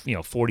 I had,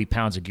 40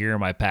 pounds of gear in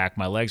my pack.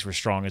 My legs were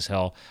strong as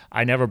hell.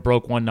 I never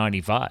broke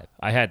 195.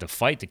 I had to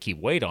fight to keep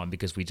weight on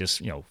because we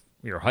just,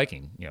 we were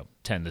hiking,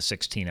 10 to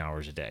 16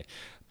 hours a day.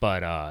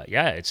 But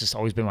it's just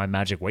always been my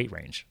magic weight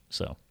range.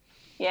 So.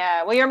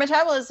 Yeah, well, your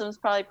metabolism is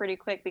probably pretty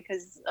quick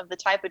because of the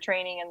type of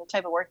training and the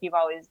type of work you've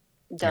always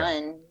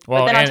done. Yeah.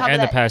 Well,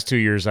 and the past 2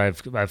 years,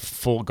 I've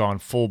gone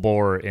full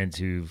bore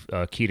into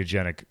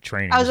ketogenic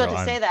training. I was about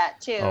to say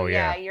that too. Oh,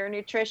 yeah. Your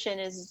nutrition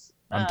is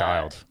I'm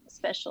dialed.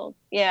 Special.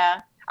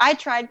 Yeah. I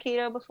tried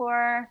keto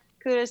before.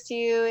 Kudos to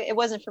you. It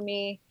wasn't for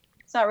me.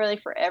 It's not really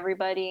for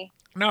everybody.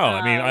 No,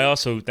 I mean, I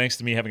also, thanks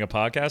to me having a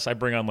podcast, I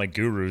bring on like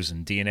gurus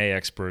and DNA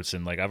experts,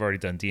 and like I've already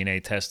done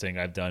DNA testing.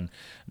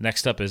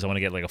 Next up is I want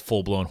to get like a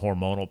full-blown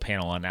hormonal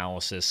panel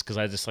analysis, because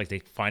I just like to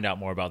find out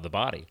more about the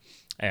body.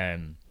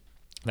 And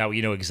now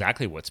you know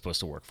exactly what's supposed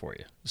to work for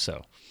you.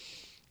 So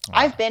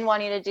I've been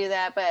wanting to do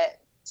that, but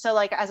so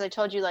like, as I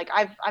told you, like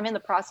I'm in the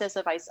process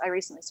of, I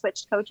recently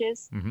switched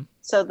coaches. Mm-hmm.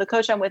 So the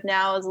coach I'm with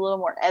now is a little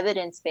more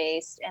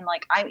evidence-based, and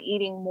like I'm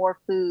eating more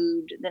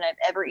food than I've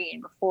ever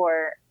eaten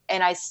before,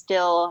 and I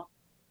still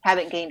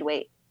haven't gained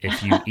weight.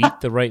 If you eat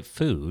the right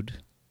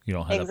food, you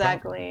don't have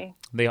exactly.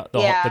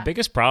 The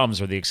biggest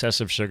problems are the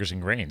excessive sugars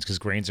and grains, because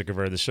grains are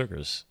converted to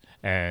sugars,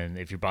 and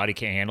if your body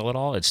can't handle it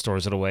all, it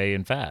stores it away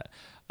in fat.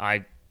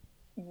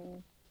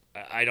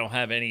 I don't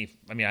have any.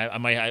 I mean,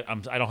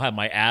 I don't have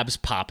my abs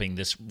popping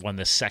this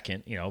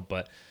second, you know.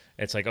 But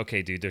it's like,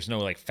 okay, dude, there's no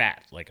like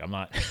fat. Like I'm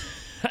not.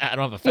 I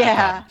don't have a fat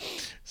problem.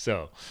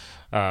 So,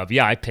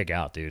 yeah, I pig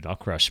out, dude. I'll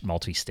crush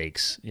multi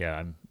steaks.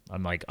 Yeah, I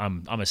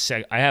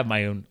have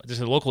my own. There's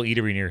a local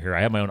eatery near here.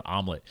 I have my own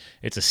omelet.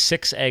 It's a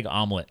 6-egg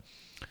omelet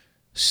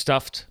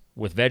stuffed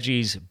with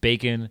veggies,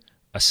 bacon,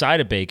 a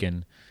side of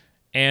bacon,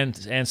 and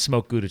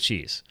smoked Gouda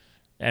cheese.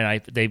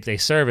 And they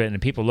serve it,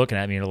 and people looking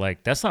at me and are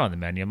like, "That's not on the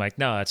menu." I'm like,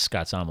 "No, that's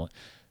Scott's omelet."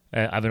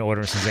 I've been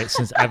ordering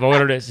since I've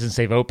ordered it since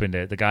they've opened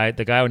it. The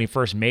guy when he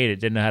first made it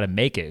didn't know how to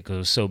make it because it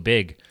was so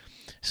big,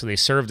 so they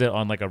served it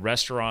on like a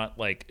restaurant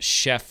like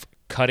chef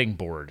cutting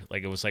board.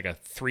 Like it was like a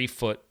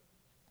 3-foot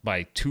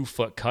by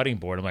 2-foot cutting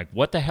board. I'm like,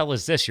 "What the hell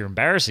is this? You're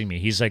embarrassing me."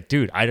 He's like,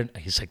 "Dude, I don't."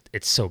 He's like,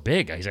 "It's so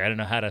big." He's like, "I don't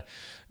know how to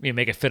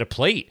make it fit a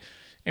plate."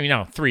 I mean,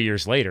 now 3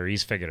 years later,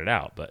 he's figured it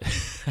out. But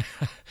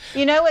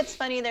you know what's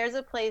funny? There's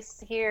a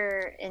place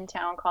here in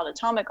town called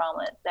Atomic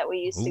Omelet that we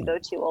used to go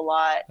to a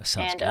lot, that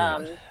sounds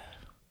good.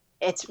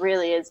 It's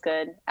really is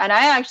good. And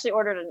I actually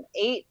ordered an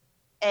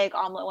 8-egg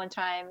omelet one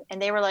time,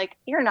 and they were like,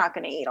 "You're not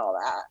going to eat all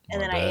that."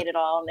 And then I ate it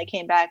all, and they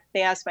came back.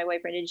 They asked my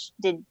boyfriend,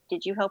 "Did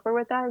you help her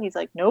with that?" And he's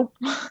like, "Nope."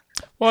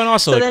 Well, and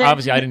also, so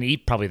obviously, I didn't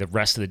eat probably the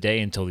rest of the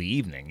day until the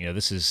evening. You know,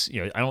 this is,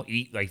 I don't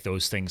eat like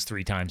those things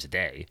 3 times a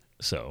day.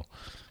 So.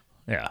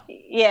 Yeah.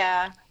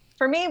 Yeah.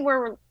 For me,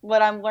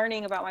 what I'm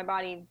learning about my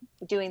body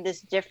doing this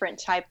different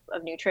type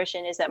of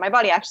nutrition is that my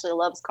body actually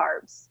loves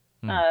carbs.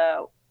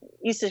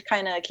 Used to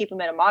kind of keep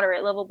them at a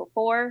moderate level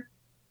before,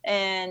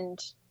 and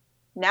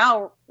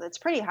now it's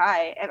pretty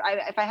high.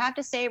 If I have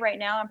to say right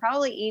now, I'm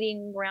probably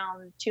eating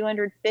around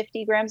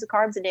 250 grams of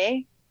carbs a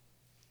day.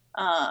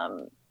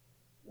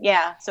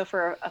 Yeah. So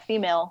for a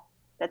female,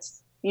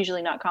 that's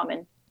usually not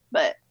common,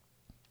 but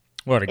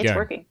it's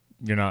working.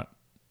 You're not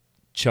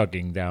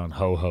chugging down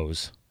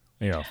ho-hos,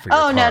 for your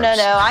carbs.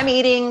 No. I'm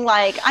eating,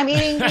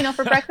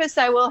 for breakfast,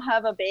 I will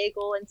have a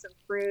bagel and some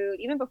fruit.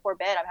 Even before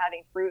bed, I'm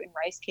having fruit and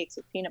rice cakes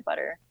with peanut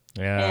butter.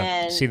 Yeah.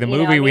 And, see, the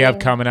movie we have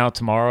coming out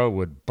tomorrow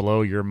would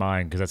blow your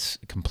mind, because that's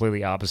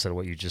completely opposite of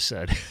what you just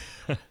said.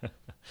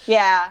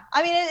 Yeah.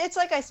 I mean, it's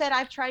like I said,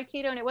 I've tried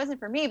keto and it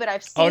wasn't for me, but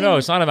I've seen. Oh, no,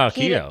 it's not about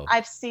keto.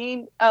 I've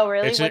seen. Oh,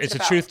 really? It's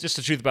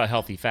the truth about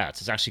healthy fats.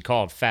 It's actually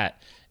called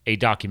Fat, a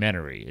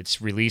documentary. It's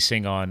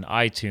releasing on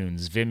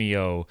iTunes,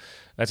 Vimeo.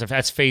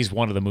 That's phase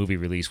 1 of the movie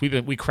release. We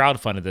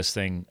crowdfunded this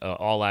thing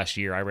all last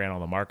year. I ran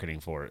all the marketing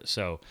for it.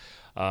 So,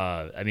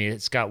 I mean,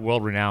 it's got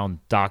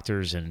world-renowned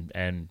doctors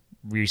and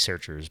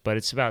researchers, but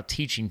it's about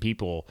teaching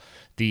people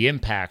the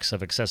impacts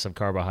of excessive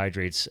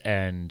carbohydrates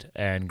and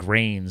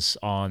grains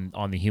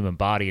on the human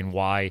body, and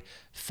why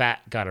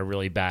fat got a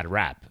really bad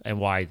rap, and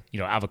why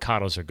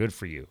avocados are good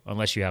for you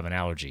unless you have an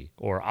allergy,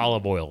 or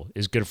olive oil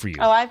is good for you.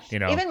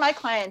 Even my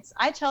clients,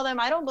 I tell them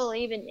I don't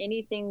believe in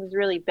anything that's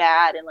really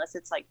bad unless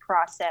it's like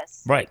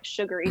processed, right, like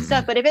sugary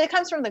stuff. But if it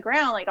comes from the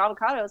ground, like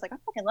avocados, like I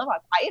fucking love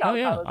avocados. I eat avocados.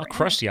 Yeah, I'll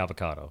crush the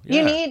avocado.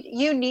 Yeah.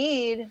 You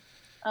need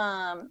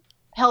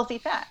healthy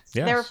fats.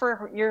 Yes. They're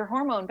for your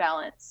hormone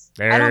balance.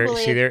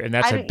 And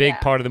that's a big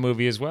part of the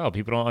movie as well.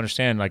 People don't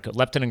understand, like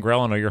leptin and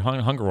ghrelin are your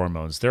hunger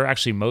hormones. They're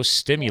actually most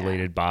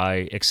stimulated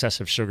by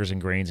excessive sugars and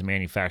grains and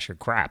manufactured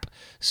crap.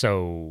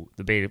 So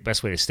the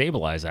best way to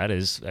stabilize that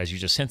is, as you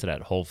just hinted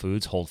at, whole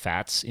foods, whole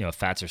fats.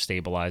 Fats are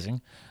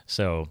stabilizing.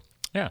 So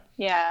yeah.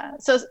 Yeah.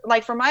 So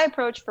like for my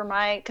approach,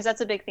 because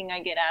that's a big thing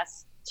I get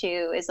asked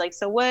too, is like,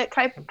 so what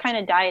kind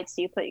of diets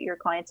do you put your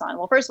clients on?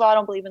 Well, first of all, I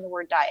don't believe in the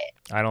word diet.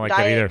 I don't like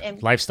that either.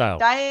 Lifestyle.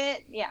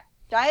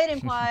 Diet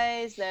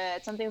implies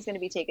that something's going to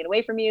be taken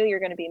away from you. You're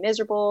going to be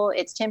miserable.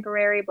 It's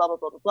temporary, blah, blah,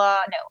 blah, blah, blah.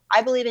 No,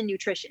 I believe in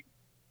nutrition.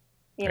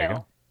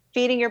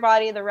 Feeding your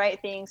body the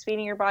right things,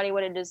 feeding your body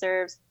what it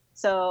deserves.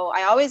 So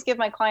I always give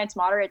my clients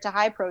moderate to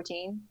high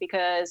protein,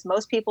 because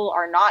most people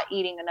are not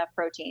eating enough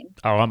protein.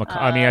 Oh,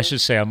 I should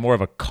say I'm more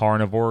of a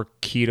carnivore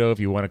keto, if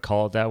you want to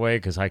call it that way,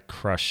 because I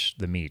crush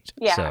the meat.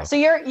 Yeah. So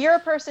you're a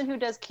person who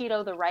does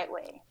keto the right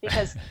way,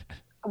 because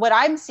what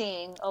I'm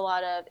seeing a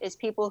lot of is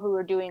people who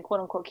are doing quote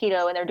unquote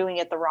keto, and they're doing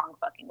it the wrong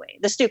fucking way,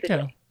 the stupid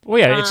way. Well,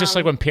 yeah, it's just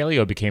like when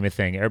paleo became a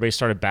thing, everybody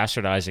started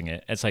bastardizing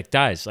it. It's like,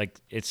 guys, like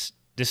this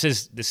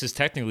is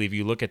technically, if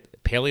you look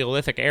at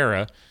Paleolithic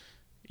era,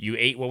 you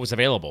ate what was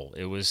available.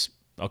 It was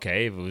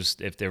okay.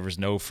 If there was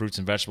no fruits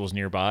and vegetables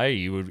nearby,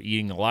 you were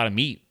eating a lot of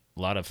meat,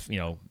 a lot of,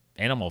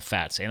 animal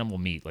fats, animal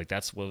meat. Like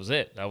that's what was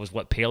it. That was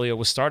what paleo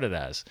was started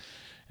as.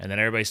 And then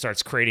everybody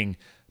starts creating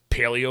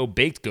paleo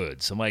baked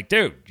goods. I'm like,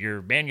 dude,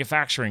 you're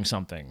manufacturing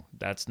something.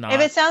 That's not.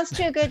 If it sounds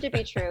too good to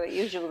be true, it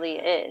usually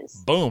is.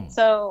 Boom.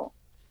 So,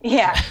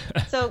 yeah.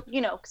 So,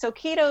 so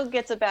keto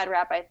gets a bad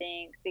rap, I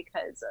think,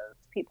 because of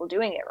people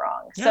doing it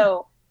wrong. Yeah.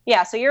 So,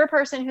 yeah. So you're a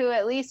person who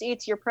at least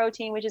eats your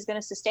protein, which is going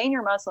to sustain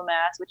your muscle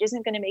mass, which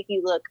isn't going to make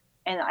you look,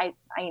 and I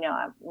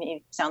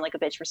sound like a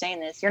bitch for saying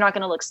this. You're not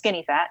going to look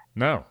skinny fat.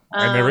 No.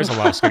 And there is a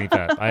lot of skinny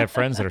fat. I have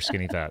friends that are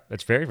skinny fat.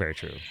 That's very, very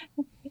true.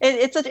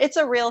 It's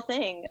a real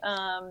thing.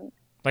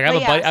 Like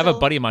I have a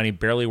buddy of mine, he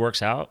barely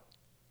works out,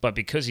 but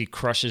because he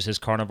crushes his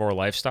carnivore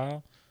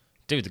lifestyle,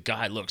 dude, the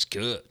guy looks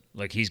good.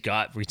 Like he's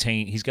got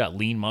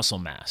lean muscle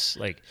mass.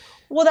 Like,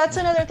 well, that's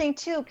another thing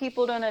too.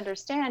 People don't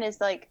understand is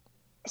like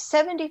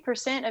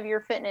 70% of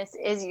your fitness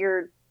is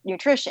your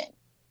nutrition.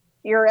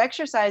 Your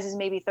exercise is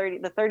maybe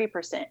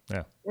 30%.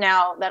 Yeah.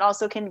 Now that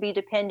also can be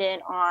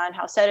dependent on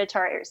how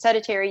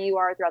sedentary you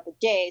are throughout the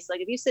day. So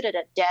like if you sit at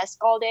a desk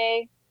all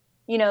day,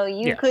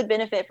 you could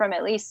benefit from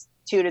at least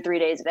 2 to 3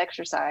 days of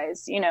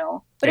exercise, But yeah,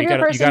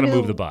 if you got to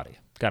move the body.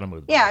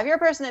 Yeah, if you're a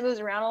person that moves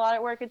around a lot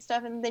at work and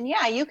stuff, and then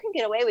you can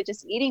get away with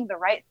just eating the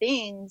right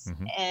things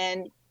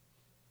and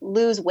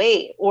lose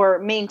weight or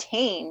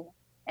maintain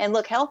and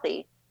look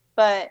healthy.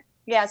 But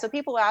yeah, so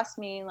people ask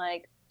me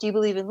like, do you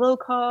believe in low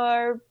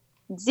carb,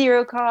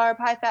 zero carb,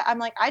 high fat? I'm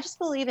like, I just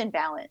believe in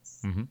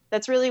balance.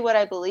 That's really what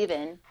I believe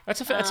in. That's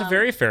a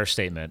very fair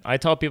statement. I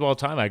tell people all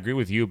the time, I agree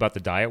with you about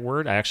the diet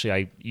word.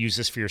 I use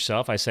this for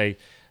yourself. I say,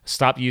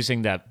 stop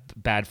using that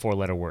bad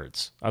 4-letter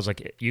words. I was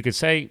like, you could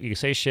say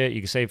shit,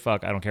 you could say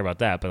fuck, I don't care about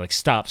that, but like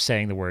stop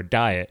saying the word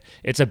diet.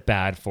 It's a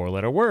bad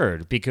 4-letter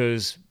word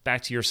because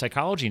back to your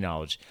psychology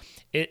knowledge,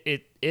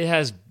 it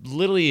has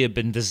literally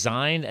been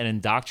designed and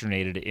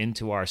indoctrinated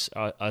into us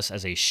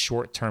as a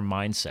short-term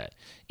mindset.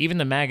 Even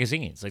the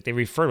magazines, like they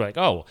refer to like,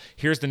 oh,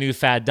 here's the new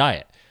fad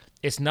diet.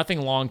 It's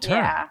nothing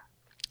long-term. Yeah.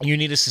 You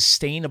need a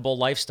sustainable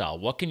lifestyle.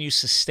 What can you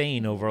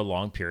sustain over a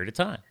long period of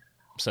time?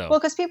 Well,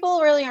 because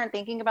people really aren't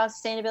thinking about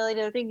sustainability;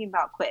 they're thinking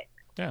about quick.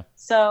 Yeah.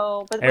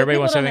 So, but everybody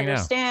what people wants don't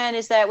understand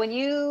is that when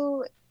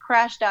you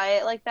crash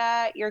diet like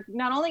that, you're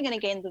not only going to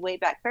gain the weight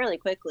back fairly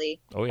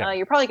quickly. Oh yeah.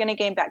 You're probably going to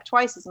gain back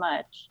twice as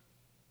much,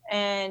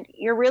 and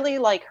you're really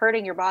like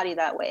hurting your body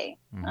that way.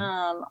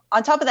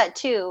 On top of that,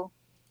 too,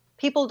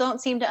 people don't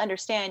seem to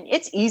understand.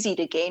 It's easy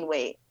to gain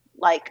weight.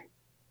 Like,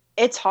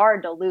 it's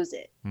hard to lose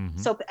it.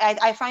 So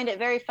I find it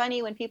very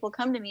funny when people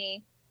come to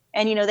me.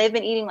 And, they've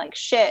been eating like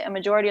shit a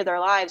majority of their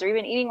lives or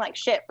even eating like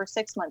shit for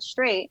 6 months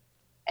straight.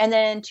 And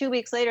then 2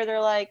 weeks later, they're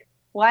like,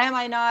 why am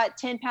I not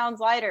 10 pounds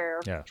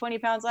lighter or 20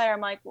 pounds lighter?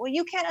 I'm like, well,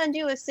 you can't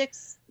undo a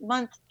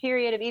 6-month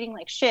period of eating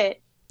like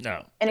shit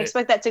and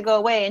expect that to go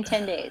away in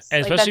 10 days.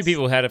 And especially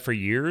people who had it for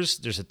years.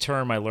 There's a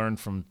term I learned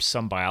from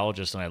some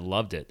biologists and I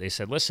loved it. They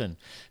said, listen,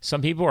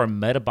 some people are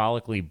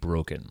metabolically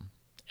broken.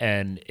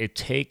 And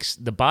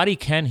the body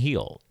can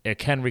heal. It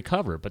can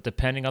recover. But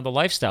depending on the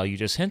lifestyle you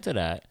just hinted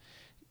at,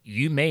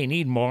 you may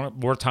need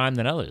more time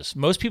than others.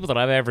 Most people that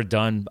I've ever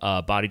done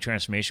body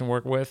transformation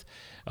work with,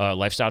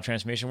 lifestyle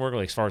transformation work,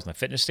 like as far as the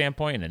fitness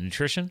standpoint and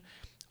nutrition,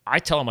 I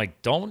tell them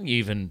like, don't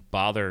even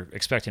bother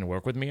expecting to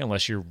work with me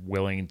unless you're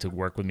willing to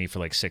work with me for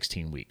like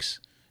 16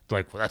 weeks. They're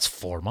like, well, that's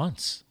 4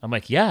 months. I'm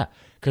like, yeah,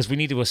 because we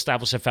need to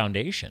establish a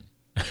foundation.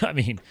 I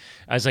mean,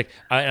 I was like,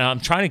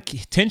 I'm trying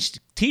to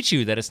teach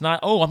you that it's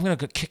not, oh, I'm going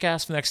to kick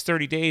ass for the next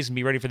 30 days and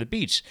be ready for the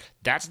beach.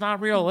 That's not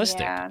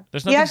realistic. Yeah.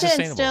 There's nothing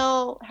sustainable. You have to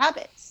instill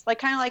habits, like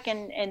kind of like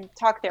in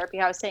talk therapy,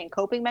 how I was saying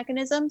coping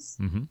mechanisms.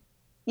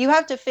 You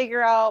have to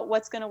figure out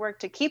what's going to work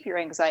to keep your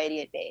anxiety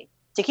at bay,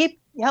 to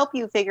help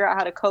you figure out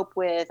how to cope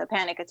with a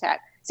panic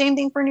attack. Same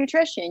thing for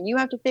nutrition. You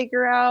have to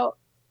figure out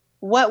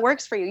what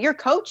works for you. Your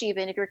coach,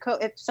 even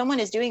if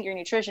someone is doing your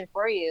nutrition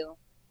for you,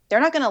 they're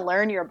not going to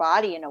learn your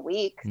body in a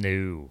week.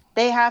 No.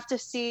 They have to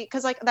see,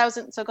 because like that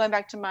wasn't, so going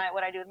back to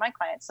what I do with my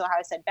clients, so how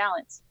I said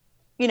balance,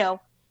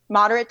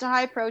 moderate to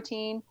high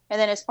protein.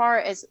 And then as far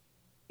as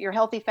your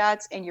healthy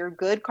fats and your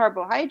good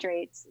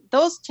carbohydrates,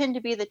 those tend to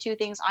be the two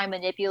things I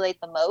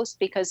manipulate the most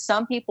because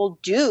some people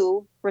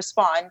do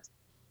respond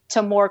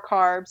to more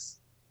carbs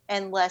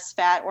and less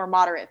fat or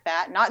moderate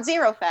fat, not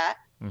zero fat,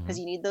 because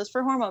you need those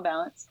for hormone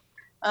balance.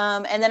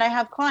 And then I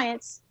have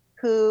clients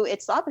who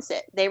it's the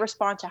opposite. They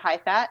respond to high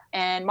fat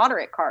and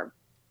moderate carb.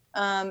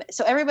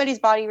 So everybody's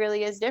body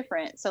really is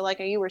different. So like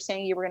you were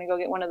saying, you were going to go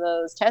get one of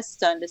those tests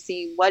done to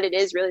see what it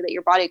is really that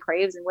your body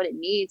craves and what it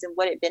needs and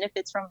what it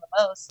benefits from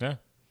the most.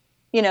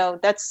 Yeah.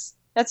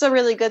 That's a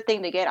really good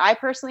thing to get. I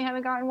personally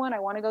haven't gotten one. I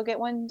want to go get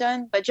one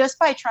done, but just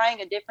by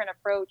trying a different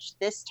approach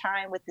this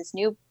time with this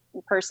new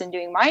person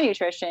doing my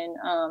nutrition,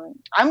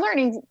 I'm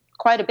learning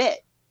quite a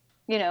bit,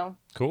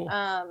 Cool.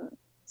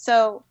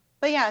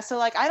 But yeah, so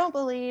like I don't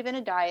believe in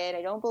a diet.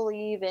 I don't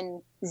believe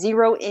in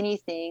zero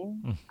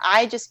anything.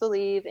 I just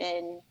believe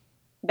in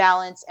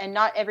balance, and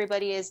not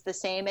everybody is the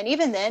same. And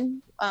even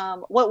then,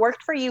 what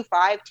worked for you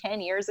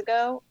 5-10 years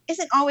ago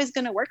isn't always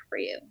going to work for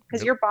you,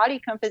 because your body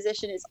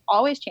composition is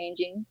always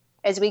changing.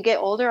 As we get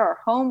older, our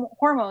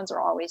hormones are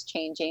always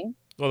changing.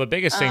 Well, the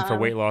biggest thing for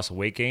weight loss and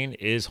weight gain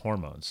is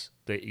hormones.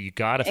 That you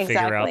got to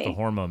figure out the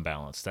hormone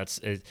balance. That's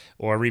it,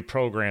 or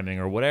reprogramming,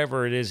 or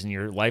whatever it is in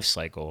your life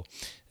cycle.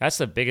 That's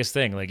the biggest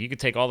thing. Like, you could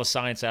take all the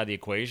science out of the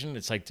equation.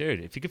 It's like,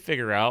 dude, if you could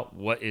figure out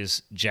what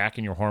is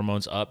jacking your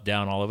hormones up,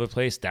 down, all over the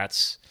place,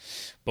 that's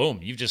boom.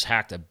 You've just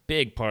hacked a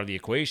big part of the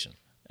equation.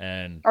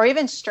 Or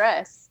even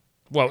stress.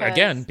 Well,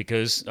 again,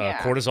 because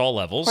cortisol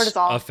levels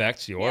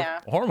affect your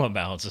hormone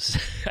balances.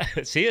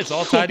 See, it's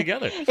all tied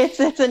together.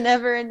 It's a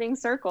never-ending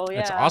circle. Yeah,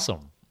 it's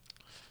awesome.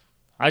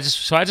 I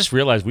just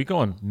realized we go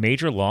on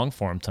major long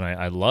form tonight.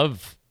 I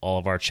love all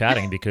of our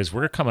chatting because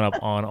we're coming up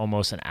on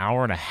almost an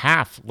hour and a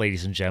half,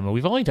 ladies and gentlemen.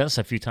 We've only done this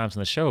a few times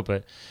on the show,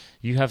 but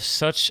you have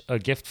such a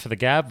gift for the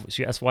gab.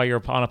 So that's why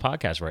you're on a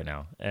podcast right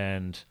now,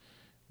 and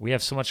we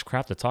have so much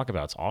crap to talk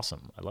about. It's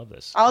awesome. I love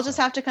this. I'll just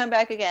have to come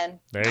back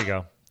again. There you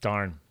go.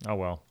 Darn. Oh,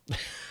 well.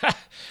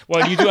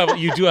 Well, you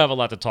do have a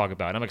lot to talk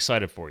about. I'm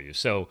excited for you.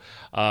 So,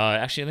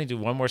 actually, let me do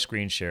one more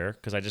screen share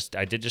because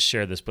I did just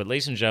share this. But,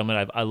 ladies and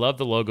gentlemen, I love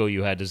the logo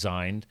you had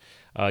designed.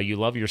 You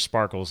love your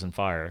sparkles and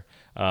fire.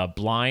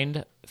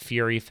 Blind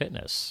Fury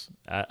Fitness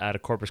out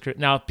of Corpus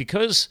Christi. Now,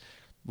 because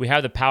we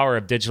have the power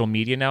of digital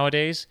media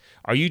nowadays,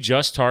 are you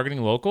just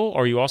targeting local,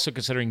 or are you also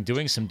considering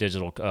doing some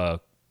digital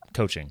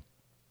coaching?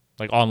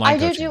 Like online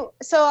coaching?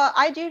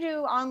 I do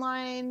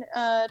online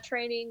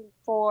training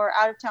for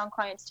out-of-town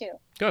clients too.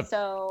 Good.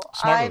 So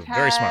smart move.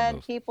 Very smart had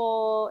move.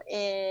 people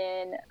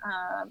in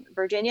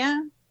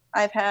Virginia.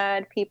 I've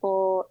had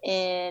people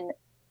in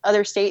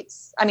other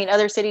states.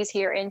 other cities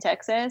here in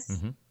Texas.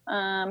 Mm-hmm.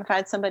 I've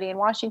had somebody in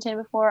Washington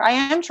before. I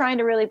am trying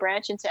to really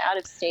branch into out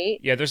of state.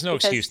 Yeah, there's no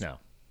excuse now.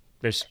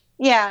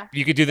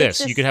 You could do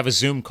this. You could have a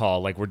Zoom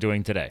call like we're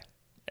doing today,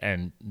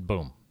 and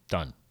boom,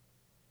 done.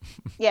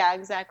 Yeah,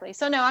 exactly.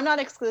 So no, I'm not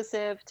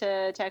exclusive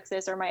to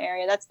Texas or my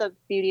area. That's the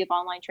beauty of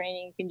online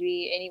training. You can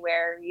be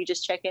anywhere. You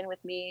just check in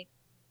with me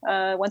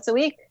once a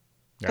week,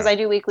 because I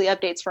do weekly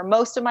updates for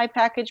most of my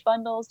package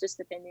bundles, just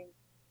depending.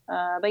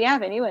 But yeah,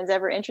 if anyone's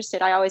ever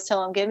interested, I always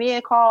tell them, give me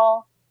a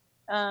call.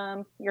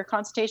 Your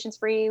consultation's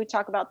free. We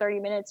talk about 30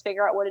 minutes,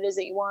 figure out what it is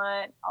that you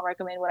want. I'll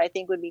recommend what I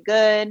think would be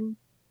good.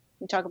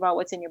 We talk about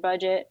what's in your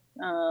budget,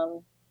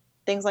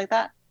 things like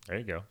that. There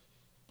you go.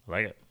 I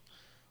like it.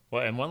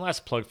 Well, and one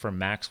last plug for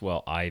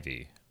Maxwell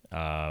Ivy.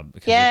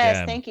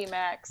 Thank you,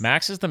 Max.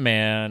 Max is the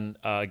man.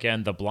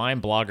 Again,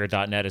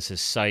 theblindblogger.net is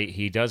his site.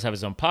 He does have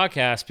his own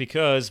podcast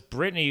because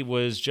Brittany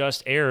was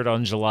just aired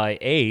on July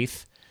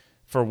 8th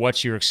for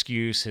What's Your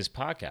Excuse, his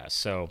podcast.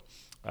 So,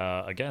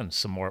 again,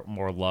 some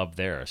more love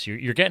there. So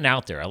you're getting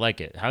out there. I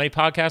like it. How many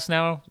podcasts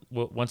now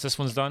once this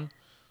one's done?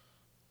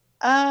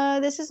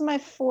 This is my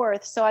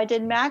 4th. So I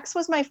did Max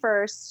was my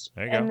first.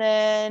 There you go. And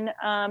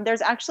then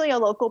there's actually a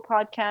local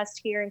podcast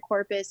here in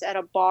Corpus at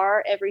a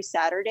bar every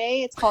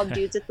Saturday. It's called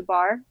Dudes at the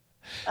Bar.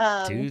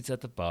 Dudes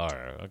at the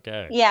Bar.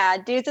 Okay. Yeah,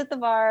 Dudes at the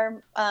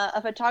Bar.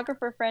 A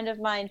photographer friend of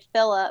mine,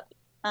 Philip,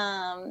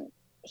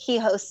 he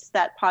hosts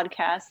that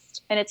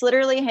podcast. And it's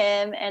literally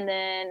him and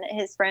then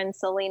his friend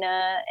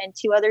Selena and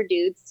 2 other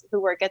dudes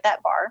who work at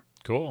that bar.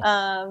 Cool.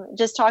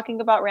 Just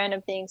talking about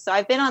random things. So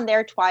I've been on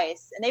there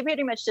twice, and they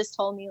pretty much just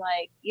told me,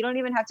 like, you don't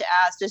even have to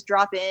ask, just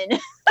drop in.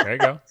 There you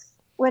go.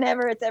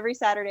 Whenever. It's every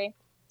Saturday.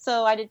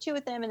 So I did 2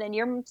 with them, and then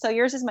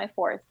yours is my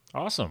 4th.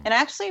 Awesome. And I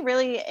actually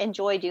really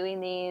enjoy doing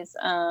these.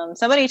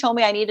 Somebody told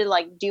me I needed to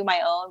like do my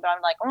own, but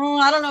I'm like,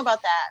 I don't know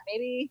about that.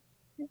 Maybe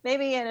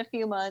in a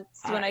few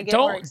months when I get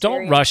more experience.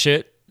 Don't rush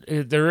it.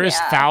 There is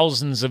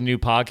thousands of new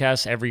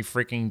podcasts every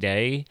freaking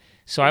day.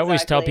 So I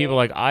always tell people,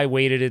 like, I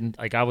waited and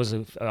like I was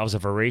a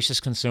voracious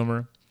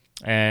consumer,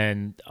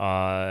 and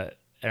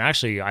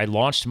actually I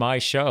launched my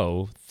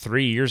show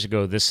 3 years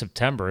ago this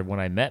September when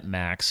I met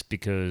Max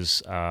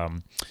because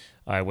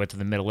I went to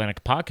the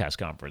Mid-Atlantic Podcast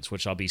Conference,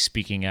 which I'll be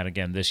speaking at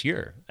again this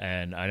year.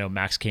 And I know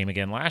Max came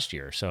again last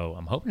year, so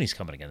I'm hoping he's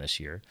coming again this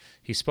year.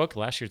 He spoke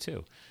last year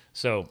too.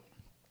 So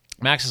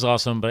Max is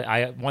awesome,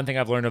 but one thing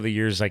I've learned over the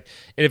years, like,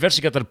 it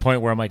eventually got to the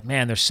point where I'm like,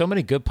 man, there's so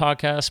many good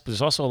podcasts, but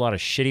there's also a lot of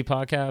shitty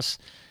podcasts.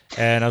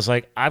 And I was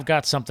like, I've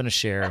got something to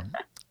share.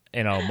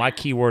 My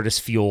keyword is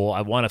fuel.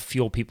 I want to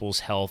fuel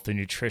people's health, their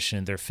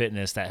nutrition, their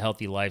fitness, that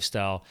healthy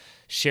lifestyle,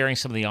 sharing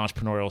some of the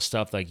entrepreneurial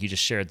stuff like you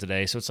just shared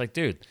today. So it's like,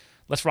 dude,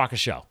 let's rock a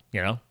show,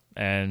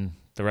 and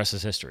the rest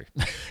is history.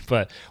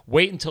 But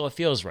wait until it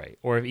feels right.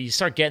 Or if you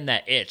start getting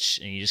that itch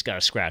and you just got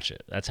to scratch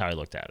it. That's how I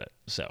looked at it.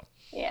 So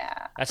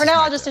yeah. For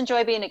now, I'll just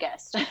enjoy being a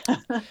guest.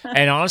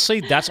 And honestly,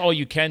 that's all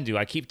you can do.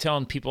 I keep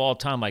telling people all the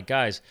time, like,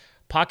 guys,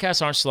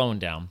 podcasts aren't slowing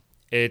down.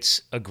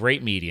 It's a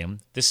great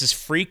medium. This is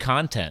free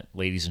content,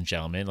 ladies and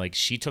gentlemen. Like,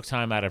 she took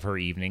time out of her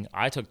evening.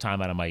 I took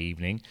time out of my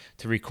evening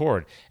to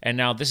record. And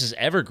now this is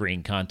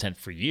evergreen content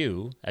for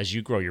you as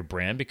you grow your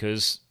brand,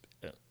 because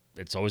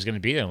it's always going to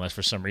be there unless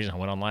for some reason I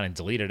went online and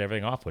deleted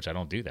everything off, which I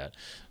don't do that.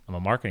 I'm a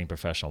marketing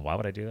professional. Why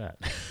would I do that?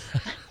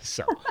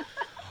 So,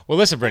 well,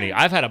 listen, Brittany,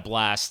 I've had a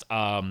blast.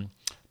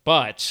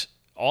 But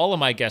all of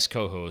my guest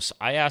co-hosts,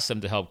 I asked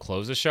them to help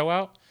close the show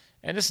out.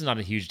 And this is not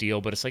a huge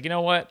deal, but it's like, you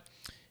know what?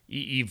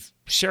 You've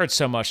shared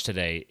so much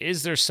today.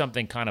 Is there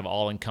something kind of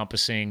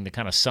all-encompassing that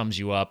kind of sums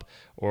you up,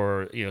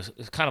 or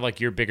kind of like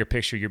your bigger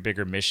picture, your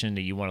bigger mission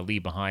that you want to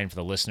leave behind for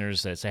the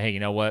listeners that say, hey, you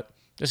know what?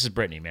 This is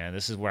Brittany, man.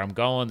 This is where I'm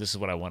going. This is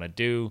what I want to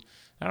do.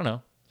 I don't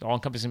know.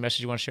 All-encompassing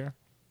message you want to share?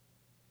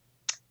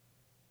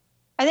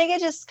 I think it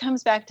just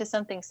comes back to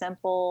something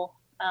simple,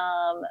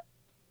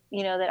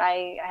 that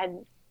I had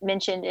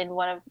mentioned in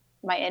one of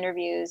my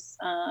interviews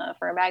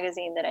for a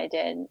magazine that I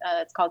did.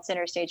 It's called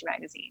Center Stage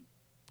Magazine.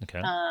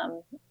 Okay.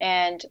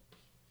 And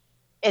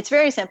it's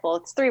very simple.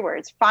 It's 3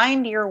 words.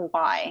 Find your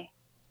why.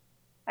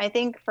 I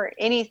think for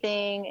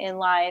anything in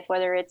life,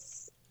 whether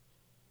it's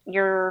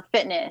your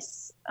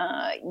fitness,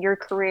 your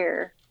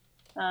career,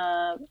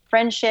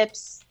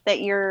 friendships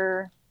that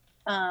you're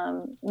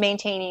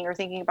maintaining or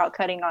thinking about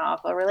cutting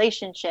off, a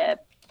relationship,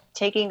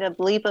 taking a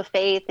leap of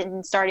faith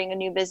and starting a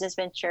new business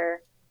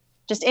venture,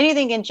 just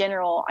anything in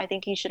general, I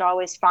think you should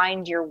always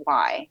find your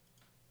why,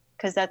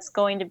 because that's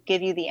going to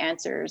give you the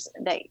answers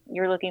that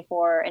you're looking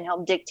for and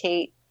help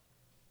dictate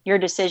your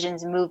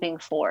decisions moving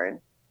forward.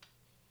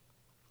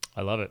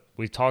 I love it.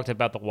 We've talked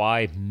about the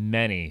why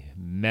many,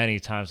 many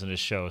times on this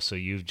show, so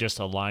you've just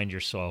aligned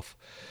yourself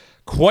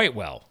quite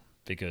well,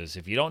 because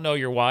if you don't know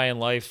your why in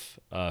life,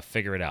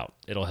 figure it out.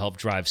 It'll help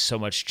drive so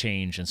much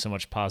change and so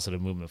much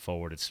positive movement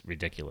forward. It's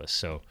ridiculous.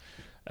 So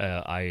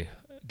I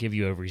give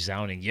you a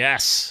resounding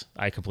yes.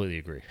 I completely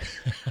agree.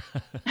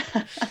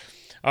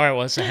 All right,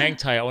 well, so hang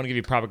tight. I want to give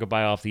you a proper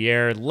goodbye off the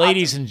air.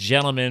 Ladies and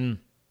gentlemen,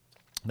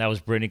 that was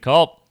Brittany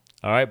Culp.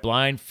 All right,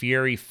 Blind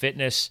Fury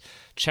Fitness.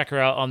 Check her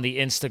out on the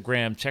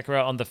Instagram. Check her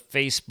out on the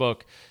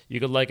Facebook. You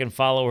can like and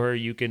follow her.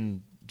 You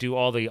can do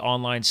all the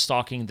online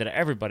stalking that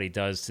everybody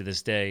does to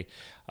this day.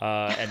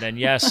 And then,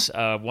 yes,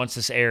 once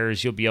this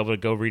airs, you'll be able to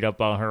go read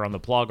up on her on the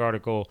blog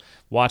article,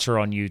 watch her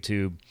on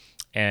YouTube,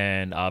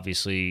 and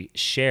obviously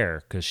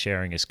share, because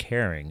sharing is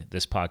caring,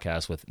 this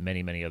podcast with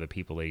many, many other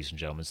people, ladies and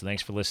gentlemen. So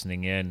thanks for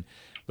listening in.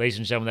 Ladies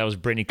and gentlemen, that was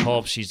Brittany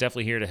Culp. She's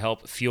definitely here to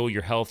help fuel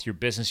your health, your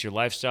business, your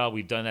lifestyle.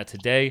 We've done that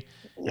today.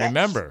 Yes. And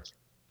remember,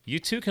 you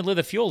too can live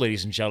the fuel,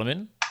 ladies and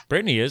gentlemen.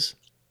 Brittany is.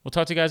 We'll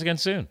talk to you guys again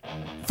soon.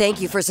 Thank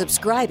you for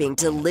subscribing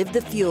to Live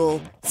the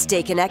Fuel.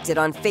 Stay connected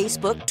on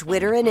Facebook,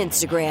 Twitter, and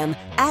Instagram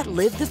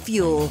 @Live the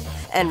Fuel.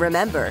 And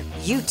remember,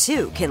 you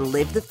too can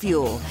live the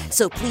fuel.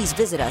 So please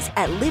visit us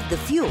at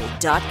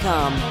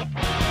livethefuel.com.